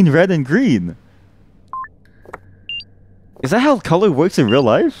in between red and green? Is that how color works in real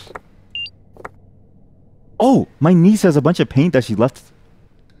life? Oh, my niece has a bunch of paint that she left.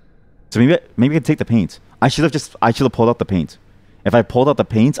 So maybe I can take the paint. I should have pulled out the paint. If I pulled out the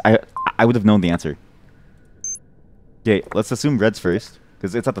paint, I would have known the answer. Okay, let's assume red's first,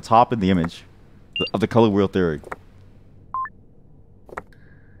 because it's at the top in the image of the color wheel theory.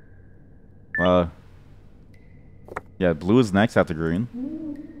 Yeah, blue is next after green.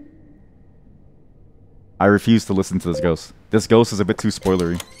 I refuse to listen to this ghost. This ghost is a bit too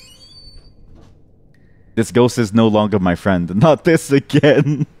spoilery. This ghost is no longer my friend. Not this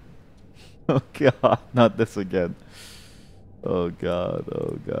again. Oh god, not this again. Oh god,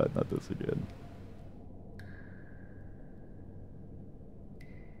 not this again.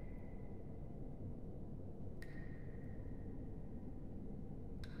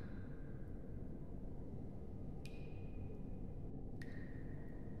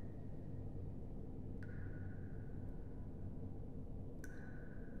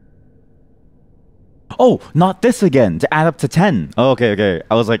 Oh, not this again. To add up to 10. Oh, okay.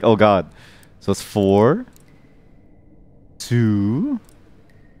 I was like, oh god. So it's 4, 2,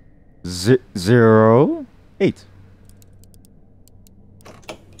 0, 8.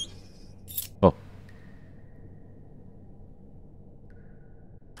 Oh.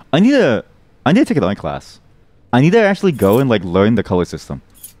 I need to take an art class. I need to actually go and like learn the color system.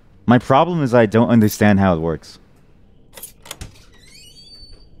 My problem is I don't understand how it works.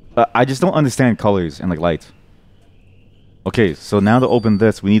 I just don't understand colors and like light. Okay, so now to open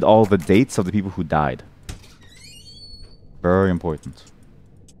this, we need all the dates of the people who died. Very important.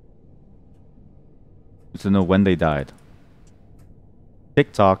 To know when they died.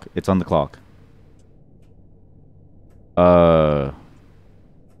 TikTok, it's on the clock. I'm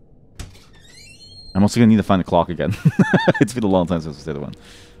also gonna need to find the clock again. It's been a long time since I did the one.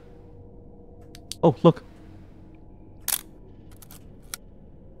 Oh, look.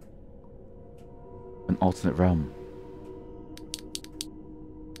 An alternate realm.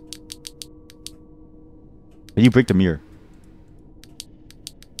 Can you break the mirror?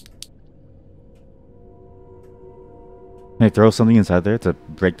 Can I throw something inside there to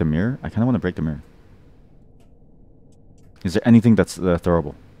break the mirror? I kind of want to break the mirror. Is there anything that's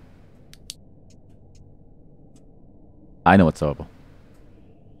throwable? I know what's throwable.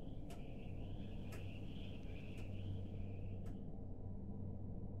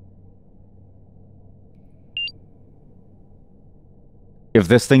 If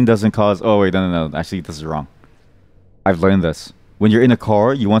this thing doesn't cause... Oh, wait, no. Actually, this is wrong. I've learned this. When you're in a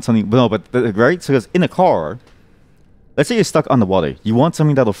car, you want something... No, but... Right? So, because in a car... Let's say you're stuck on the water. You want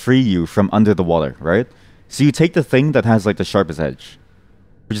something that'll free you from under the water, right? So you take the thing that has, like, the sharpest edge.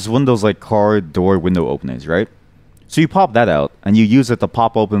 Which is one of those, like, car door window openers, right? So you pop that out, and you use it to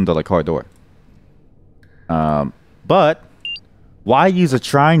pop open the, like, car door. But... Why use a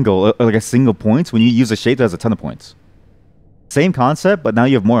triangle, like a single point, when you use a shape that has a ton of points? Same concept, but now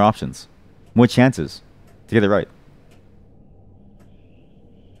you have more options. More chances to get it right.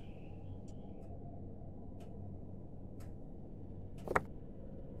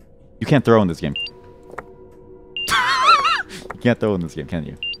 You can't throw in this game. You can't throw in this game, can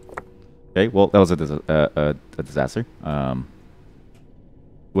you? Okay, well, that was a disaster.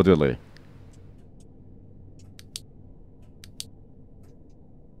 We'll do it later.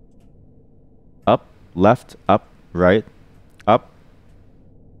 Up, left, up, right. Up.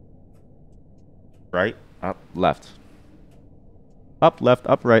 Right. Up. Left. Up, left,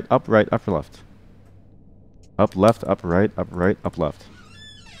 up, right, up, left. Up, left, up, right, up, left.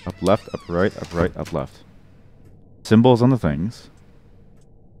 Up, left, up, right, up, left. Symbols on the things.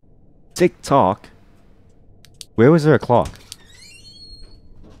 TikTok. Where was there a clock?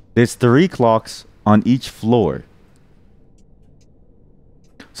 There's 3 clocks on each floor.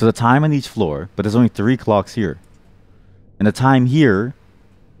 So the time on each floor, but there's only 3 clocks here. And the time here,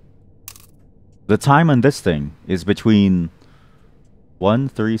 the time on this thing is between 1,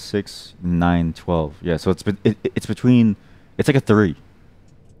 3, 6, 9, 12. Yeah, so it's between, it's like a 3.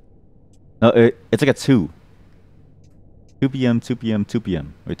 No, it's like a 2. 2 p.m., 2 p.m., 2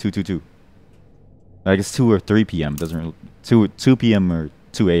 p.m. Or 2, 2, 2. I guess 2 or 3 p.m. doesn't really, 2 p.m. or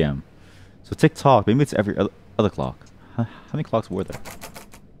 2 a.m. So TikTok, maybe it's every other clock. How many clocks were there?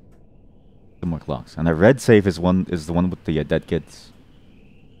 2 more clocks. And the red safe is the one with the dead kids.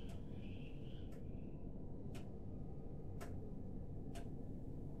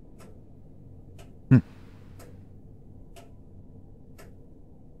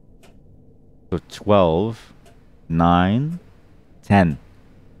 So 12, 9, 10.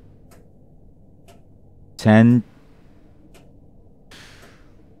 10.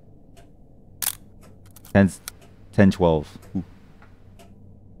 10, 12. Ooh.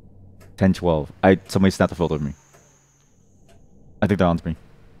 10, 12. Somebody snapped the photo of me. I think they're onto me.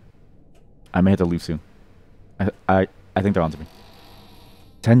 I may have to leave soon. I think they're onto me.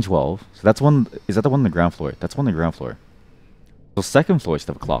 10, 12. So that's one. Is that the one on the ground floor? That's one on the ground floor. So second floor should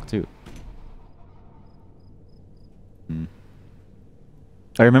have a clock too.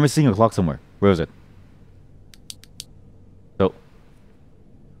 I remember seeing a clock somewhere. Where was it? So,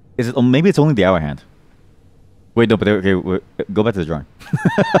 is it? Maybe it's only the hour hand. Wait, no, but okay, go back to the drawing.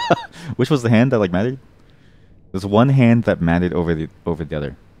 Which was the hand that like mattered? There's one hand that mattered over the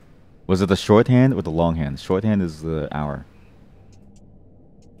other. Was it the short hand or the long hand? Short hand is the hour.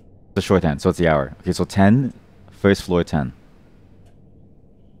 The short hand, so it's the hour. Okay, so 10, first floor 10.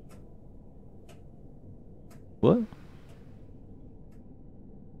 What?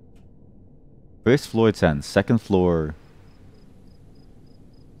 First floor 10, second floor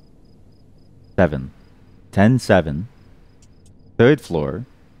 7. 10, 7. Third floor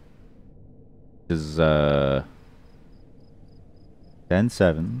is 10,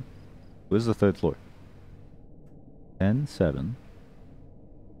 7. Where's the third floor? 10, 7.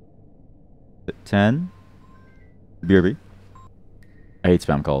 10. BRB. I hate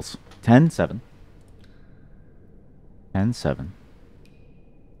spam calls. 10, 7. 10, 7.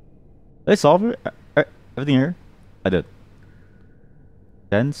 Did I solve it? Everything here? I did.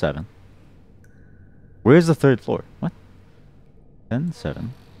 10, 7. Where's the third floor? What? 10,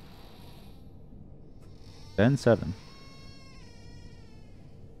 7. 10, 7.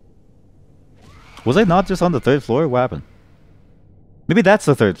 Was I not just on the 3rd floor? What happened? Maybe that's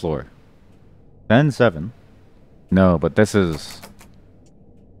the 3rd floor. 10, 7. No, but this is...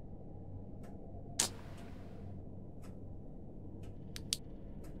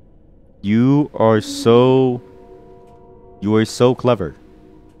 You are so clever.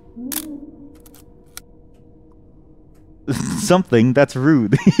 Something that's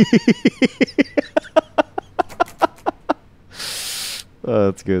rude. Oh,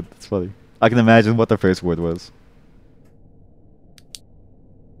 that's good. That's funny. I can imagine what the first word was.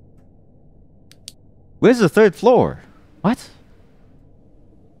 Where's the 3rd floor? What?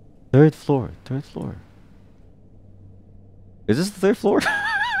 3rd floor. 3rd floor. Is this the 3rd floor?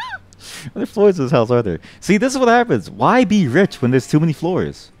 How many floors in this house are there? See, this is what happens. Why be rich when there's too many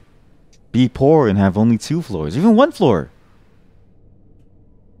floors? Be poor and have only 2 floors. Even 1 floor.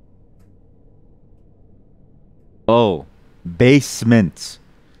 Oh. Basement.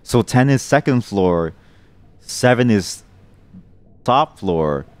 So 10 is 2nd floor. 7 is top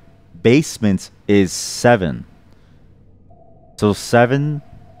floor. Basement is 7. So 7.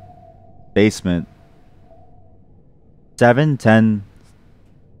 Basement. 7, 10,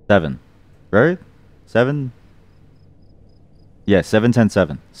 7. Right? 7. Yeah, 7, 10,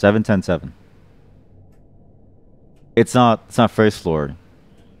 7. 7, 10, 7. It's not 1st floor.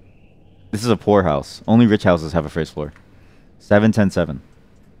 This is a poor house. Only rich houses have a 1st floor. 7, 10, 7.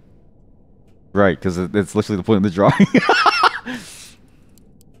 Right, because it's literally the point of the drawing.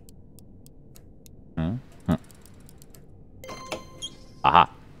 Huh? Aha.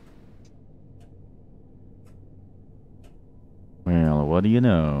 Well, what do you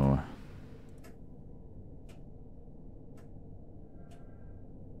know?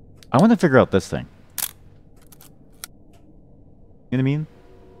 I want to figure out this thing. You know what I mean?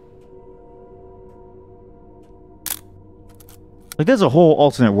 Like, there's a whole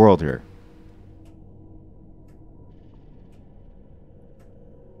alternate world here.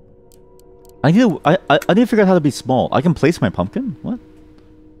 I need to figure out how to be small. I can place my pumpkin? What?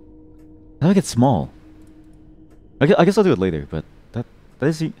 How do I get small? I guess I'll do it later, but that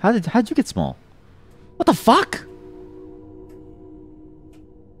is... How did you get small? What the fuck?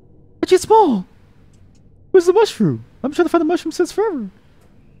 How'd you get small? Where's the mushroom? I'm trying to find the mushroom since forever.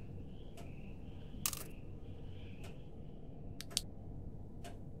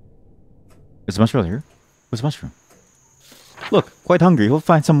 Is the mushroom out here? Where's the mushroom? Look, quite hungry. We'll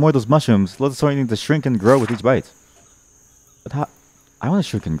find some more of those mushrooms. Let us starting to shrink and grow with each bite. But how... I want to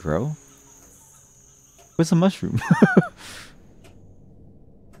shrink and grow. Where's the mushroom?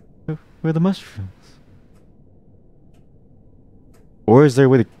 Where are the mushrooms? Or is there a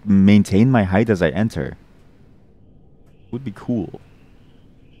way to maintain my height as I enter? Would be cool.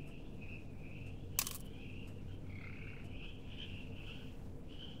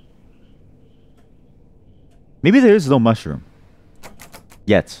 Maybe there is no mushroom.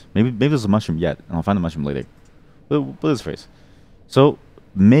 Yet. Maybe there's a mushroom yet. And I'll find the mushroom later. But this phrase. So,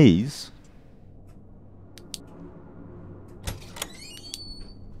 maze.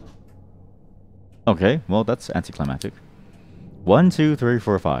 Okay, well that's anticlimactic. 1, 2, 3,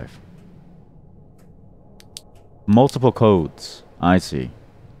 4, 5. Multiple codes. I see.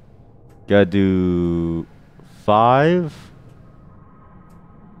 Gotta do 5.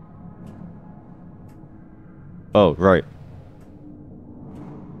 Oh, right.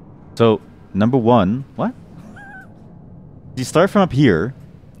 So, number 1. What? You start from up here,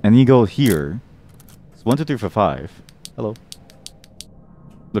 and you go here. It's 1, 2, 3, 4, 5. Hello.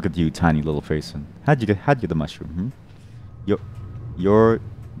 Look at you, tiny little person. How'd you get the mushroom?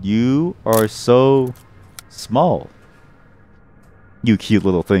 You are so small. You cute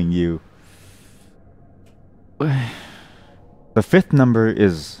little thing, you. The 5th number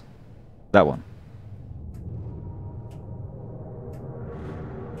is that one.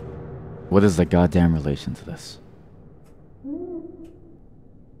 What is the goddamn relation to this?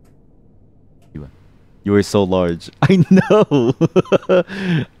 You are so large. I know.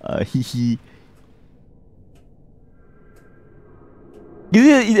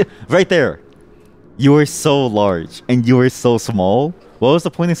 Right there. You are so large and you are so small. What was the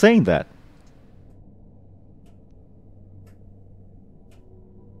point of saying that?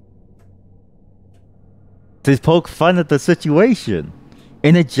 To poke fun at the situation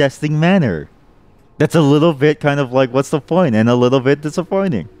in a jesting manner. That's a little bit kind of like, what's the point? And a little bit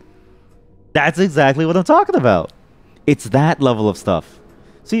disappointing. That's exactly what I'm talking about. It's that level of stuff.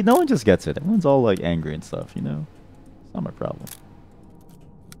 See, no one just gets it. Everyone's all like angry and stuff, you know? It's not my problem.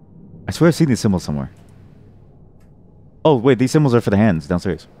 I swear I've seen these symbols somewhere. Oh, wait, these symbols are for the hands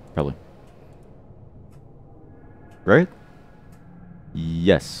downstairs. Probably. Right?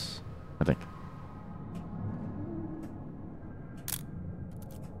 Yes, I think.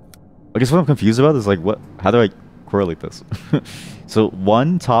 I guess what I'm confused about is like what? How do I correlate this? So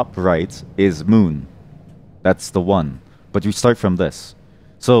 1 top right is moon. That's the 1. But you start from this.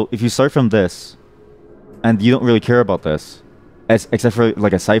 So if you start from this, and you don't really care about this, except for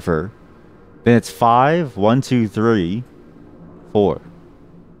like a cipher, then it's 5, 1, 2, 3, 4.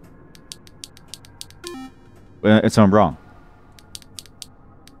 So I'm wrong.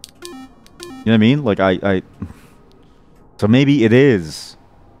 You know what I mean? Like I so maybe it is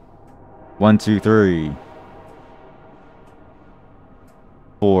 1, 2, 3,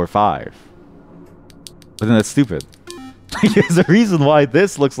 4, 5. But then that's stupid. There's a reason why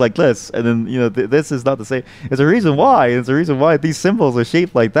this looks like this, and then you know this is not the same. There's a reason why. There's a reason why these symbols are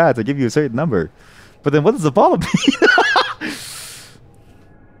shaped like that to give you a certain number. But then what does the bottom mean?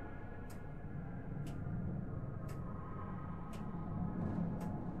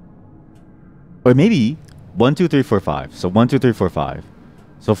 Or maybe 1, 2, 3, 4, 5. So 1, 2, 3, 4, 5.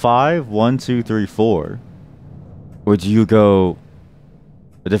 So 5, 1, 2, 3, 4. Or do you go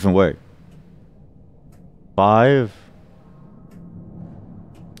a different way? 5.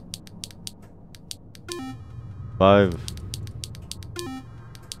 5.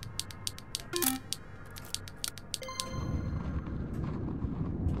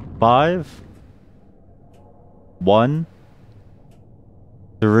 5. 1.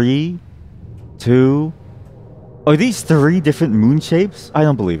 3. 2. Are these 3 different moon shapes? I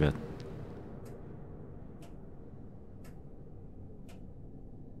don't believe it.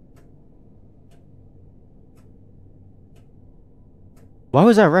 Why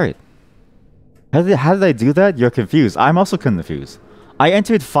was that right? How did I do that? You're confused. I'm also confused. I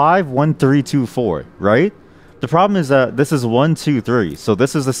entered 5, 1, 3, 2, 4, right? The problem is that this is 1, 2, 3. So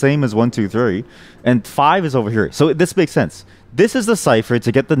this is the same as 1, 2, 3. And 5 is over here. So this makes sense. This is the cipher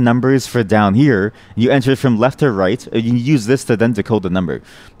to get the numbers for down here. You enter it from left to right. And you use this to then decode the number.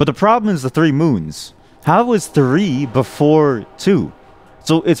 But the problem is the 3 moons. How was 3 before 2?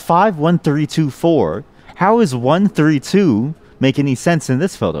 So it's 5, 1, 3, 2, 4. How is 1, 3, 2 make any sense in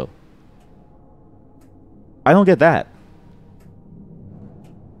this photo? I don't get that.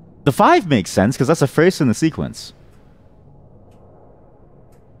 The 5 makes sense because that's the first in the sequence.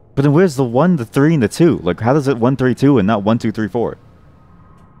 But then where's the 1, the 3, and the 2? Like, how does it 1, 3, 2 and not 1, 2, 3, 4?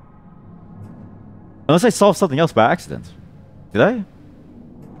 Unless I solved something else by accident. Did I?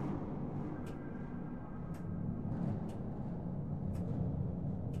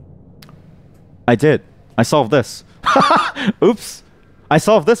 I did. I solved this. Oops. I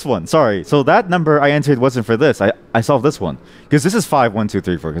solved this one. Sorry. So that number I entered wasn't for this. I solved this one. Because this is 5, 1, 2,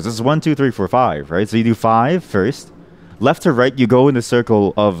 3, 4. Because this is 1, 2, 3, 4, 5, right? So you do 5 first. Left to right, you go in the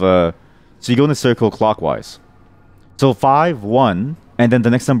circle of... so you go in the circle clockwise. So 5, 1. And then the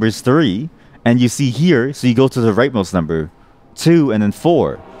next number is 3. And you see here, so you go to the rightmost number. 2 and then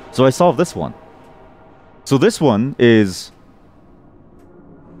 4. So I solved this one. So this one is...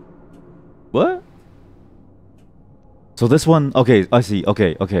 What? So this one, okay, I see,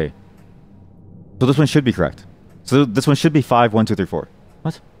 okay. So this one should be correct. So this one should be 5, 1, 2, 3, 4.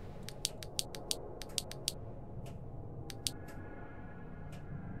 What?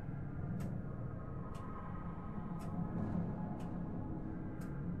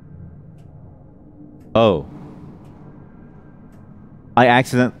 Oh. I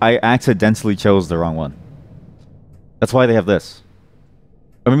accidentally chose the wrong one. That's why they have this.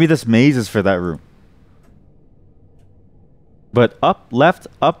 Or maybe this maze is for that room. But up, left,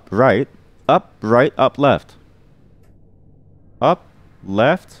 up, right, up, left. Up,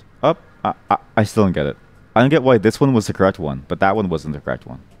 left, up. I still don't get it. I don't get why this one was the correct one, but that one wasn't the correct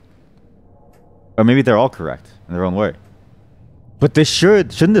one. Or maybe they're all correct in their own way. But this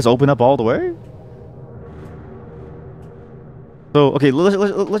shouldn't this open up all the way? So, okay,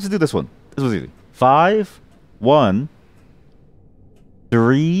 let's do this one. This was easy. 5, 1,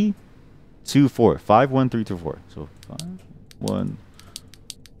 3, 2, 4. 5, 1, 3, 2, 4. So 5, 1.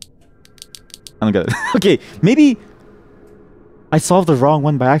 I don't get it. Okay, maybe I solved the wrong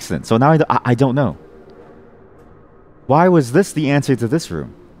one by accident. So now I don't know. Why was this the answer to this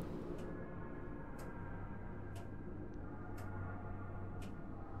room?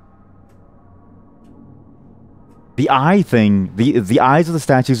 The eye thing, the eyes of the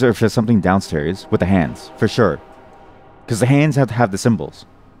statues are for something downstairs with the hands, for sure. Because the hands have to have the symbols.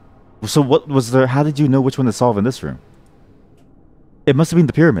 So what was there? How did you know which one to solve in this room? It must have been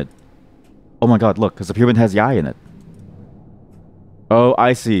the pyramid. Oh my god, look, because the pyramid has the eye in it. Oh,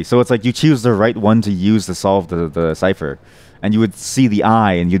 I see. So it's like you choose the right one to use to solve the cipher. And you would see the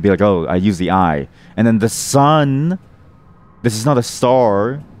eye, and you'd be like, oh, I use the eye. And then the sun... This is not a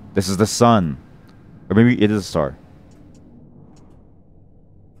star. This is the sun. Or maybe it is a star.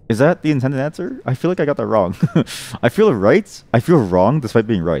 Is that the intended answer? I feel like I got that wrong. I feel right. I feel wrong despite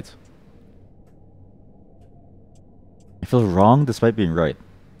being right. I feel wrong despite being right.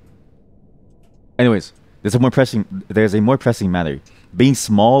 Anyways, there's a more pressing matter. Being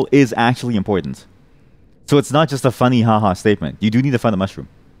small is actually important. So it's not just a funny haha statement. You do need to find a mushroom.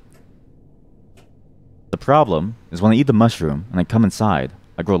 The problem is when I eat the mushroom and I come inside,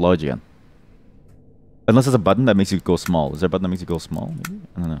 I grow large again. Unless there's a button that makes you go small. Is there a button that makes you go small? Maybe?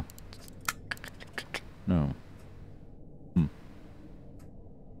 I don't know. No.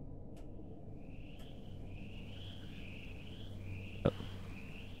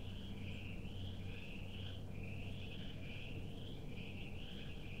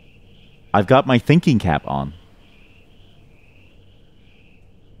 I've got my thinking cap on.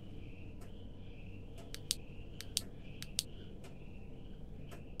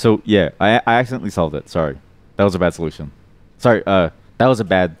 So yeah, I accidentally solved it. Sorry, that was a bad solution. Sorry, that was a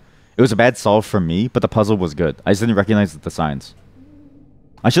bad. It was a bad solve for me, but the puzzle was good. I just didn't recognize the signs.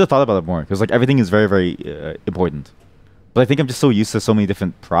 I should have thought about it more because like everything is very, very important. But I think I'm just so used to so many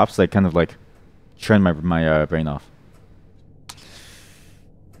different props that I kind of like turn my brain off.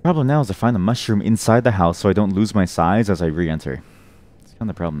 Problem now is to find a mushroom inside the house so I don't lose my size as I re-enter. It's kind of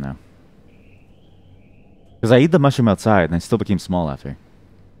the problem now. Because I ate the mushroom outside and I still became small after.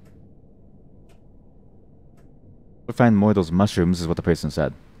 We'll find more of those mushrooms is what the person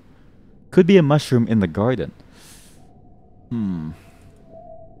said. Could be a mushroom in the garden.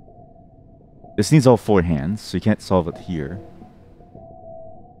 This needs all 4 hands, so you can't solve it here.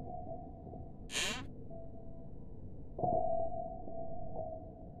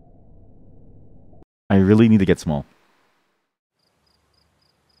 I really need to get small.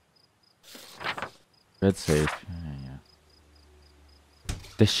 Red safe. Yeah.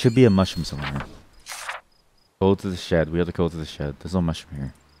 There should be a mushroom somewhere. Go to the shed. We have to go to the shed. There's no mushroom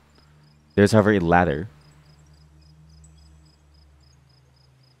here. There's, however, a ladder.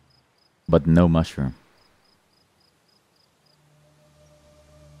 But no mushroom.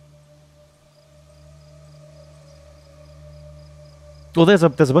 Well, there's a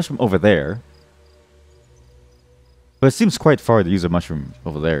mushroom over there. But it seems quite far to use a mushroom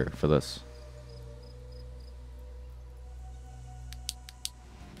over there for this.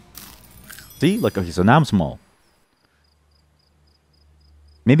 See? Like, okay, so now I'm small.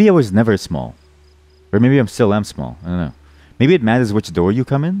 Maybe I was never small. Or maybe I'm still am small. I don't know. Maybe it matters which door you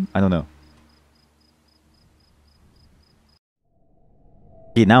come in? I don't know.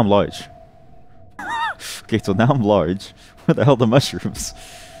 Okay, now I'm large. Okay, so now I'm large. Where the hell are the mushrooms?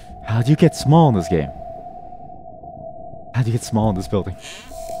 How do you get small in this game? How do you get small in this building?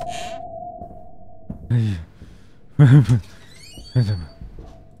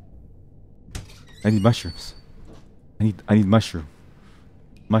 I need mushrooms. I need mushroom.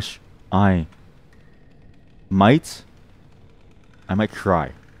 I might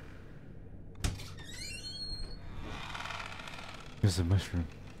cry. Where's the mushroom?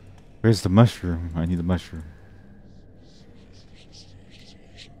 Where's the mushroom? I need the mushroom.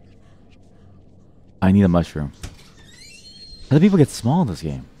 I need a mushroom. How do people get small in this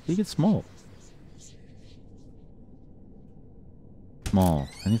game? How do you get small? Small.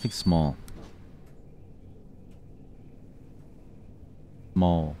 Anything small.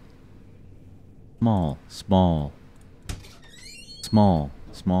 Small. Small. Small. Small.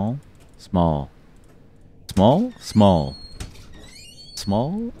 Small. Small. Small? Small.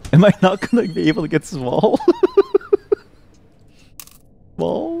 Small? Am I not gonna be able to get small?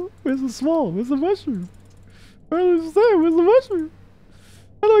 Small? Where's the small? Where's the mushroom? Where's the mushroom?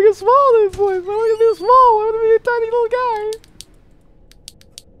 How do I get small in this place? I want to be small. I want to be a tiny little guy.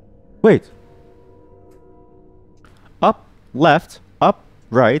 Wait. Up, left, up,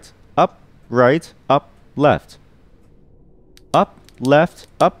 right, up, right, up, left. Up, left,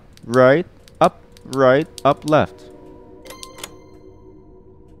 up, right, up, left.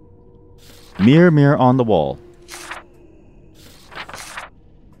 Mirror, mirror on the wall.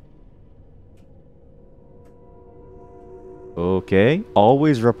 Okay.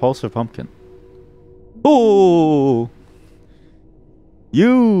 Always repulsive pumpkin. Oh!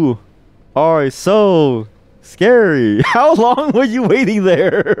 You are so scary. How long were you waiting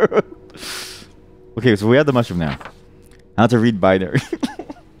there? Okay, so we have the mushroom now. How to read binary.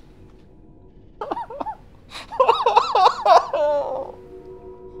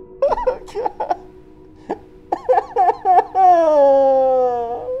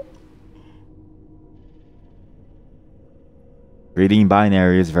 Reading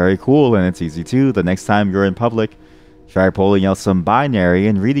binary is very cool and it's easy too. The next time you're in public, try pulling out some binary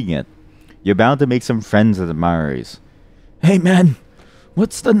and reading it. You're bound to make some friends and admirers. Hey man,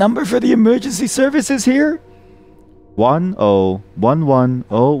 What's the number for the emergency services here?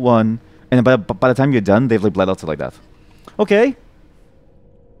 101101. And by the time you're done, they've like bled out to like that. Okay.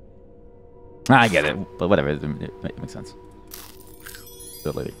 I get it, but whatever. It makes sense.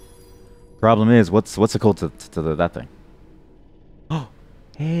 Good lady. Problem is, what's the code to that thing? Oh,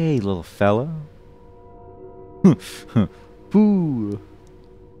 hey, little fella. Boo.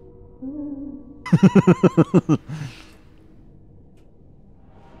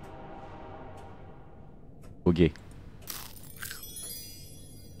 Okay.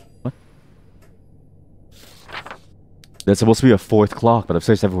 What? There's supposed to be a fourth clock, but I've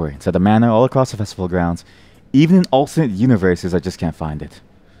searched everywhere. Inside the manor, all across the festival grounds. Even in alternate universes, I just can't find it.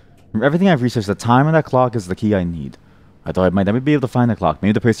 From everything I've researched, the time on that clock is the key I need. I thought I might never be able to find the clock.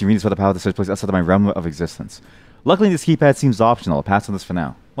 Maybe the person reading this with the power to search place outside of my realm of existence. Luckily, this keypad seems optional. I'll pass on this for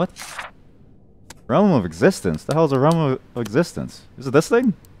now. What? Realm of existence? The hell is a realm of existence? Is it this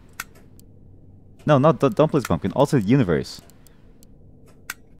thing? No, don't please pumpkin. Also the universe.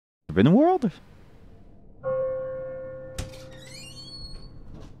 Forbidden world?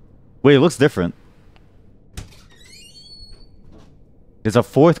 Wait, it looks different. There's a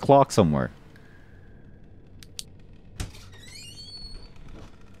fourth clock somewhere.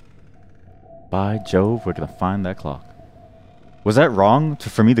 By Jove, we're gonna find that clock. Was that wrong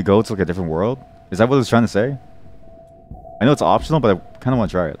for me to go to like a different world? Is that what it was trying to say? I know it's optional, but I kind of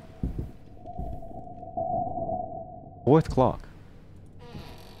want to try it. Fourth clock.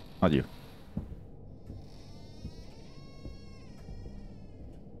 Not you.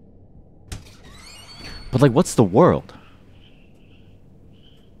 But like, what's the world?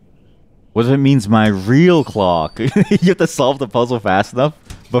 What if it means my real clock? You have to solve the puzzle fast enough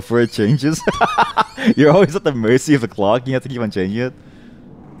before it changes. You're always at the mercy of the clock. You have to keep on changing it.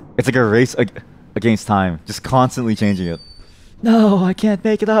 It's like a race against time. Just constantly changing it. No, I can't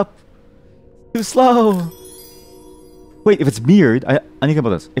make it up. Too slow. Wait, if it's mirrored, I need to think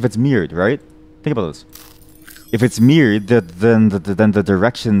about this. If it's mirrored, right? Think about this. If it's mirrored, then the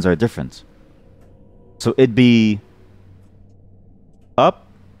directions are different. So it'd be up,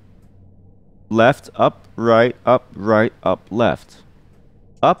 left, up, right, up, left.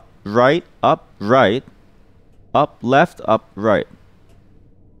 Up, right, up, right. Up, left, up, right.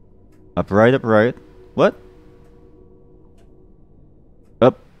 Up, right, up, right. What?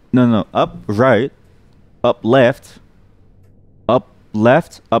 Up, no. Up, right. Up, left. Up,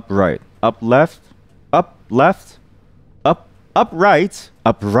 left, up, right. Up, left. Up, left. Up, right.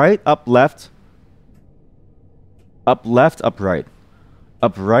 Up, right, up, left. Up, left, up, right.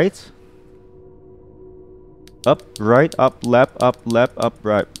 Up, right. Up, right, up, left, up,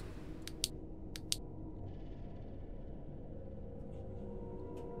 right.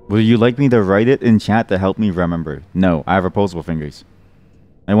 Would you like me to write it in chat to help me remember? No, I have opposable fingers.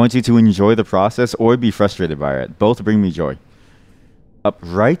 I want you to enjoy the process or be frustrated by it. Both bring me joy. Up,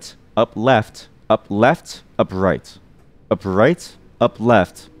 right, up, left, up, right. Up, right, up,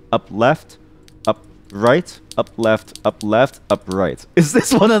 left, up, right, up, left, up, right. Is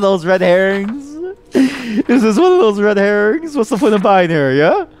this one of those red herrings? Is this one of those red herrings? What's the point of binary,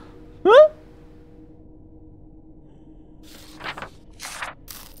 yeah? Huh?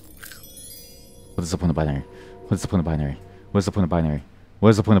 What is the point of binary? What is the point of binary? What is the point of binary? What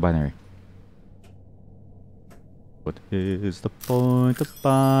is the point of binary? What is the point of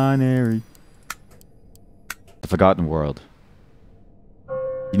binary? The forgotten world.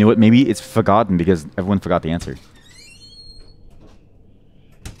 You know what? Maybe it's forgotten because everyone forgot the answer.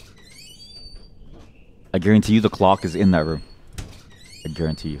 I guarantee you the clock is in that room. I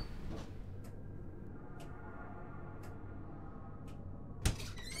guarantee you.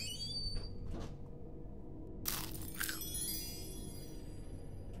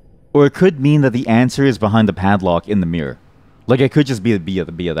 Or it could mean that the answer is behind the padlock in the mirror. Like it could just be the B of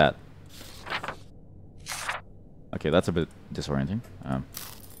that. Okay, that's a bit disorienting.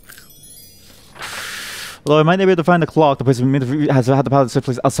 Although I might not be able to find the clock, the person has had the power to set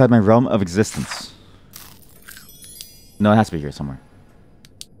place outside my realm of existence. No, it has to be here somewhere.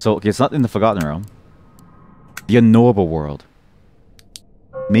 So, okay, it's not in the Forgotten Realm. The unknowable world.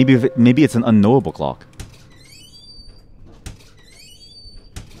 Maybe it's an unknowable clock.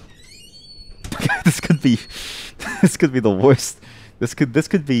 This could be the worst. This could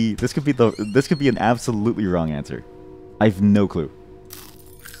be an absolutely wrong answer. I have no clue.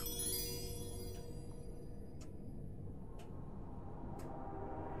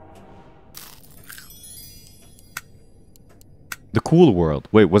 The cool world.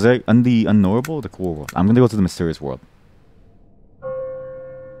 Wait, was I on the unknowable or the cool world? I'm gonna go to the mysterious world.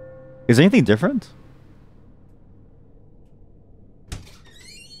 Is there anything different?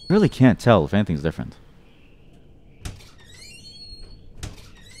 really can't tell if anything's different.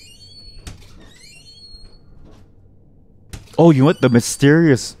 Oh, you know what? The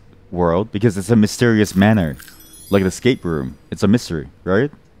mysterious world, because it's a mysterious manner. Like an escape room. It's a mystery, right?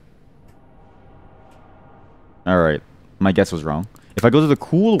 Alright. My guess was wrong. If I go to the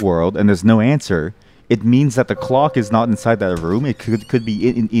cool world and there's no answer, it means that the clock is not inside that room. It could be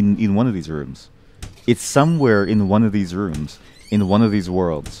in one of these rooms. It's somewhere in one of these rooms. In one of these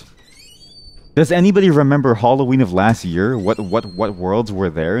worlds. Does anybody remember Halloween of last year? What worlds were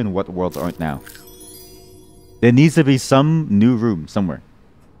there and what worlds aren't now? There needs to be some new room somewhere.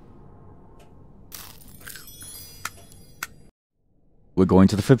 We're going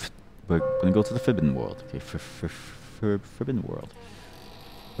to the we're gonna go to the Forbidden World. Okay, Forbidden World.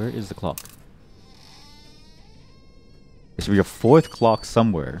 Where is the clock? There should be a fourth clock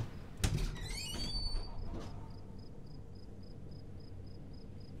somewhere.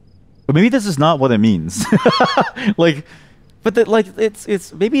 But maybe this is not what it means. Like, but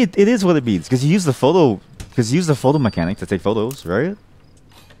it's maybe it is what it means because you use the photo mechanic to take photos, right?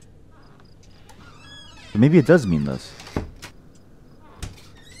 But maybe it does mean this.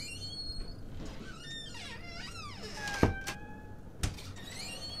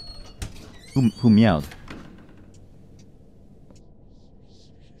 Who meowed?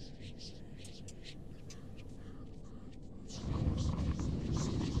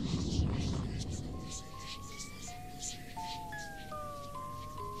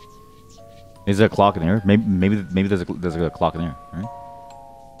 Is there a clock in here? Maybe there's a clock in here, right?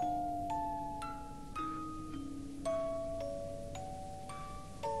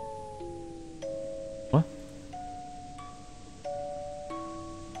 What?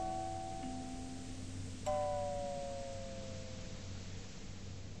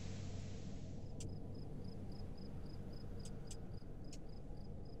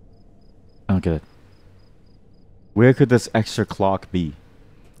 I don't get it. Where could this extra clock be?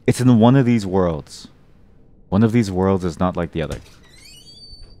 It's in one of these worlds. One of these worlds is not like the other.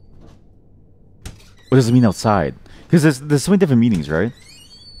 What does it mean outside? Because there's so many different meanings, right?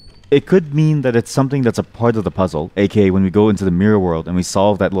 It could mean that it's something that's a part of the puzzle, aka when we go into the mirror world and we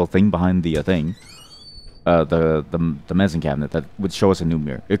solve that little thing behind the thing, the medicine cabinet that would show us a new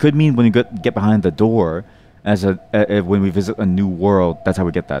mirror. It could mean when you get behind the door, as when we visit a new world, that's how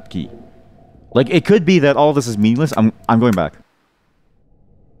we get that key. Like it could be that all this is meaningless. I'm going back.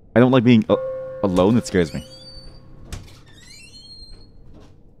 I don't like being alone. It scares me.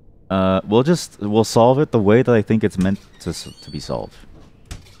 We'll solve it the way that I think it's meant to be solved.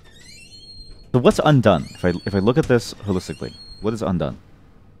 So what's undone? If I look at this holistically, what is undone?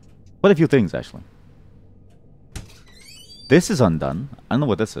 Quite a few things actually. This is undone. I don't know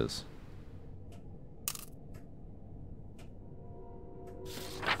what this is.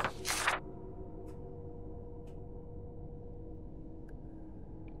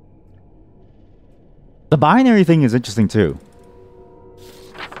 The binary thing is interesting too.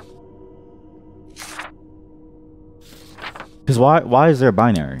 Because why is there a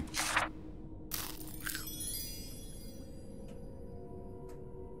binary?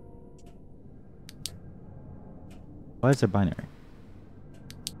 Why is there binary?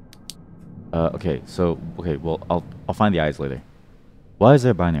 Okay, well I'll find the eyes later. Why is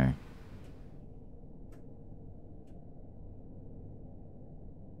there binary?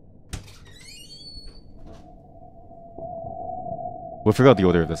 We'll figure out the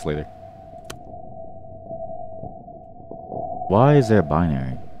order of this later. Why is there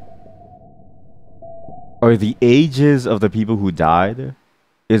binary? Are the ages of the people who died?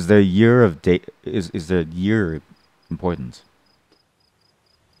 Is their year of date? Is their year important?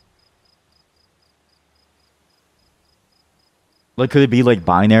 Like, could it be like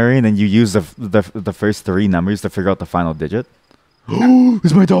binary, and then you use the first three numbers to figure out the final digit? Oh,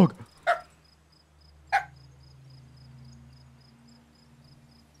 it's my dog.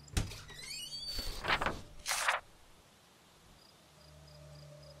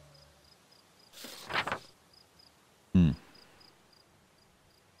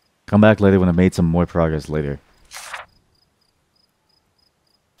 Come back later when I made some more progress later.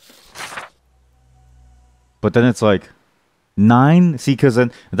 But then it's like 9. See, because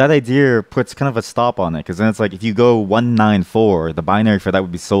then that idea puts kind of a stop on it. Because then it's like if you go 194, the binary for that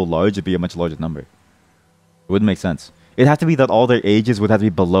would be so large, it'd be a much larger number. It wouldn't make sense. It'd have to be that all their ages would have to be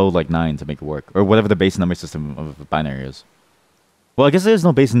below like 9 to make it work, or whatever the base number system of the binary is. Well, I guess there's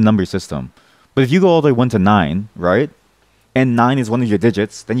no base number system. But if you go all the way 1 to 9, right? And 9 is one of your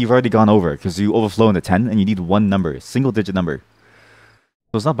digits, then you've already gone over because you overflow into 10 and you need one number, single digit number.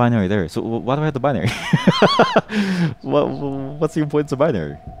 So it's not binary there. So why do I have the binary? What's the importance of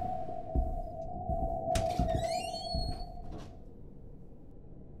binary?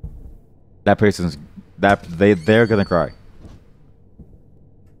 That person's they're gonna cry.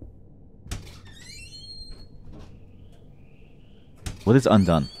 What is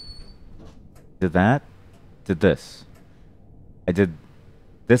undone? Did that? Did this? I did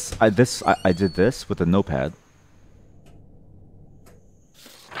this. I did this with a notepad.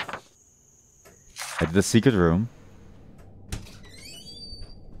 I did the secret room.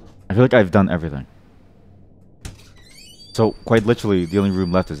 I feel like I've done everything. So quite literally, the only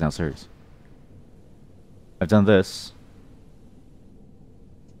room left is downstairs. I've done this.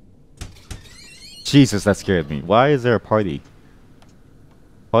 Jesus, that scared me. Why is there a party?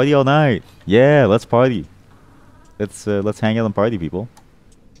 Party all night. Yeah, let's party. Let's hang out and party, people.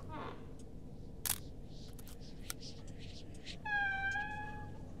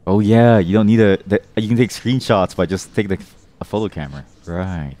 Oh yeah, you don't need you can take screenshots by just taking a photo camera.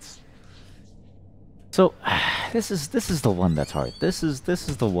 Right. So this is the one that's hard. This is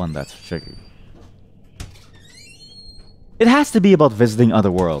the one that's tricky. It has to be about visiting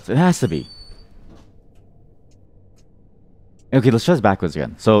other worlds. It has to be. Okay, let's try this backwards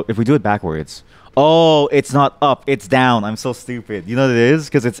again. So if we do it backwards, oh, it's not up, it's down. I'm so stupid. You know what it is?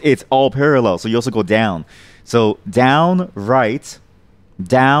 Because it's all parallel. So you also go down. So down, right,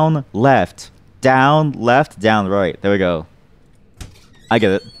 down, left, down, left, down, right. There we go. I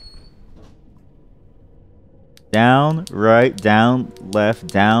get it. Down, right, down, left,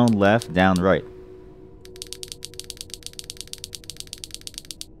 down, right.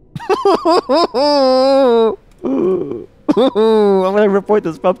 I'm gonna report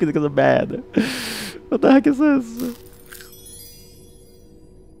this pumpkin because I'm bad. What the heck is this?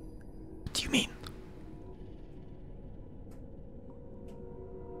 What do you mean?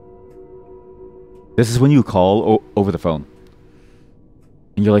 This is when you call over the phone.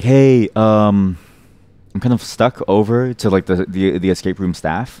 And you're like, hey, I'm kind of stuck over to like the escape room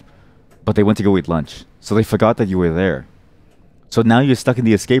staff, but they went to go eat lunch. So they forgot that you were there. So now you're stuck in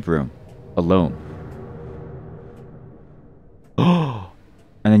the escape room alone.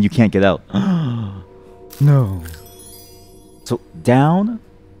 And then you can't get out. No. So down.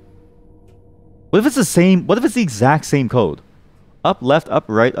 What if it's the same? What if it's the exact same code? Up, left, up,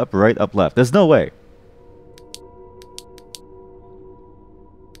 right, up, right, up, left. There's no way.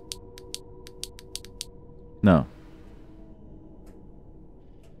 No.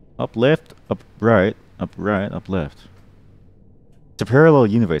 Up, left, up, right, up, right, up, left. It's a parallel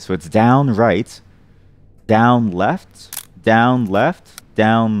universe, so it's down, right, down, left, down, left,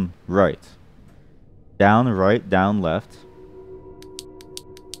 down, right. Down, right, down, left.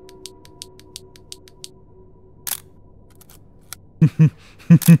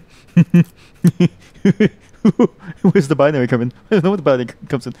 Where's the binary coming? I don't know what the binary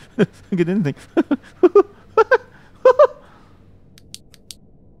comes in. I don't get anything.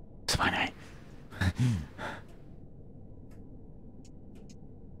 It's binary.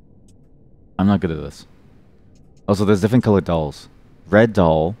 I'm not good at this. Also, there's different colored dolls. Red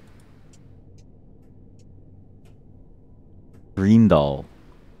doll. Green doll.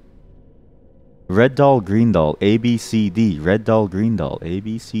 Red doll, green doll, A, B, C, D. Red doll, green doll, A,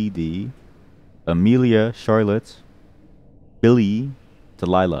 B, C, D. Amelia, Charlotte. Billy,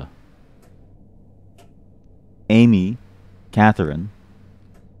 Delilah. Amy, Catherine.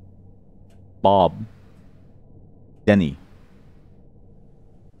 Bob. Denny.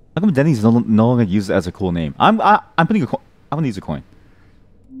 How come Denny's no longer used as a cool name? I'm putting a coin. I'm gonna use a coin.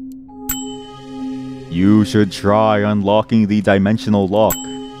 You should try unlocking the dimensional lock.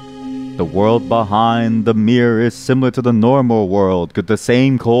 The world behind the mirror is similar to the normal world. Could the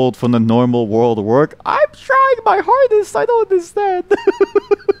same code from the normal world work? I'm trying my hardest. I don't understand.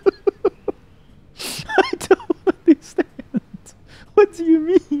 I don't understand. What do you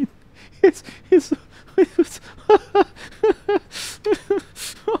mean? It's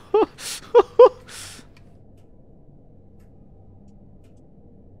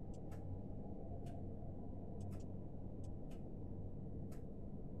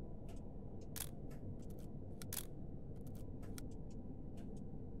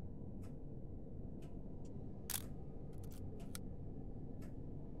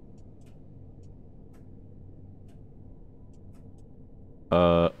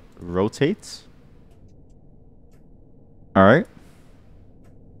rotates. All right.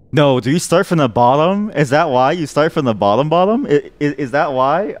 No, do you start from the bottom? Is that why you start from the bottom? Is that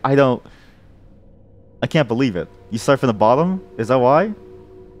why? I can't believe it. You start from the bottom? Is that why?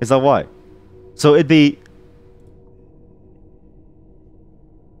 Is that why? So it'd be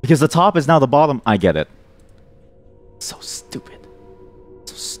because the top is now the bottom. I get it. So stupid.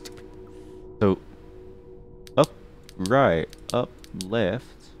 So stupid. So up, right, up, left,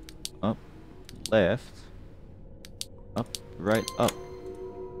 up, left, up, right, up.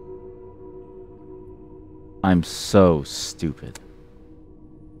 I'm so stupid.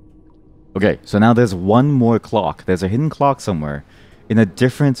 Okay, so now there's one more clock. There's a hidden clock somewhere in a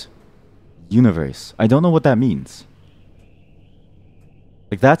different universe. I don't know what that means.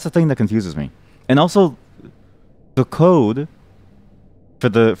 Like, that's the thing that confuses me. And also, the code for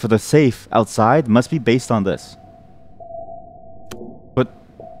the safe outside must be based on this. But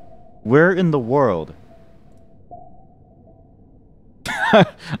where in the world? I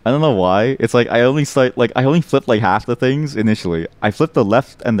don't know why. It's like I only flipped like half the things initially. I flipped the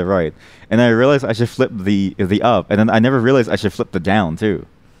left and the right, and I realized I should flip the up, and then I never realized I should flip the down too.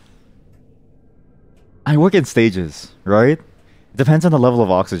 I work in stages, right? It depends on the level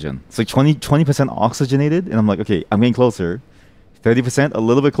of oxygen. It's like 20% oxygenated, and I'm like, okay, I'm getting closer. 30%, a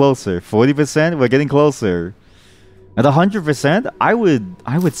little bit closer. 40%, we're getting closer. At 100%, I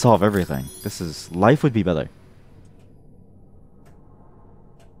would solve everything. Life would be better.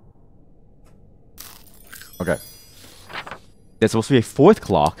 Okay. There's supposed to be a fourth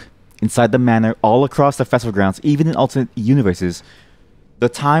clock inside the manor all across the festival grounds, even in alternate universes. The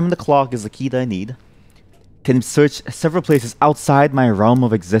time and the clock is the key that I need. Can search several places outside my realm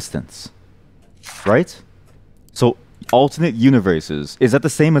of existence. Right? So, alternate universes. Is that the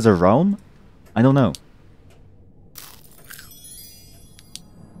same as a realm? I don't know.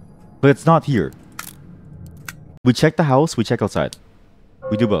 But it's not here. We check the house, we check outside.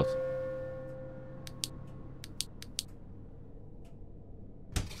 We do both.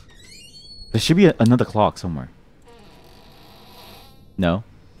 There should be another clock somewhere. No?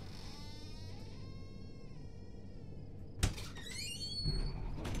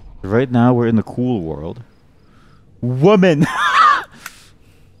 Right now, we're in the cool world. Woman!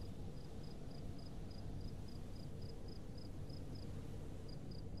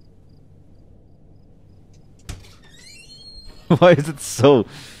 Why is it so...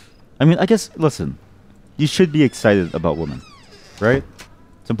 I mean, I guess, listen. You should be excited about women. Right?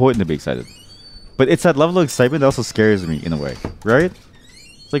 It's important to be excited. But it's that level of excitement that also scares me in a way, right?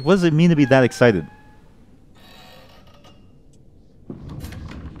 It's like, what does it mean to be that excited?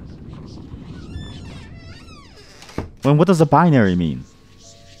 When what does a binary mean?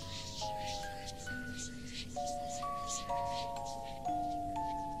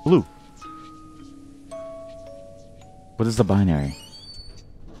 Blue. What is the binary?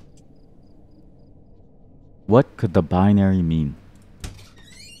 What could the binary mean?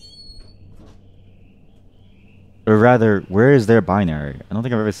 Or rather, where is their binary? I don't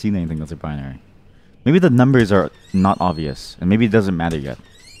think I've ever seen anything that's a binary. Maybe the numbers are not obvious, and maybe it doesn't matter yet.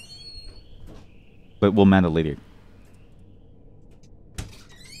 But will matter later.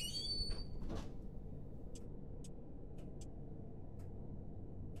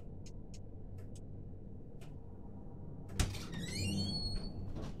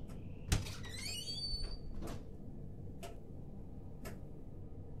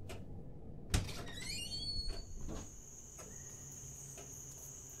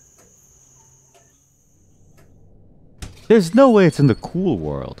 There's no way it's in the cool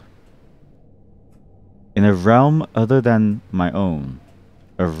world. In a realm other than my own.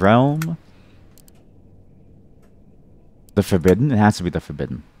 A realm? The forbidden? It has to be the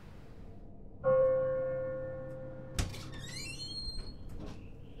forbidden.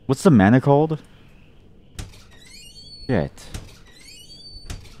 What's the manor called? Shit.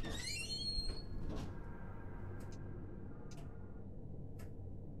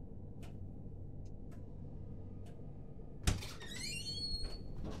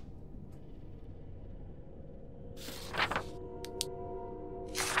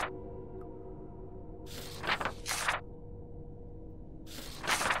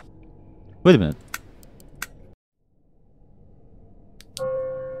 Wait a minute.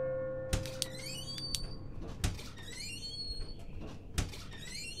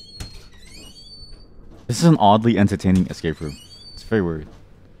 This is an oddly entertaining escape room. It's very weird.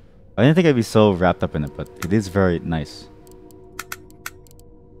 I didn't think I'd be so wrapped up in it, but it is very nice.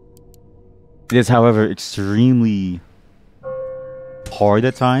 It is, however, extremely hard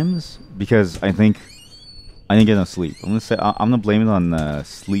at times because I think I didn't get enough sleep. I'm gonna blame it on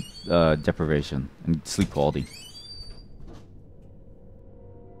sleep deprivation and sleep quality.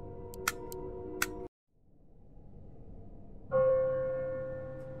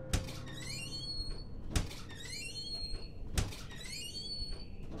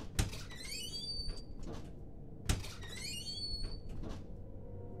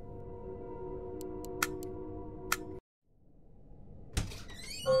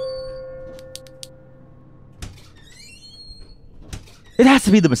 It has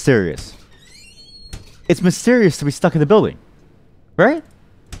to be the mysterious. It's mysterious to be stuck in the building, right?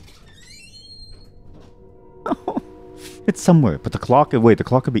 It's somewhere, but the clock. Wait, the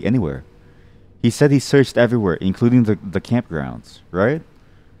clock could be anywhere. He said he searched everywhere, including the campgrounds, right?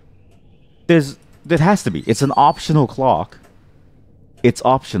 There has to be. It's an optional clock. It's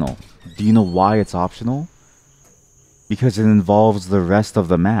optional. Do you know why it's optional? Because it involves the rest of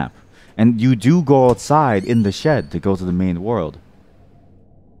the map. And you do go outside in the shed to go to the main world.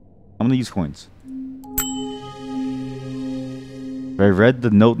 I'm gonna use coins. I read the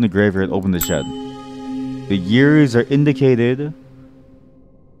note in the graveyard, opened the shed. The years are indicated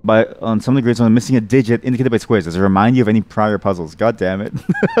by on some of the graves on missing a digit indicated by squares. Does it remind you of any prior puzzles? God damn it.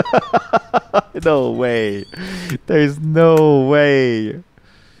 No way. There's no way.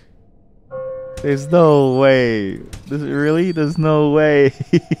 There's no way. Really? There's no way.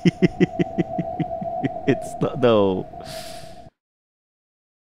 It's not. No.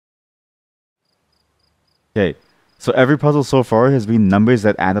 Okay. So every puzzle so far has been numbers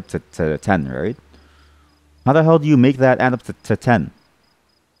that add up to 10, right? How the hell do you make that add up to 10?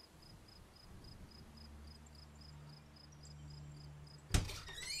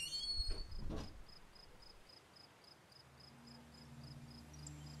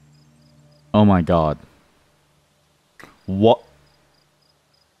 Oh my god. What?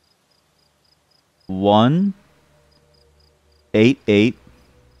 1 8 8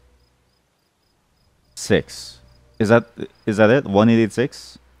 6. Is that it?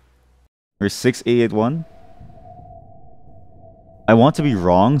 1886? Or 6881? I want to be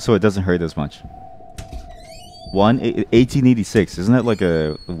wrong so it doesn't hurt as much. 1886. Isn't that like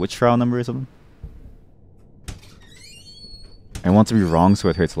a witch trial number or something? I want to be wrong so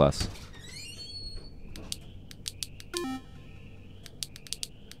it hurts less.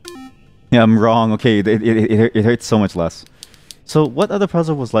 Yeah, I'm wrong. Okay, it hurts so much less. So what other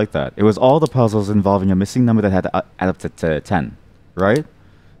puzzle was like that? It was all the puzzles involving a missing number that had to add up to 10, right?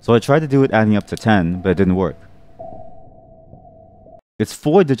 So I tried to do it adding up to 10, but it didn't work. It's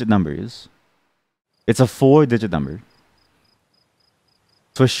 4-digit numbers. It's a 4-digit number.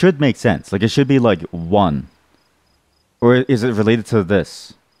 So it should make sense. Like, it should be like 1. Or is it related to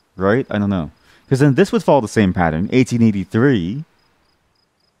this? Right? I don't know. Because then this would follow the same pattern. 1883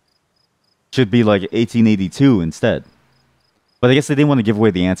 should be like 1882 instead. But I guess they didn't want to give away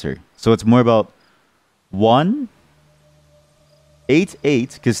the answer. So it's more about 1, 8,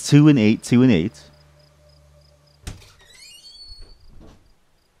 8, because 2 and 8, 2 and 8.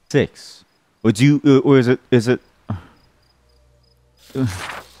 6. Or do you, or is it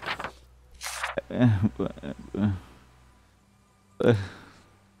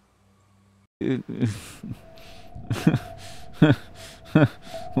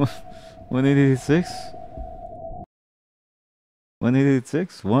One 186?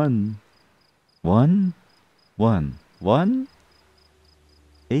 1886? 1 1 1 1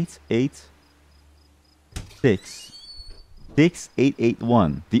 8 8 6 6 8 8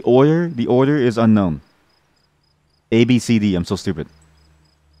 1. The order is unknown. A B C D. I'm so stupid.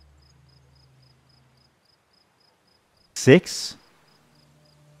 6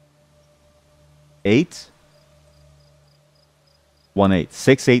 8 1 8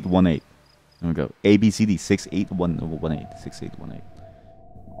 6 8 1 8. There we go. A B C D 6 8 1 1 8 6 8 1 8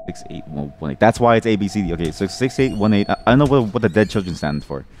 6 8 1 8. That's why it's A B C D. Okay, so 6 8 1 8. I don't know what the dead children stand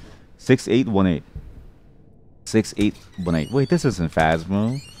for. 6 8 1 8. 6 8 1 8. Wait, this isn't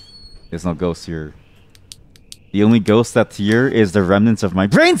Phasmo. There's no ghost here. The only ghost that's here is the remnants of my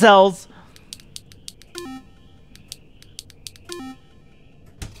brain cells.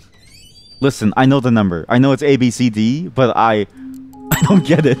 Listen, I know the number. I know it's A B C D, but I don't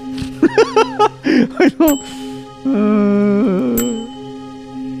get it. I don't.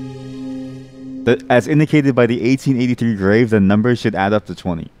 As indicated by the 1883 grave, the number should add up to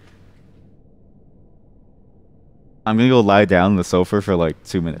 20. I'm gonna go lie down on the sofa for like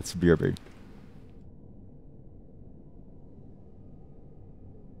 2 minutes. BRB.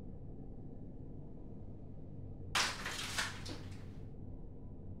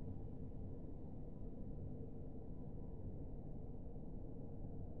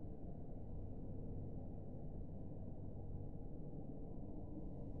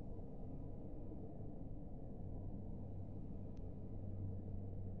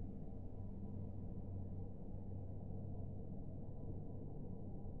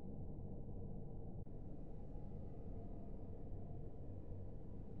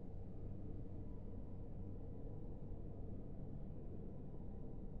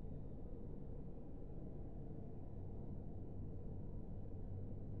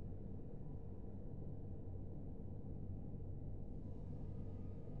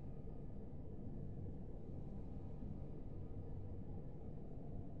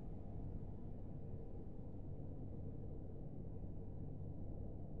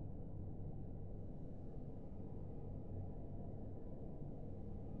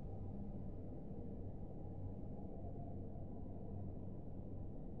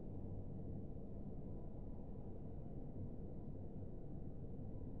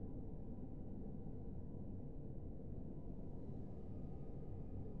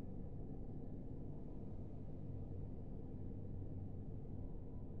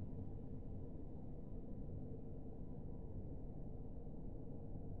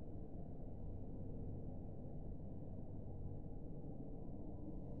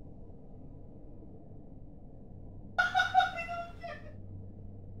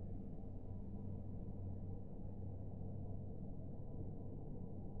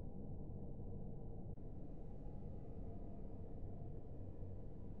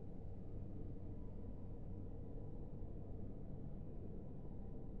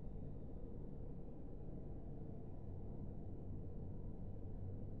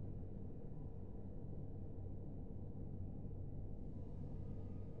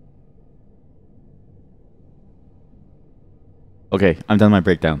 Okay, I'm done my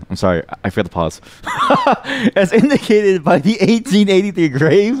breakdown. I'm sorry, I forgot to pause. As indicated by the 1883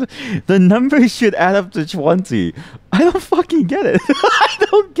 grave, the numbers should add up to 20. I don't fucking get it. I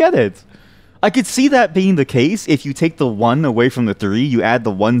don't get it. I could see that being the case if you take the 1 away from the 3, you add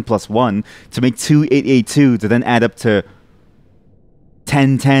the 1 plus 1 to make 2882 to then add up to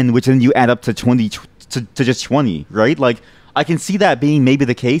 1010, which then you add up to 20 to just 20, right? Like, I can see that being maybe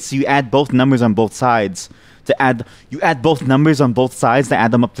the case. You add both numbers on both sides you add both numbers on both sides to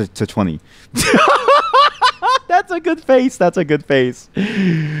add them up to 20. That's a good face. That's a good face.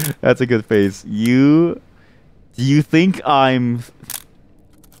 That's a good face. Do you think I'm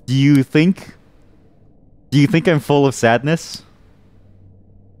full of sadness?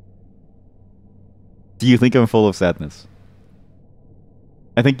 Do you think I'm full of sadness?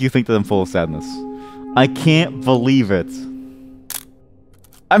 I think you think that I'm full of sadness. I can't believe it.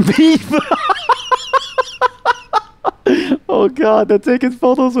 I'm being... Oh god, they're taking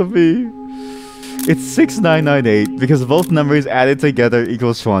photos of me. It's 6998 because both numbers added together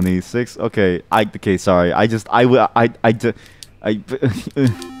equals 20. Okay, sorry. I don't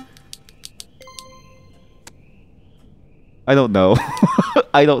know.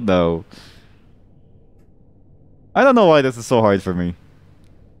 I don't know. I don't know why this is so hard for me.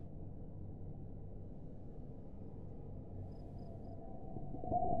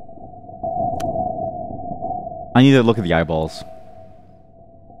 I need to look at the eyeballs.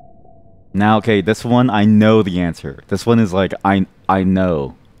 Now, okay, this one, I know the answer. This one is like, I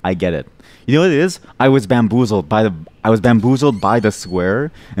know. I get it. You know what it is? I was bamboozled by the square,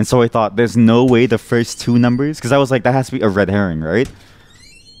 and so I thought there's no way the first 2 numbers, because I was like, that has to be a red herring, right?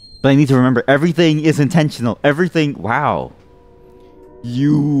 But I need to remember, everything is intentional. Everything, wow.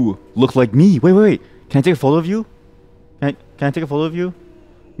 You look like me. Wait. Can I take a photo of you? Can I take a photo of you?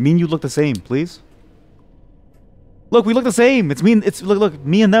 Me and you look the same, please. Look, we look the same. It's me and look,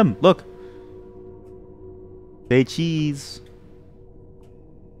 me and them. Look. Say cheese.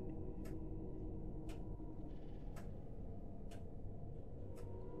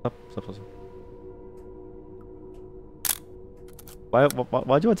 Stop. Why do you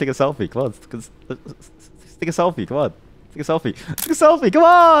want to take a selfie? Come on, take a selfie. Come on, take a selfie. Take a selfie. Come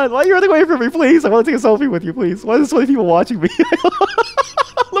on. Why are you running away from me, please? I want to take a selfie with you, please. Why are there so many people watching me?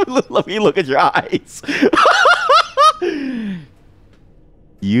 Let me look at your eyes.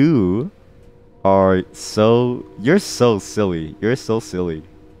 You're so silly. You're so silly.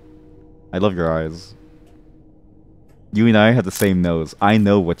 I love your eyes. You and I have the same nose. I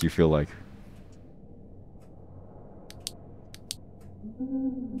know what you feel like.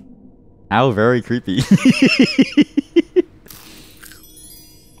 How very creepy.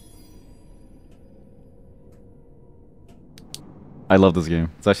 I love this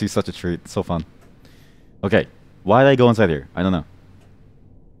game. It's actually such a treat. It's so fun. Okay. Why did I go inside here? I don't know.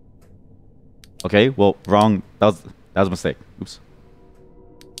 Okay, well, wrong. That was a mistake. Oops.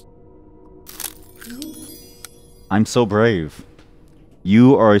 I'm so brave.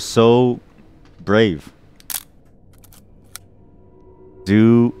 You are so brave.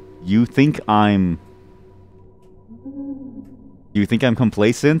 Do you think I'm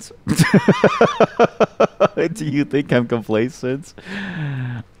complacent? Do you think I'm complacent?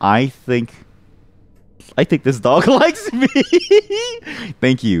 I think this dog likes me.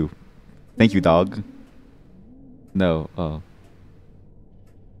 Thank you. Thank you, dog. No, oh.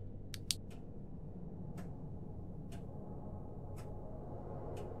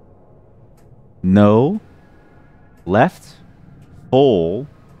 No. Left. Full.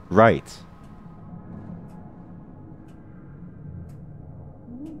 Right.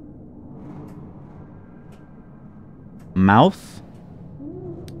 Mouth.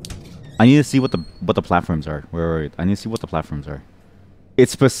 I need to see what the platforms are. Wait. I need to see what the platforms are.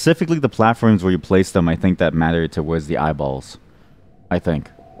 It's specifically the platforms where you place them, I think, that matter towards the eyeballs. I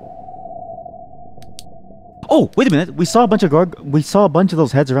think. Oh, wait a minute. We saw a bunch of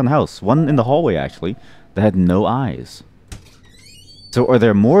those heads around the house. One in the hallway, actually, that had no eyes. So are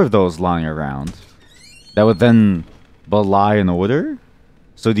there more of those lying around that would then belie an order?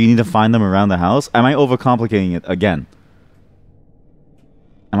 So do you need to find them around the house? Am I overcomplicating it again?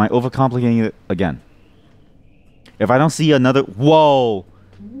 Am I overcomplicating it again? If I don't see another... Whoa!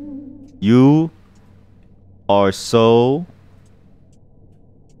 You are so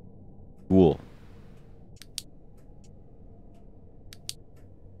cool.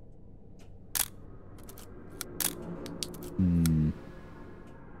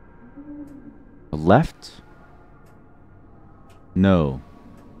 Left? No.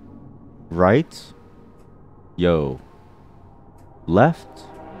 Right? Yo. Left?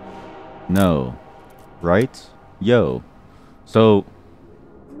 No. Right? Yo. So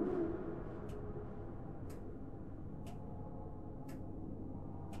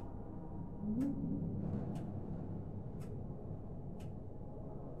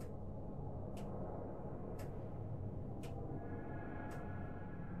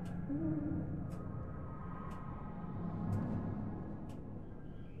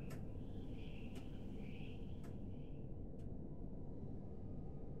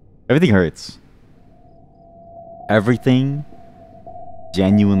everything hurts. Everything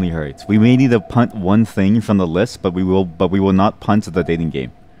genuinely hurts. We may need to punt one thing from the list, but we will not punt the dating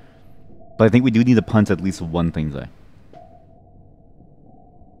game. But I think we do need to punt at least one thing there.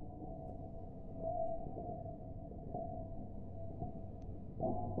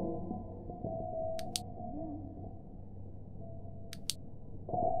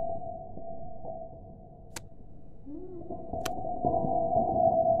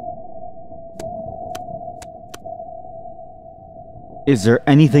 Is there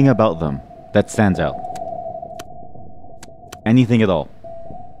anything about them that stands out? Anything at all?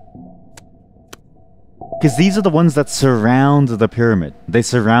 Because these are the ones that surround the pyramid. They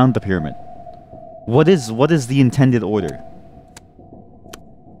surround the pyramid. What is the intended order?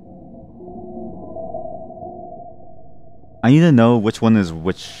 I need to know which one is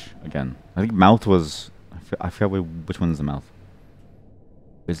which again. I think mouth was... I forgot which one is the mouth.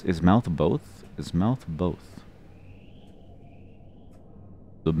 Is mouth both? Is mouth both?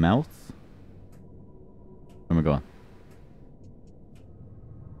 The mouth? Where am I going?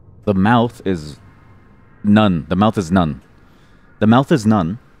 The mouth is none. The mouth is none. The mouth is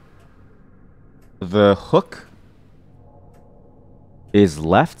none. The hook is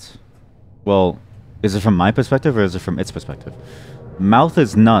left. Well, is it from my perspective or is it from its perspective? Mouth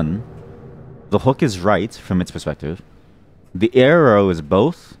is none. The hook is right from its perspective. The arrow is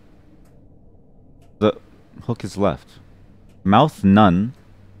both. The hook is left. Mouth none.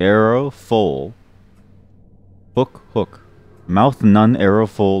 Arrow full. Hook, hook. Mouth none, arrow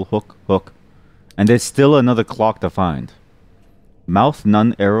full, hook, hook. And there's still another clock to find. Mouth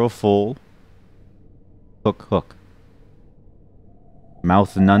none, arrow full. Hook, hook.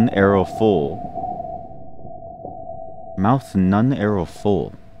 Mouth none, arrow full. Mouth none, arrow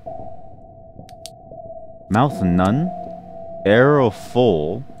full. Mouth none, arrow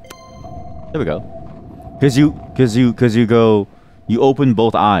full. There we go. Cause you go. You open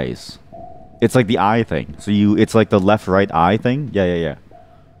both eyes. It's like the eye thing. So it's like the left-right eye thing. Yeah. You know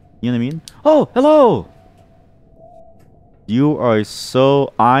what I mean? Oh, hello! You are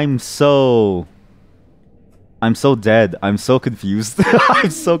so... I'm so dead. I'm so confused. I'm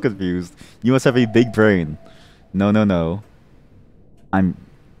so confused. You must have a big brain. No. I'm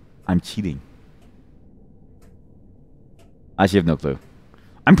cheating. I actually have no clue.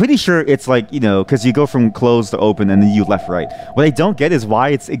 I'm pretty sure it's like, you know, because you go from closed to open and then you left, right. What I don't get is why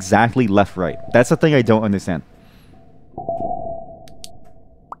it's exactly left, right. That's the thing I don't understand.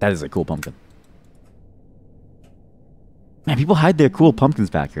 That is a cool pumpkin. Man, people hide their cool pumpkins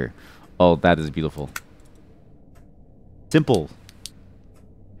back here. Oh, that is beautiful. Simple.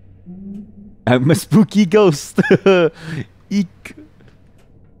 I'm a spooky ghost. Eek.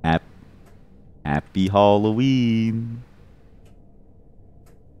 Happy Halloween.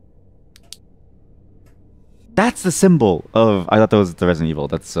 That's the symbol of... I thought that was the Resident Evil.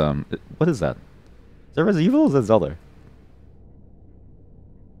 That's, what is that? Is that Resident Evil or is that Zelda?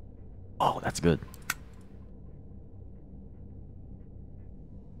 Oh, that's good.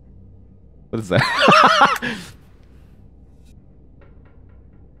 What is that?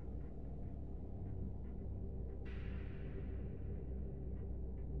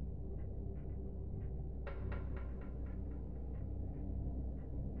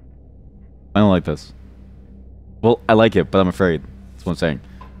 I don't like this. Well, I like it, but I'm afraid. That's what I'm saying.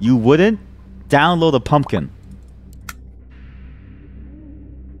 You wouldn't download a pumpkin.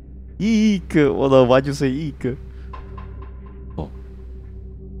 Eek. Well, no, why'd you say eek? Oh.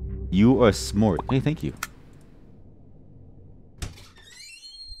 You are smart. Hey, thank you.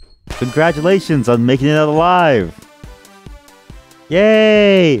 Congratulations on making it out alive.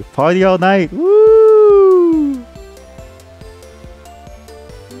 Yay! Party all night. Woo!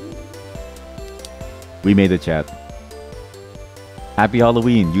 We made it, chat. Happy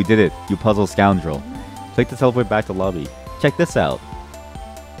Halloween. You did it. You puzzle scoundrel. Click to teleport back to lobby. Check this out.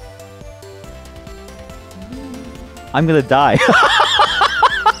 I'm gonna die.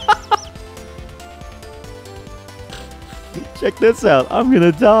 Check this out. I'm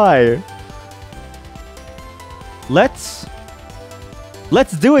gonna die. Let's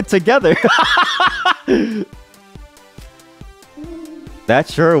do it together. That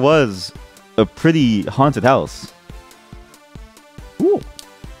sure was a pretty haunted house.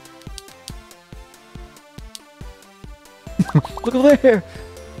 Look over there.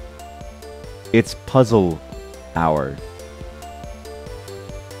 It's puzzle hour.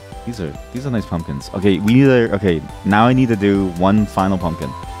 These are nice pumpkins. Okay, we need to. Okay, now I need to do one final pumpkin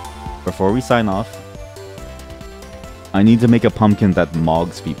before we sign off. I need to make a pumpkin that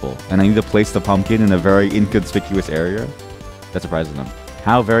mogs people, and I need to place the pumpkin in a very inconspicuous area that surprises them.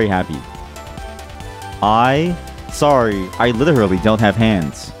 How very happy. Sorry, I literally don't have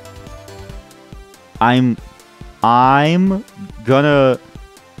hands. I'm gonna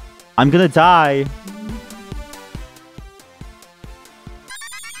die.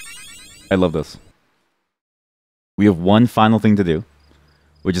 I love this. We have one final thing to do,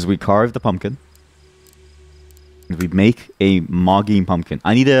 which is we carve the pumpkin. And we make a mogging pumpkin.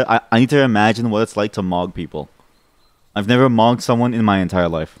 I need to imagine what it's like to mog people. I've never mogged someone in my entire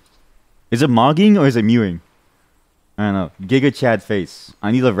life. Is it mogging or is it mewing? I don't know. Giga Chad face.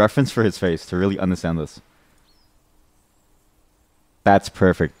 I need a reference for his face to really understand this. That's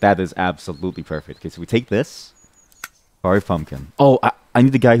perfect. That is absolutely perfect. Okay, so we take this. Carve pumpkin. Oh, I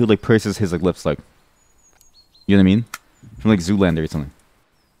need the guy who like purses his like lips like. You know what I mean? From like Zoolander or something.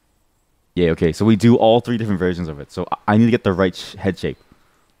 Yeah, okay. So we do all 3 different versions of it. So I need to get the right head shape.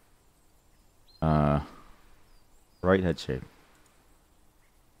 Right head shape.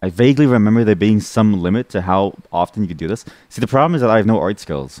 I vaguely remember there being some limit to how often you could do this. See, the problem is that I have no art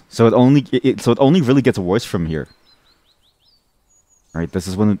skills, so it only really gets worse from here. Right, this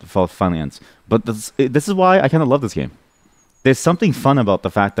is when it finally ends. But this is why I kind of love this game. There's something fun about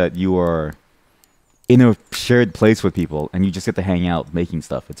the fact that you are in a shared place with people and you just get to hang out making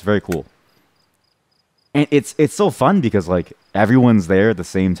stuff. It's very cool. And it's so fun because like everyone's there at the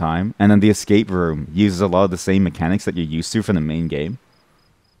same time, and then the escape room uses a lot of the same mechanics that you're used to from the main game.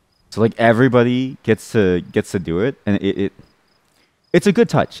 So like everybody gets to do it, and it's a good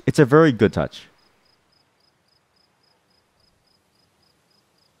touch. It's a very good touch.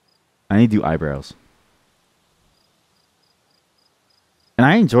 I need to do eyebrows. And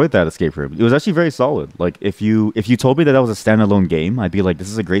I enjoyed that escape room. It was actually very solid. Like if you told me that was a standalone game, I'd be like, this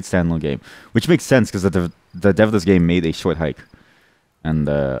is a great standalone game, which makes sense because the dev of this game made a short hike, and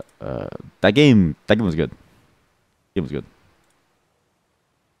that game was good. It was good.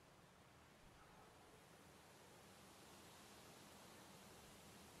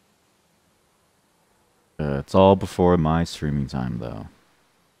 It's all before my streaming time though.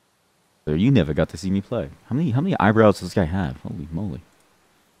 So you never got to see me play. How many eyebrows does this guy have? Holy moly.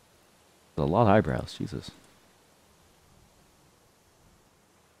 There's a lot of eyebrows, Jesus.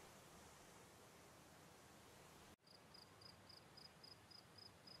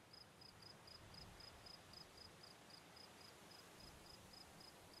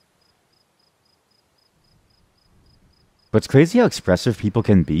 But it's crazy how expressive people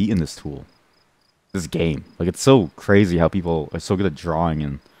can be in this tool. This game. Like, it's so crazy how people are so good at drawing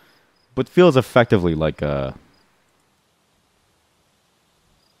and... But feels effectively like, You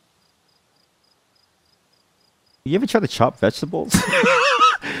ever try to chop vegetables?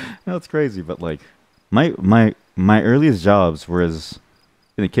 No, it's crazy, but like... My earliest jobs was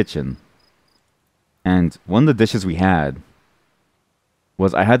in the kitchen. And one of the dishes we had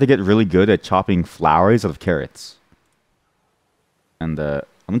was I had to get really good at chopping flowers out of carrots. And I'm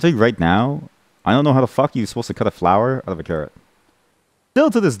gonna tell you right now, I don't know how the fuck you're supposed to cut a flower out of a carrot.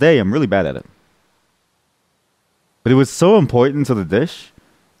 Still to this day, I'm really bad at it. But it was so important to the dish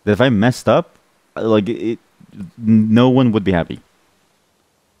that if I messed up, like no one would be happy.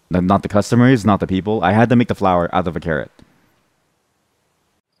 Not the customers, not the people. I had to make the flower out of a carrot.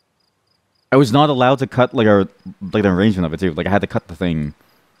 I was not allowed to cut like an arrangement of it too. Like I had to cut the thing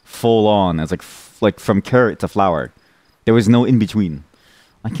full on as like from carrot to flower. There was no in between.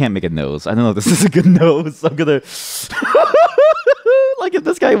 I can't make a nose. I don't know if this is a good nose. I'm gonna like if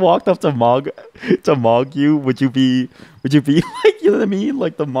this guy walked up to mog you, would you be like, you know what I mean?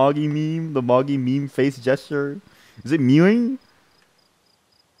 Like the moggy meme face gesture. Is it mewing?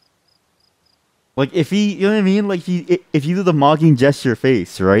 Like if he, you know what I mean? Like if you do the mogging gesture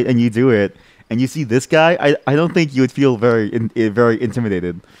face, right, and you do it, and you see this guy, I don't think you would feel very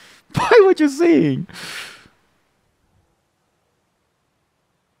intimidated by what you're seeing.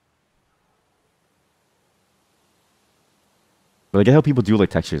 But I get how people do like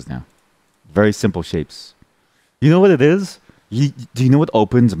textures now. Very simple shapes. You know what it is? Do you know what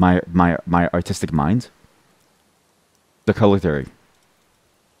opens my artistic mind? The color theory.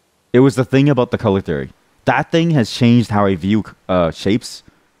 It was the thing about the color theory. That thing has changed how I view shapes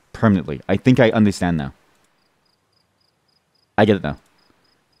permanently. I think I understand now. I get it now.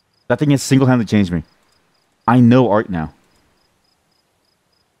 That thing has single-handedly changed me. I know art now.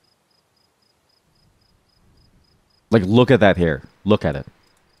 Like, look at that hair. Look at it.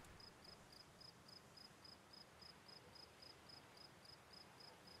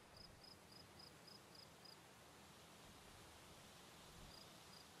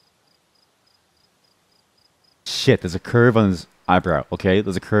 Shit, there's a curve on his eyebrow. Okay,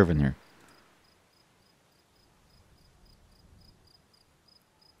 there's a curve in here.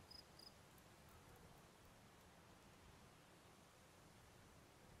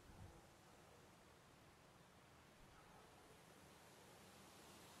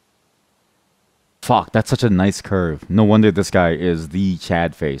 Fuck, that's such a nice curve. No wonder this guy is the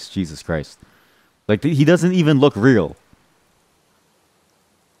Chad face. Jesus Christ. Like, he doesn't even look real.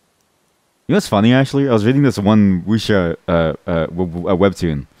 You know what's funny, actually? I was reading this one Wuxia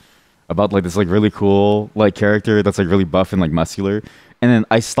webtoon about, like, this, like, really cool, like, character that's, like, really buff and, like, muscular. And then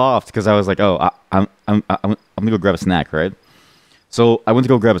I stopped because I was like, oh, I'm gonna go grab a snack, right? So I went to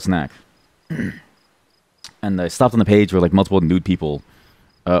go grab a snack. And I stopped on the page where, like, multiple nude people,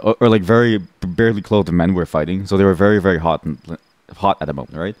 or like, very barely clothed men were fighting. So they were very, very hot at the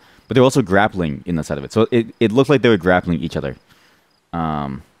moment, right? But they were also grappling in the side of it. So it looked like they were grappling each other.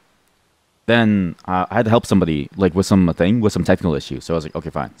 Then I had to help somebody, like, with some technical issue. So I was like, okay,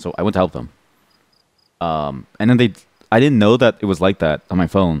 fine. So I went to help them. And then I didn't know that it was like that on my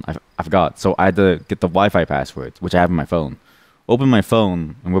phone. I forgot. So I had to get the Wi-Fi password, which I have on my phone. Open my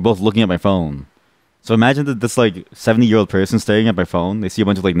phone, and we're both looking at my phone. So imagine that this, like, 70-year-old person staring at my phone. They see a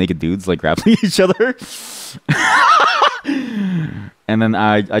bunch of, like, naked dudes, like, grappling each other. And then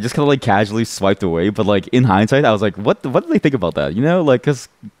I just kind of, like, casually swiped away. But, like, in hindsight, I was like, what do they think about that? You know, like, because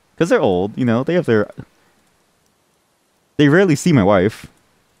they're old, you know, they rarely see my wife.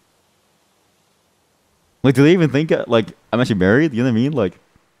 Like, do they even think, like, I'm actually married? You know what I mean? Like,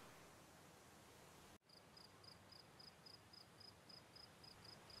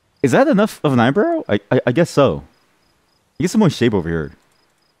 is that enough of an eyebrow? I guess so. I get some more shape over here.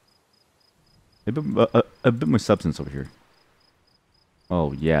 A bit more substance over here.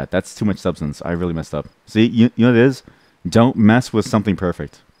 Oh, yeah, that's too much substance. I really messed up. See, you know what it is? Don't mess with something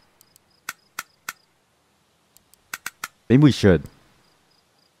perfect. Maybe we should.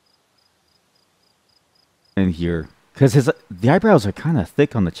 And here. Because the eyebrows are kind of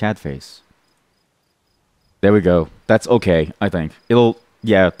thick on the Chad face. There we go. That's okay, I think.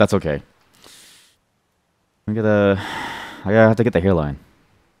 Yeah, that's okay. I gotta have to get the hairline.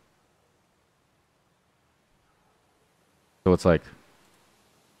 So it's like,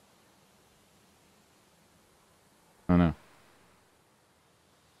 I don't know.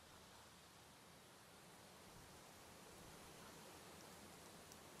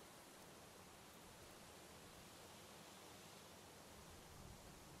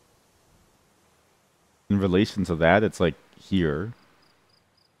 In relation to that, it's like here.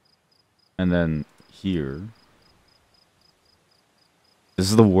 And then here. This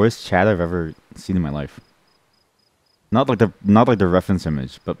is the worst chat I've ever seen in my life. Not like the reference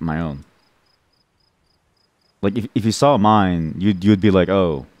image, but my own. Like, if you saw mine, you'd be like,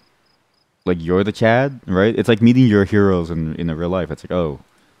 oh, like, you're the Chad, right? It's like meeting your heroes in a real life. It's like, oh,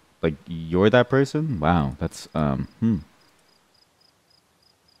 like, you're that person? Wow, that's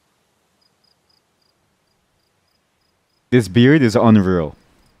This beard is unreal.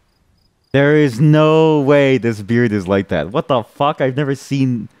 There is no way this beard is like that. What the fuck? I've never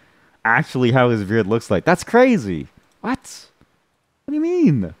seen actually how his beard looks like. That's crazy. What? What do you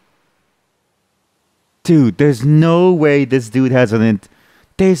mean? Dude, there's no way this dude has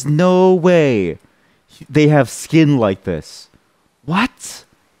there's no way they have skin like this. What?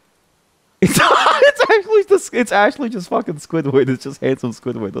 It's actually just fucking Squidward. It's just handsome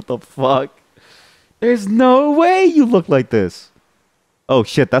Squidward. What the fuck? There's no way you look like this. Oh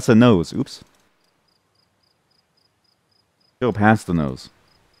shit, that's a nose. Oops. Go past the nose.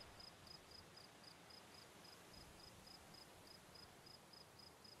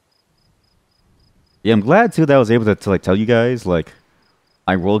 Yeah, I'm glad too that I was able to like tell you guys, like,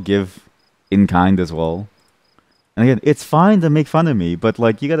 I will give in kind as well. And again, it's fine to make fun of me, but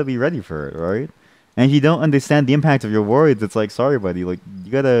like, you gotta be ready for it, right? And if you don't understand the impact of your words, it's like, sorry buddy, like,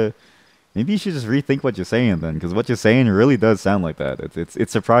 you gotta, maybe you should just rethink what you're saying then, because what you're saying really does sound like that.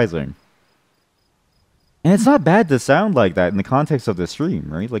 It's surprising. And it's not bad to sound like that in the context of the stream,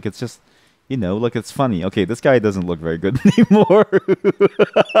 right? Like, it's just, you know, like, it's funny. Okay, this guy doesn't look very good anymore.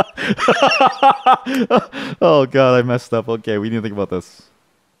 Oh god, I messed up. Okay, we need to think about this.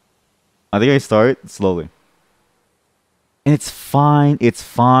 I think I start slowly. And it's fine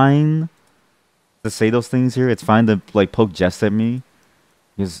to say those things here. It's fine to like poke jest at me,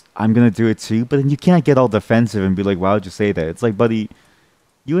 because I'm gonna do it too. But then you can't get all defensive and be like, why would you say that? It's like, buddy,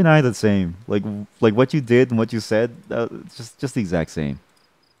 You and I are the same. Like what you did and what you said, just the exact same.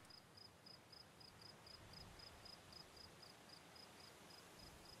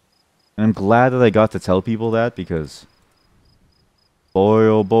 And I'm glad that I got to tell people that because, boy,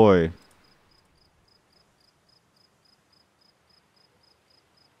 oh boy.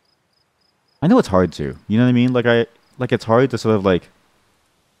 I know it's hard to. You know what I mean? Like it's hard to sort of like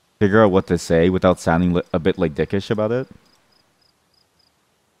figure out what to say without sounding a bit like dickish about it.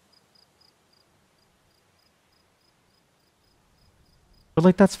 But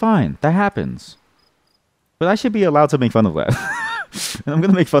like that's fine. That happens. But I should be allowed to make fun of that. And I'm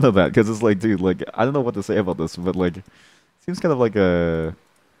gonna make fun of that because it's like, dude, like I don't know what to say about this, but like, it seems kind of like a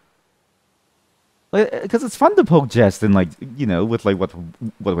like because it's fun to poke jest and like with like what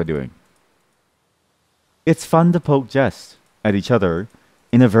we're doing. It's fun to poke jest at each other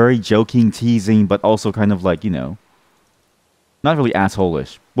in a very joking, teasing, but also kind of like not really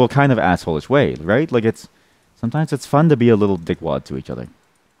asshole-ish. Well, kind of asshole-ish way, right? Like sometimes it's fun to be a little dickwad to each other.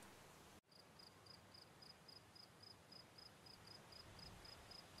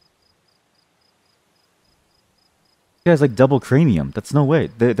 This guy's like double cranium. That's no way.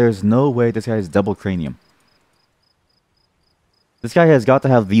 There's no way this guy is double cranium. This guy has got to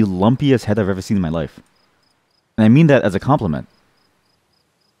have the lumpiest head I've ever seen in my life. And I mean that as a compliment.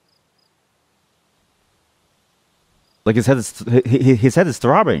 Like his head is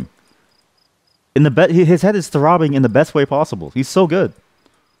throbbing. His head is throbbing in the best way possible. He's so good.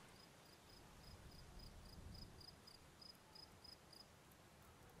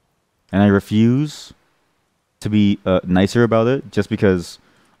 And I refuse to be nicer about it just because,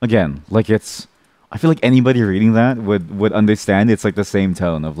 again, like I feel like anybody reading that would understand it's like the same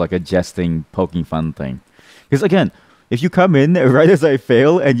tone of like a jesting, poking fun thing. Because again, if you come in right as I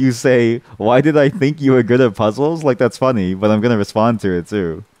fail and you say, "Why did I think you were good at puzzles?" Like that's funny, but I'm gonna respond to it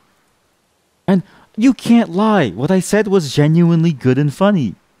too. And you can't lie. What I said was genuinely good and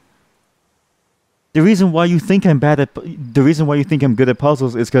funny. The reason why you think I'm good at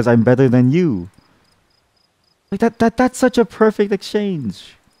puzzles is because I'm better than you. Like that's such a perfect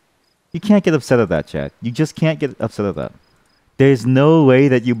exchange. You can't get upset at that, chat. You just can't get upset at that. There's no way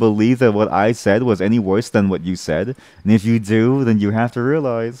that you believe that what I said was any worse than what you said. And if you do, then you have to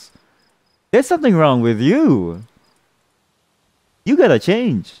realize there's something wrong with you. You gotta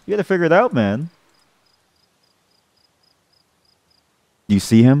change. You gotta figure it out, man. You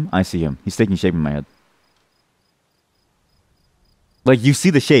see him? I see him. He's taking shape in my head. Like, you see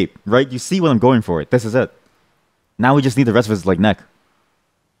the shape, right? You see what I'm going for. This is it. Now we just need the rest of his, like, neck.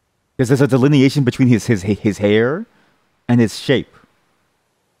 Because there's a delineation between his hair and his shape.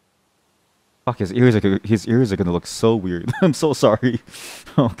 Fuck, his ears are gonna look so weird. I'm so sorry.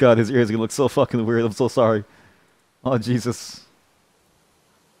 Oh god, his ears are gonna look so fucking weird. I'm so sorry. Oh Jesus.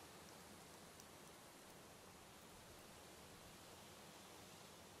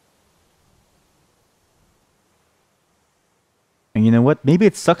 And you know what? Maybe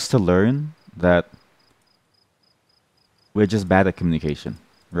it sucks to learn that we're just bad at communication,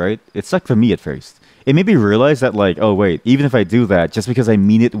 right? It sucked for me at first. It made me realize that, like, oh wait, even if I do that, just because I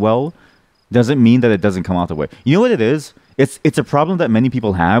mean it well, doesn't mean that it doesn't come out the way. You know what it is? It's a problem that many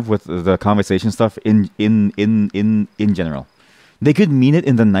people have with the conversation stuff in general. They could mean it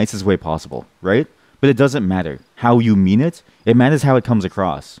in the nicest way possible, right? But it doesn't matter how you mean it. It matters how it comes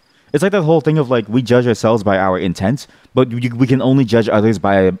across. It's like that whole thing of like we judge ourselves by our intent, but we can only judge others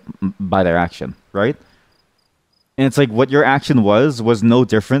by their action, right? And it's like what your action was no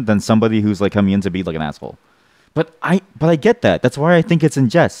different than somebody who's like coming in to be like an asshole. But I get that. That's why I think it's in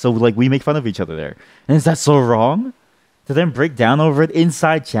jest. So like we make fun of each other there. And is that so wrong? To then break down over it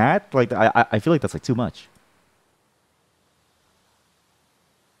inside chat? Like I feel like that's like too much.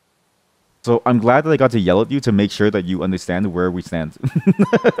 So I'm glad that I got to yell at you to make sure that you understand where we stand.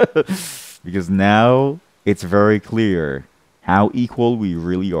 Because now it's very clear how equal we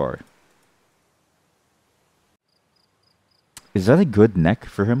really are. Is that a good neck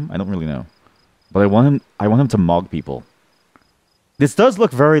for him? I don't really know. But I want him to mog people. This does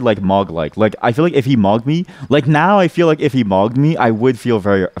look very like Mog-like. Like I feel like if he mogged me, like now I feel like if he mogged me, I would feel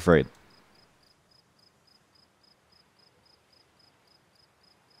very afraid.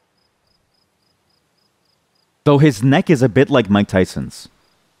 So his neck is a bit like Mike Tyson's,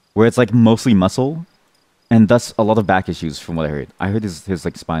 where it's like mostly muscle, and thus a lot of back issues from what I heard. I heard his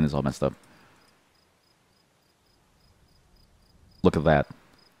like spine is all messed up. Look at that.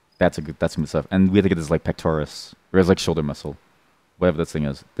 That's good stuff. And we have to get this like pectoris, or his like shoulder muscle, whatever this thing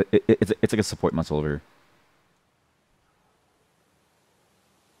is. It's like a support muscle over here.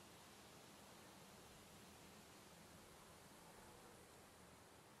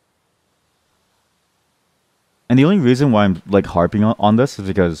 And the only reason why I'm like harping on this is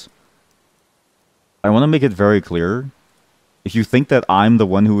because I want to make it very clear. If you think that I'm the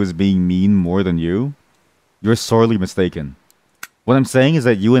one who is being mean more than you, you're sorely mistaken. What I'm saying is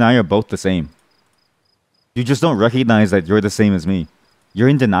that you and I are both the same. You just don't recognize that you're the same as me. You're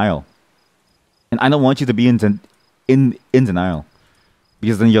in denial. And I don't want you to be in denial.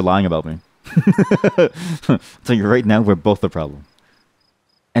 Because then you're lying about me. So right now, we're both the problem.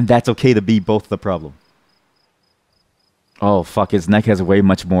 And that's okay to be both the problem. Oh, fuck. His neck has way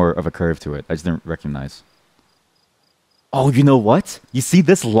much more of a curve to it. I just didn't recognize. Oh, you know what? You see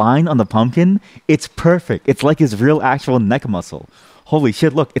this line on the pumpkin? It's perfect. It's like his real actual neck muscle. Holy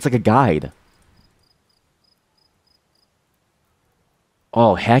shit, look. It's like a guide.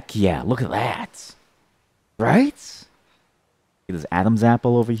 Oh, heck yeah. Look at that. Right? There's Adam's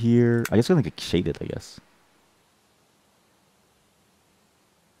apple over here. I guess we're going to shade it, I guess.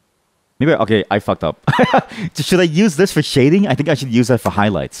 Maybe, okay, I fucked up. Should I use this for shading? I think I should use that for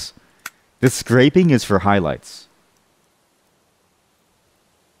highlights. This scraping is for highlights.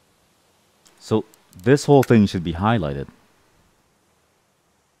 So this whole thing should be highlighted.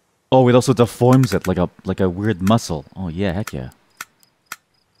 Oh, it also deforms it like a weird muscle. Oh yeah, heck yeah.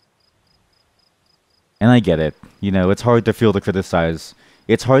 And I get it. You know, it's hard to feel to criticize.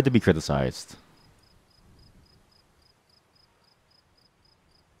 It's hard to be criticized.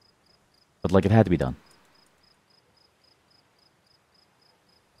 But like, it had to be done.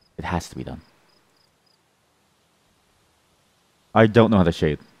 It has to be done. I don't know how to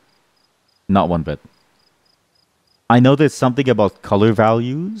shade. Not one bit. I know there's something about color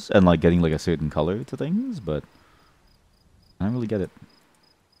values and like getting like a certain color to things, but I don't really get it.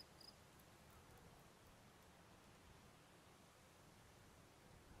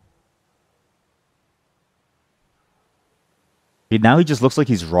 Now he just looks like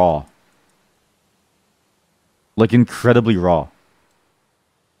he's raw. Like incredibly raw.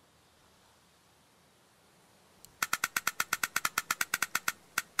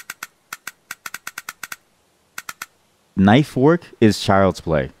 Knife work is child's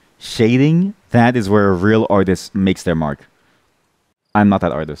play. Shading, that is where a real artist makes their mark. I'm not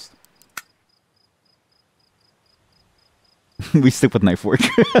that artist. We stick with knife work.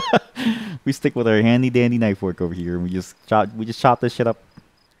 We stick with our handy dandy knife work over here, and we just chop this shit up.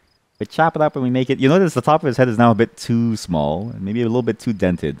 We chop it up and we make it. You notice the top of his head is now a bit too small, and maybe a little bit too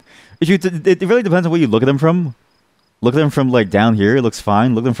dented. It really depends on where you look at him from. Look at him from like down here, it looks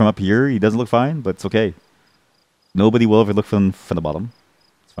fine. Look at him from up here, he doesn't look fine, but it's okay. Nobody will ever look from the bottom.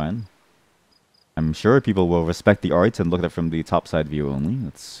 It's fine. I'm sure people will respect the art and look at it from the top side view only.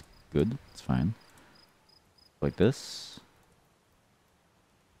 That's good. It's fine. Like this.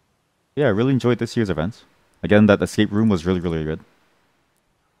 Yeah, I really enjoyed this year's event. Again, that escape room was really, really good.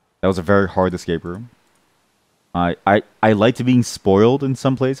 That was a very hard escape room. I liked being spoiled in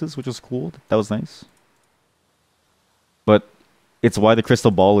some places, which was cool. That was nice. But it's why the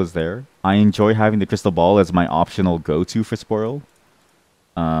crystal ball is there. I enjoy having the crystal ball as my optional go-to for spoil.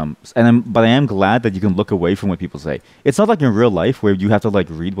 But I am glad that you can look away from what people say. It's not like in real life where you have to like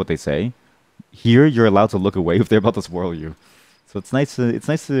read what they say. Here, you're allowed to look away if they're about to spoil you. So it's nice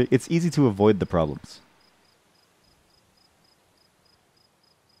to, it's easy to avoid the problems.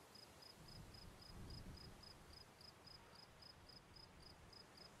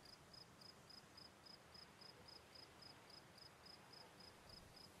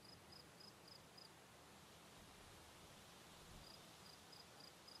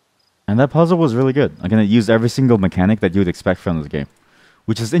 And that puzzle was really good. Again, it used every single mechanic that you would expect from this game,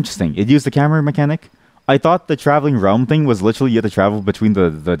 which is interesting. It used the camera mechanic. I thought the traveling realm thing was literally you had to travel between the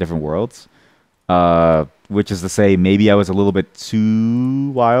different worlds, which is to say maybe I was a little bit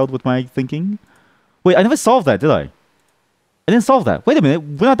too wild with my thinking. Wait, I never solved that, did I? I didn't solve that. Wait a minute,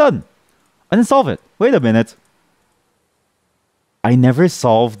 we're not done. I didn't solve it. Wait a minute. I never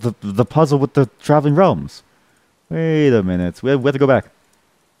solved the puzzle with the traveling realms. Wait a minute. We have to go back.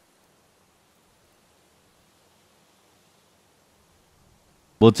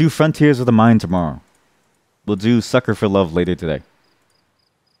 We'll do Frontiers of the Mind tomorrow. We'll do Sucker for Love later today.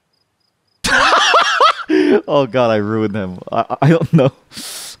 Oh god, I ruined him. I don't know.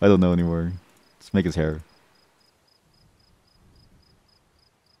 I don't know anymore. Let's make his hair.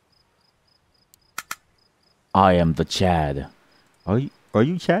 I am the Chad. Are you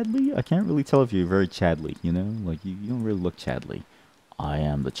Chadly? I can't really tell if you're very Chadly, you know? Like, you don't really look Chadly. I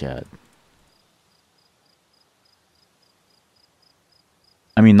am the Chad.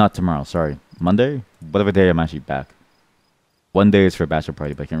 I mean, not tomorrow, sorry. Monday? Whatever day I'm actually back. One day is for a bachelor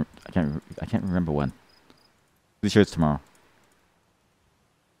party, but I can't remember when. Pretty sure it's tomorrow.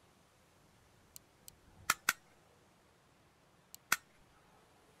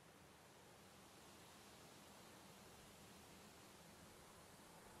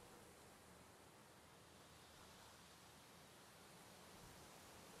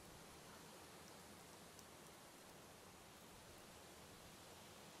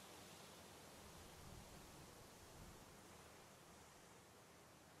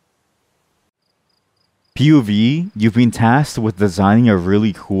 POV, you've been tasked with designing a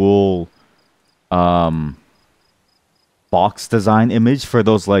really cool box design image for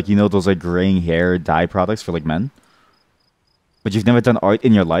those like, you know, those like graying hair dye products for like men. But you've never done art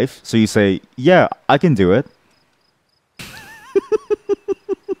in your life, so you say, "Yeah, I can do it."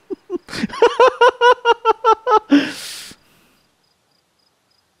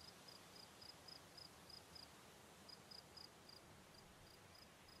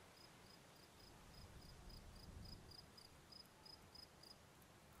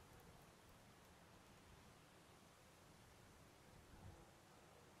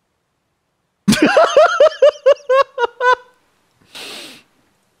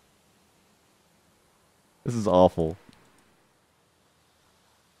 This is awful.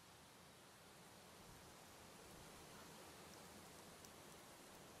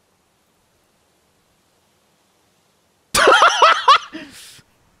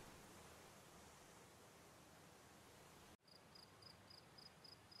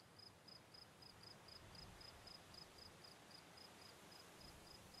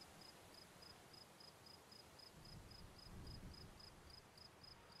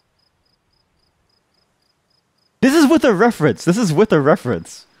 This is with a reference. This is with a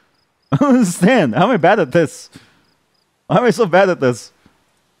reference. I don't understand. How am I bad at this? How am I so bad at this?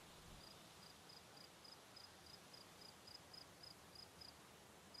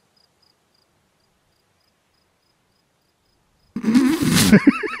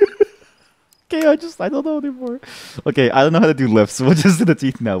 Okay, I don't know anymore. Okay, I don't know how to do lips. We'll just do the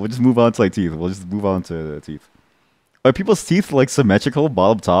teeth now. We'll just move on to like teeth. We'll just move on to the teeth. Are people's teeth like symmetrical,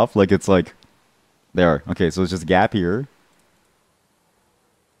 bottom top? Like it's like they are. Okay, so it's just gap here.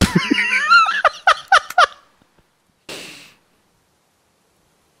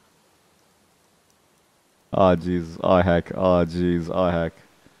 Oh jeez. Oh heck. Oh jeez. Oh heck.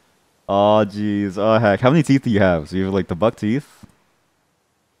 Oh jeez. Oh heck. How many teeth do you have? So you have like the buck teeth.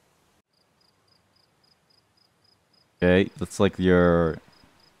 Okay, that's like your.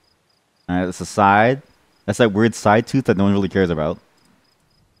 Alright, that's the side. That's that weird side tooth that no one really cares about.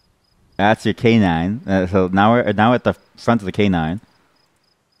 That's your canine. So now we're at the front of the canine.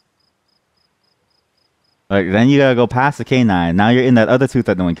 Alright, then you gotta go past the canine. Now you're in that other tooth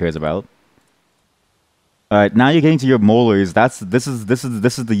that no one cares about. Alright, now you're getting to your molars. This is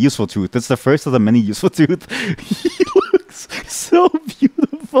the useful tooth. This is the first of the many useful tooth. He looks so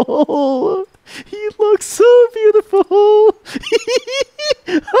beautiful. He looks so beautiful.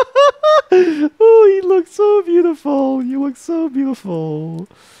 Oh, he looks so beautiful. You look so beautiful.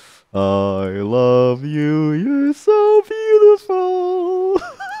 I love you. You're so beautiful.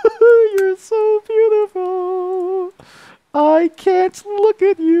 You're so beautiful. I can't look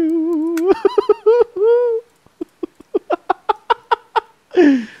at you.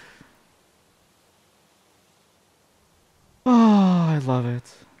 Oh, I love it.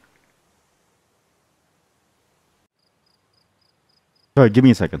 Sorry, give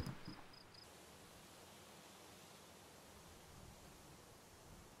me a second.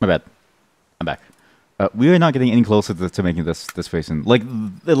 My bad. I'm back. We are not getting any closer to making this person like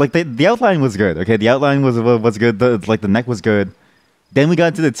the outline was good. Okay, the outline was good. The neck was good. Then we got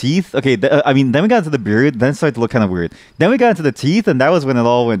into the teeth. Okay, I mean, then we got into the beard. Then it started to look kind of weird. Then we got into the teeth, and that was when it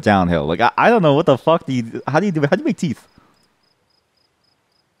all went downhill. Like I don't know what the fuck do you? How do you make teeth?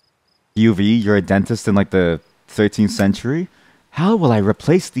 UV, you're a dentist in like the 13th century. How will I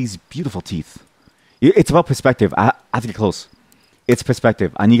replace these beautiful teeth? It's about perspective. I have to get close. It's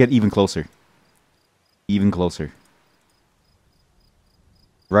perspective. I need to get even closer. Even closer.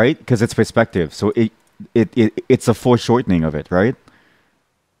 Right? Because it's perspective. So it's a foreshortening of it, right?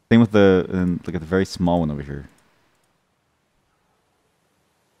 Same with look at the very small one over here.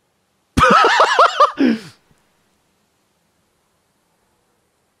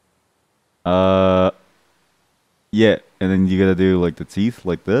 Yeah, and then you gotta do like the teeth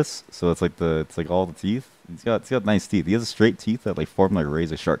like this. So it's like all the teeth. He's got nice teeth. He has a straight teeth that like form like a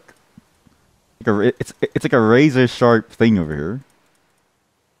razor sharp. It's like a razor sharp thing over here.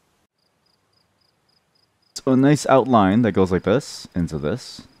 So a nice outline that goes like this into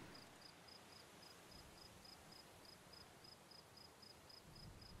this.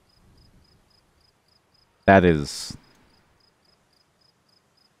 That is.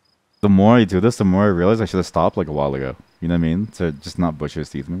 The more I do this, the more I realize I should have stopped like a while ago. You know what I mean? To just not butcher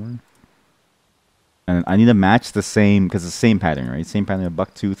his teeth anymore. And I need to match the same, because it's the same pattern, right? Same pattern of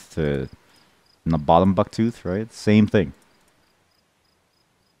buck tooth to the bottom buck tooth, right? Same thing.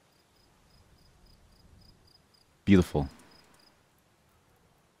 Beautiful.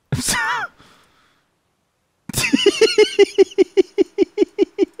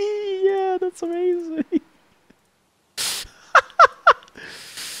 Yeah, that's amazing.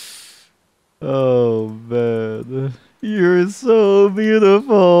 Oh man, you're so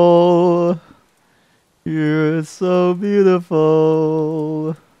beautiful. You're so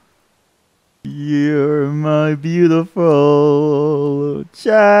beautiful. You're my beautiful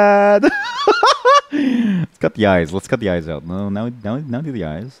Chad. Let's cut the eyes. Let's cut the eyes out. No, now do the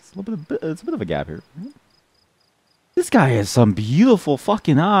eyes. It's a little bit. It's a bit of a gap here. This guy has some beautiful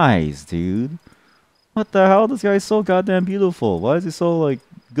fucking eyes, dude. What the hell? This guy is so goddamn beautiful. Why is he so like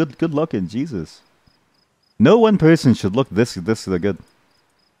good looking? Jesus. No one person should look this good.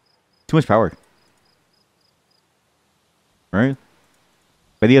 Too much power. Right?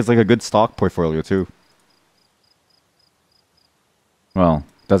 But he has like a good stock portfolio too. Well,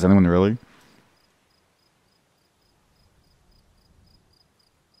 does anyone really?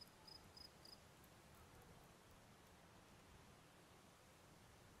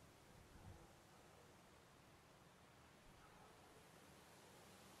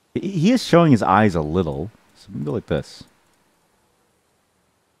 He is showing his eyes a little. So we can go like this.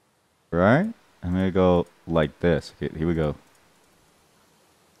 Right? I'm gonna go like this. Okay, here we go.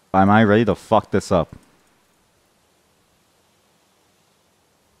 Am I ready to fuck this up?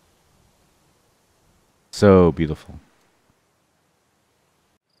 So beautiful.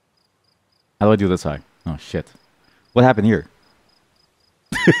 How do I do this eye? Oh shit. What happened here?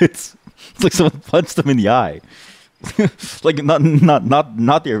 it's like someone punched him in the eye. Like not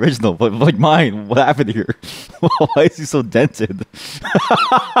the original, but like mine. What happened here? Why is he so dented?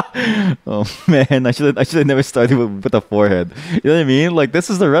 Oh man, I should have never started with the forehead. You know what I mean? Like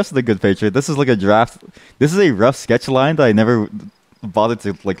this is the rest of the good picture. This is like a draft. This is a rough sketch line that I never bothered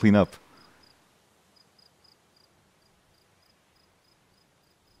to like clean up.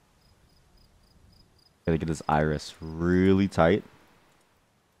 Gotta get this iris really tight.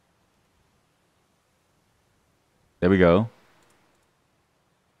 There we go.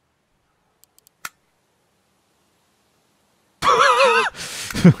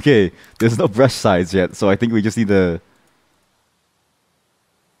 Okay, there's no brush size yet, so I think we just need to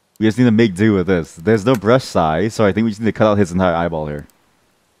make do with this. There's no brush size, so I think we just need to cut out his entire eyeball here.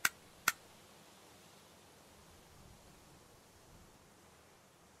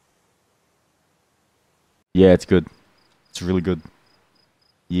 Yeah, it's good. It's really good.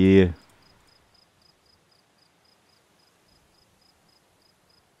 Yeah.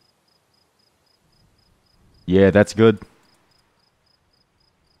 Yeah, that's good.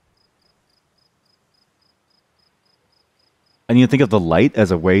 I need to think of the light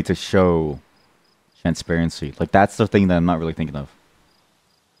as a way to show transparency. Like that's the thing that I'm not really thinking of.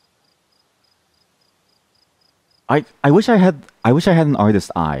 I wish I had an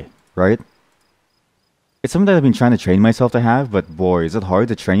artist eye, right? It's something that I've been trying to train myself to have, but boy, is it hard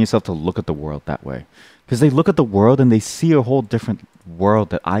to train yourself to look at the world that way. Because they look at the world and they see a whole different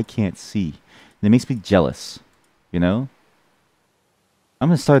world that I can't see. And it makes me jealous, you know? I'm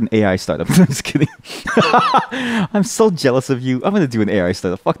gonna start an AI startup. I'm just kidding. I'm so jealous of you. I'm gonna do an AI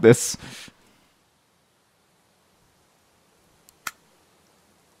startup. Fuck this.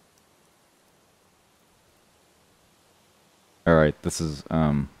 All right, this is it's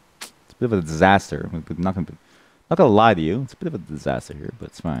a bit of a disaster. I'm not gonna lie to you. It's a bit of a disaster here, but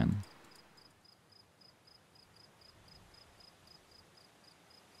it's fine.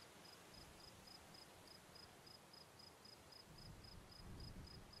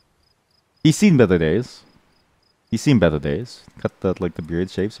 He's seen better days. He's seen better days. Cut the like the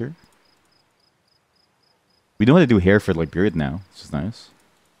beard shapes here. We know how to do hair for like beard now, which is nice.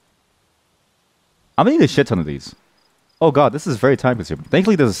 I'm gonna need a shit ton of these. Oh god, this is very time consuming.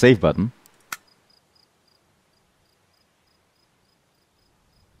 Thankfully there's a save button.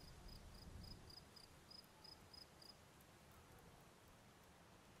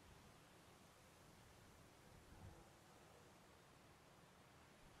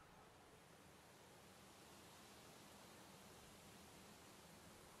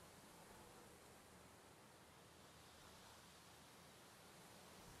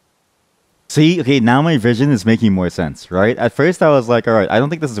 See, okay, now my vision is making more sense, right? At first I was like, all right, I don't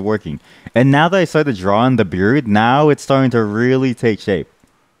think this is working. And now that I started drawing the beard, now it's starting to really take shape.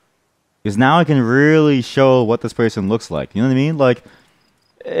 Because now I can really show what this person looks like. You know what I mean? Like,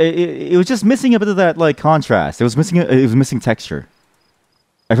 it was just missing a bit of that like contrast. It was missing texture.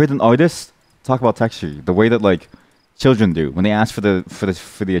 I've heard an artist talk about texture the way that like children do when they ask for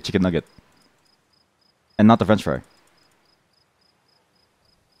the chicken nugget and not the French fry.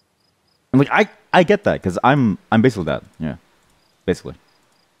 I'm like, I get that because I'm basically that. Yeah, basically.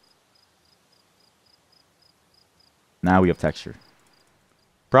 Now we have texture.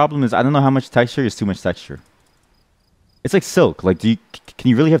 Problem is, I don't know how much texture is too much texture. It's like silk. Like, can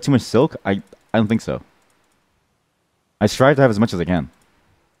you really have too much silk? I don't think so. I strive to have as much as I can.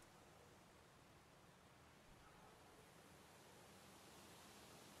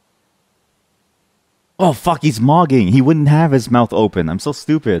 Oh fuck, he's mogging. He wouldn't have his mouth open. I'm so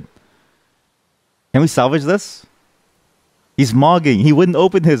stupid. Can we salvage this? He's mogging. He wouldn't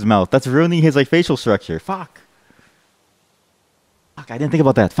open his mouth. That's ruining his like facial structure. Fuck. Fuck, I didn't think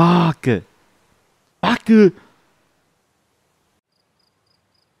about that. Fuck. Fuck.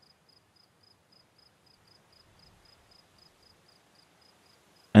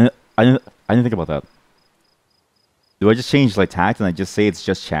 I didn't think about that. Do I just change like tact and I just say it's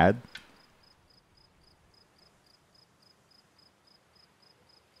just Chad?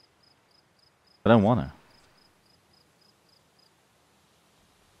 But I don't wanna.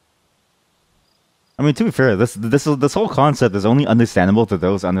 I mean, to be fair, this whole concept is only understandable to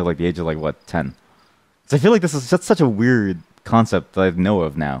those under like the age of like what 10. So I feel like this is just such a weird concept that I know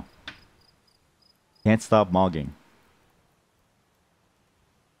of now. Can't stop mogging.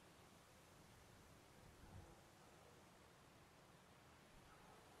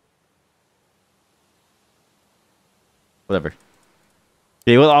 Whatever.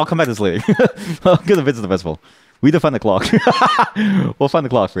 Okay, well, I'll come back to this later. I'll get the visit the festival. We define the clock. We'll find the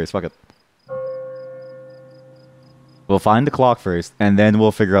clock first. Fuck it. We'll find the clock first, and then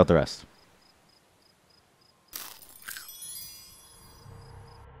we'll figure out the rest.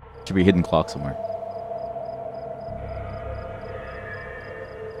 Should be a hidden clock somewhere.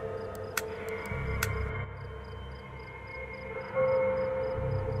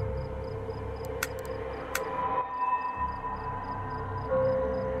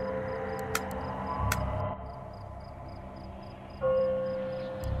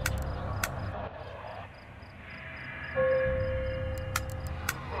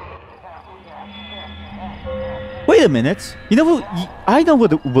 Wait a minute. You know what? I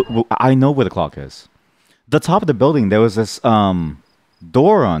know I know where the clock is. The top of the building, there was this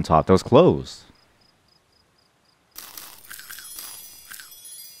door on top that was closed.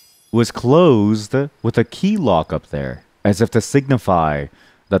 It was closed with a key lock up there, as if to signify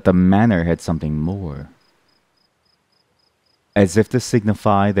that the manor had something more. As if to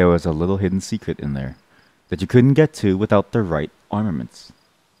signify there was a little hidden secret in there that you couldn't get to without the right armaments.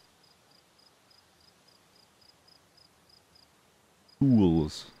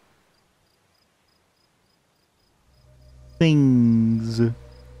 Tools. Things.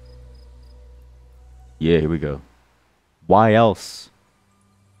 Yeah, here we go. Why else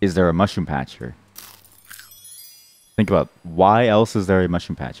is there a mushroom patcher? Think about why else is there a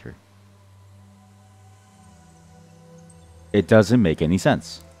mushroom patcher? It doesn't make any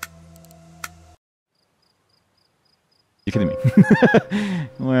sense. You kidding me?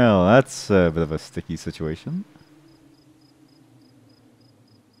 Well, that's a bit of a sticky situation.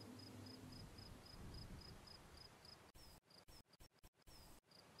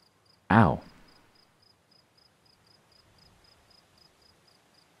 Ow.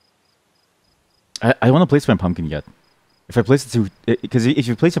 I don't want to place my pumpkin yet. If I place it too... Because if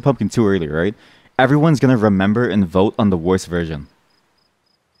you place a pumpkin too early, right? Everyone's going to remember and vote on the worst version.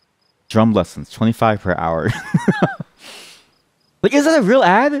 Drum lessons, 25 per hour. Like, is that a real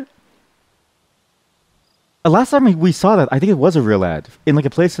ad? Last time we saw that, I think it was a real ad. In like a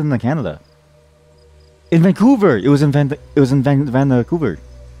place in Canada. In Vancouver! It was in Vancouver.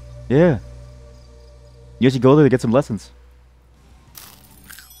 Yeah. You should go there to get some lessons.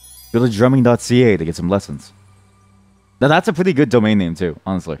 Go to drumming.ca to get some lessons. Now that's a pretty good domain name too,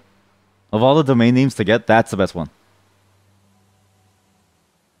 honestly. Of all the domain names to get, that's the best one.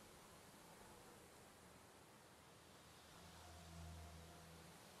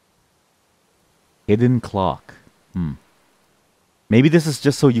 Hidden clock. Maybe this is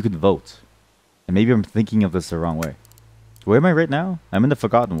just so you could vote. And maybe I'm thinking of this the wrong way. Where am I right now? I'm in the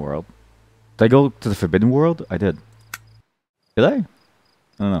Forgotten World. Did I go to the Forbidden World? I did. Did I? I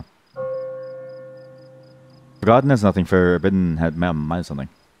don't know. Forgotten has nothing. Forbidden had minus something.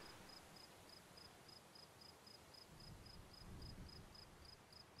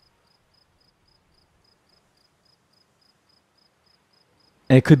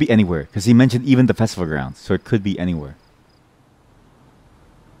 And it could be anywhere, because he mentioned even the festival grounds, so it could be anywhere.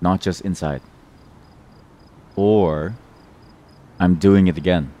 Not just inside. Or I'm doing it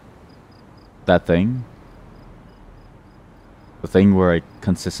again. That thing. The thing where I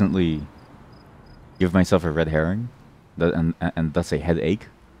consistently give myself a red herring and thus a headache.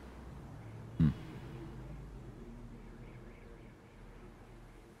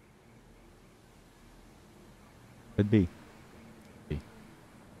 Could be.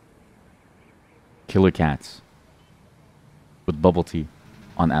 Killer cats. with bubble tea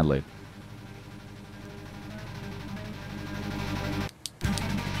on Adelaide.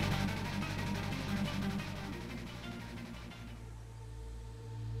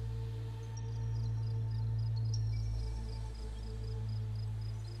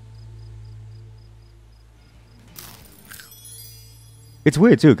 It's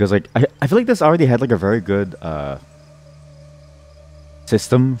weird too, because like I feel like this already had like a very good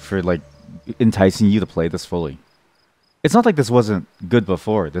system for like enticing you to play this fully. It's not like this wasn't good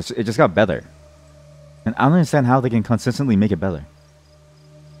before. It just got better. And I don't understand how they can consistently make it better.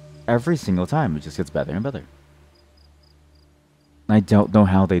 Every single time it just gets better and better. I don't know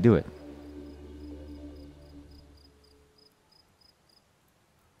how they do it.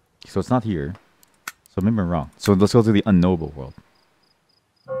 So it's not here. So maybe I'm wrong. So let's go to the unknowable world.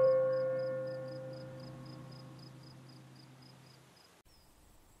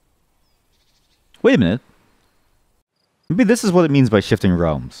 Wait a minute. Maybe this is what it means by shifting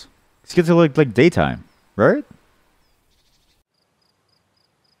realms. It's get to like daytime, right?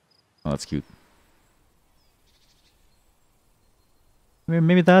 Oh, that's cute.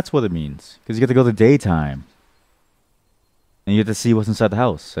 Maybe that's what it means. Because you get to go to daytime. And you get to see what's inside the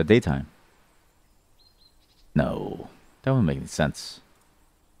house at daytime. No. That wouldn't make any sense.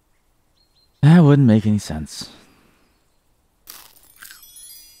 That wouldn't make any sense.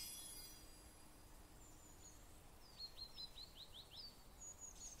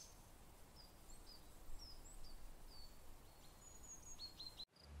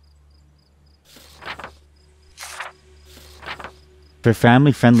 For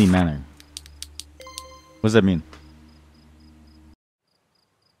family-friendly manner. What does that mean?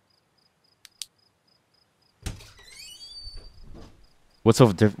 What's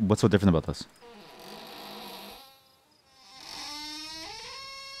so different about this?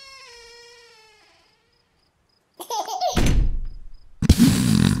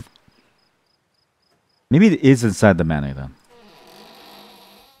 Maybe it is inside the manor then.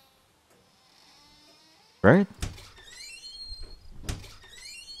 Right?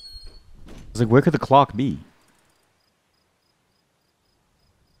 It's like, where could the clock be?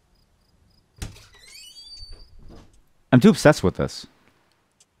 I'm too obsessed with this.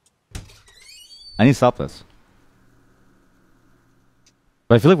 I need to stop this.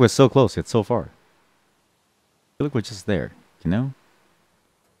 But I feel like we're so close, yet so far. I feel like we're just there, you know?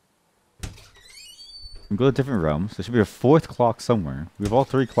 We go to different realms. There should be a fourth clock somewhere. We have all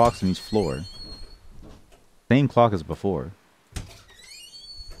 3 clocks on each floor. Same clock as before.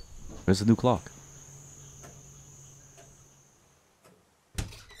 Where's the new clock?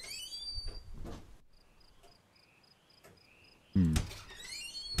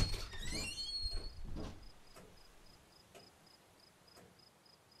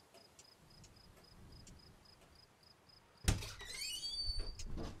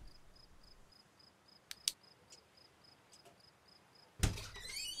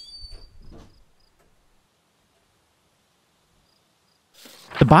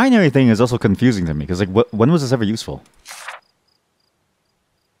 The binary thing is also confusing to me, because like, when was this ever useful?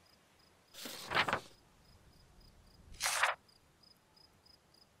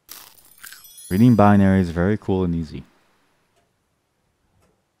 Reading binary is very cool and easy.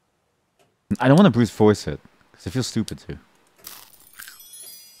 I don't want to brute force it, because it feels stupid too.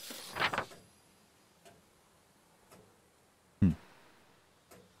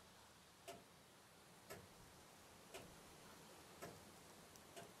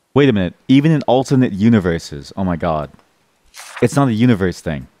 Wait a minute. Even in alternate universes, oh my god. It's not a universe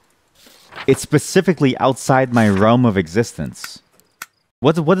thing. It's specifically outside my realm of existence.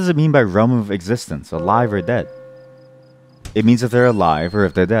 What does it mean by realm of existence? Alive or dead? It means if they're alive or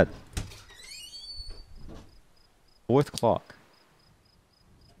if they're dead. Fourth clock.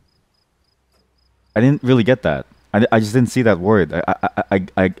 I didn't really get that. I just didn't see that word.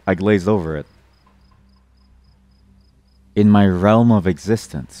 I glazed over it. In my realm of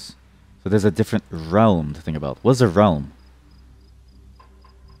existence. So there's a different realm to think about. What's a realm?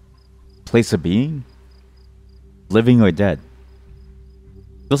 Place of being? Living or dead?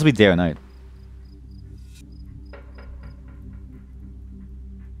 It's supposed to be day or night.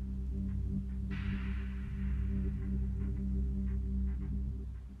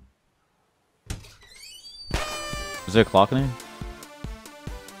 Is there a clock in here?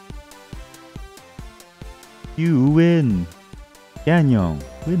 You win! Gagnon,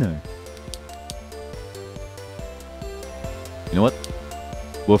 winner. You know what?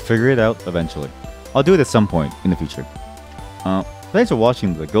 We'll figure it out eventually. I'll do it at some point in the future. Thanks for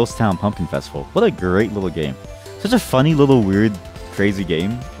watching the Ghost Town Pumpkin Festival. What a great little game. Such a funny little weird crazy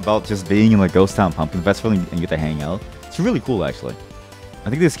game about just being in like Ghost Town Pumpkin Festival and you get to hang out. It's really cool, actually. I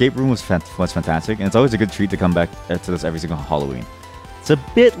think the escape room was fantastic, and it's always a good treat to come back to this every single Halloween. It's a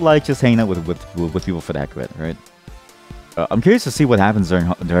bit like just hanging out with people for the heck of it, right? I'm curious to see what happens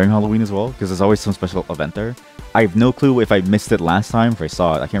during Halloween as well, because there's always some special event there. I have no clue if I missed it last time, if I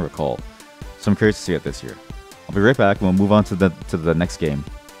saw it. I can't recall. So I'm curious to see it this year. I'll be right back. We'll move on to the next game.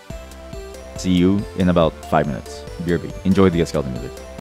 See you in about 5 minutes. BRB. Enjoy the skeleton music.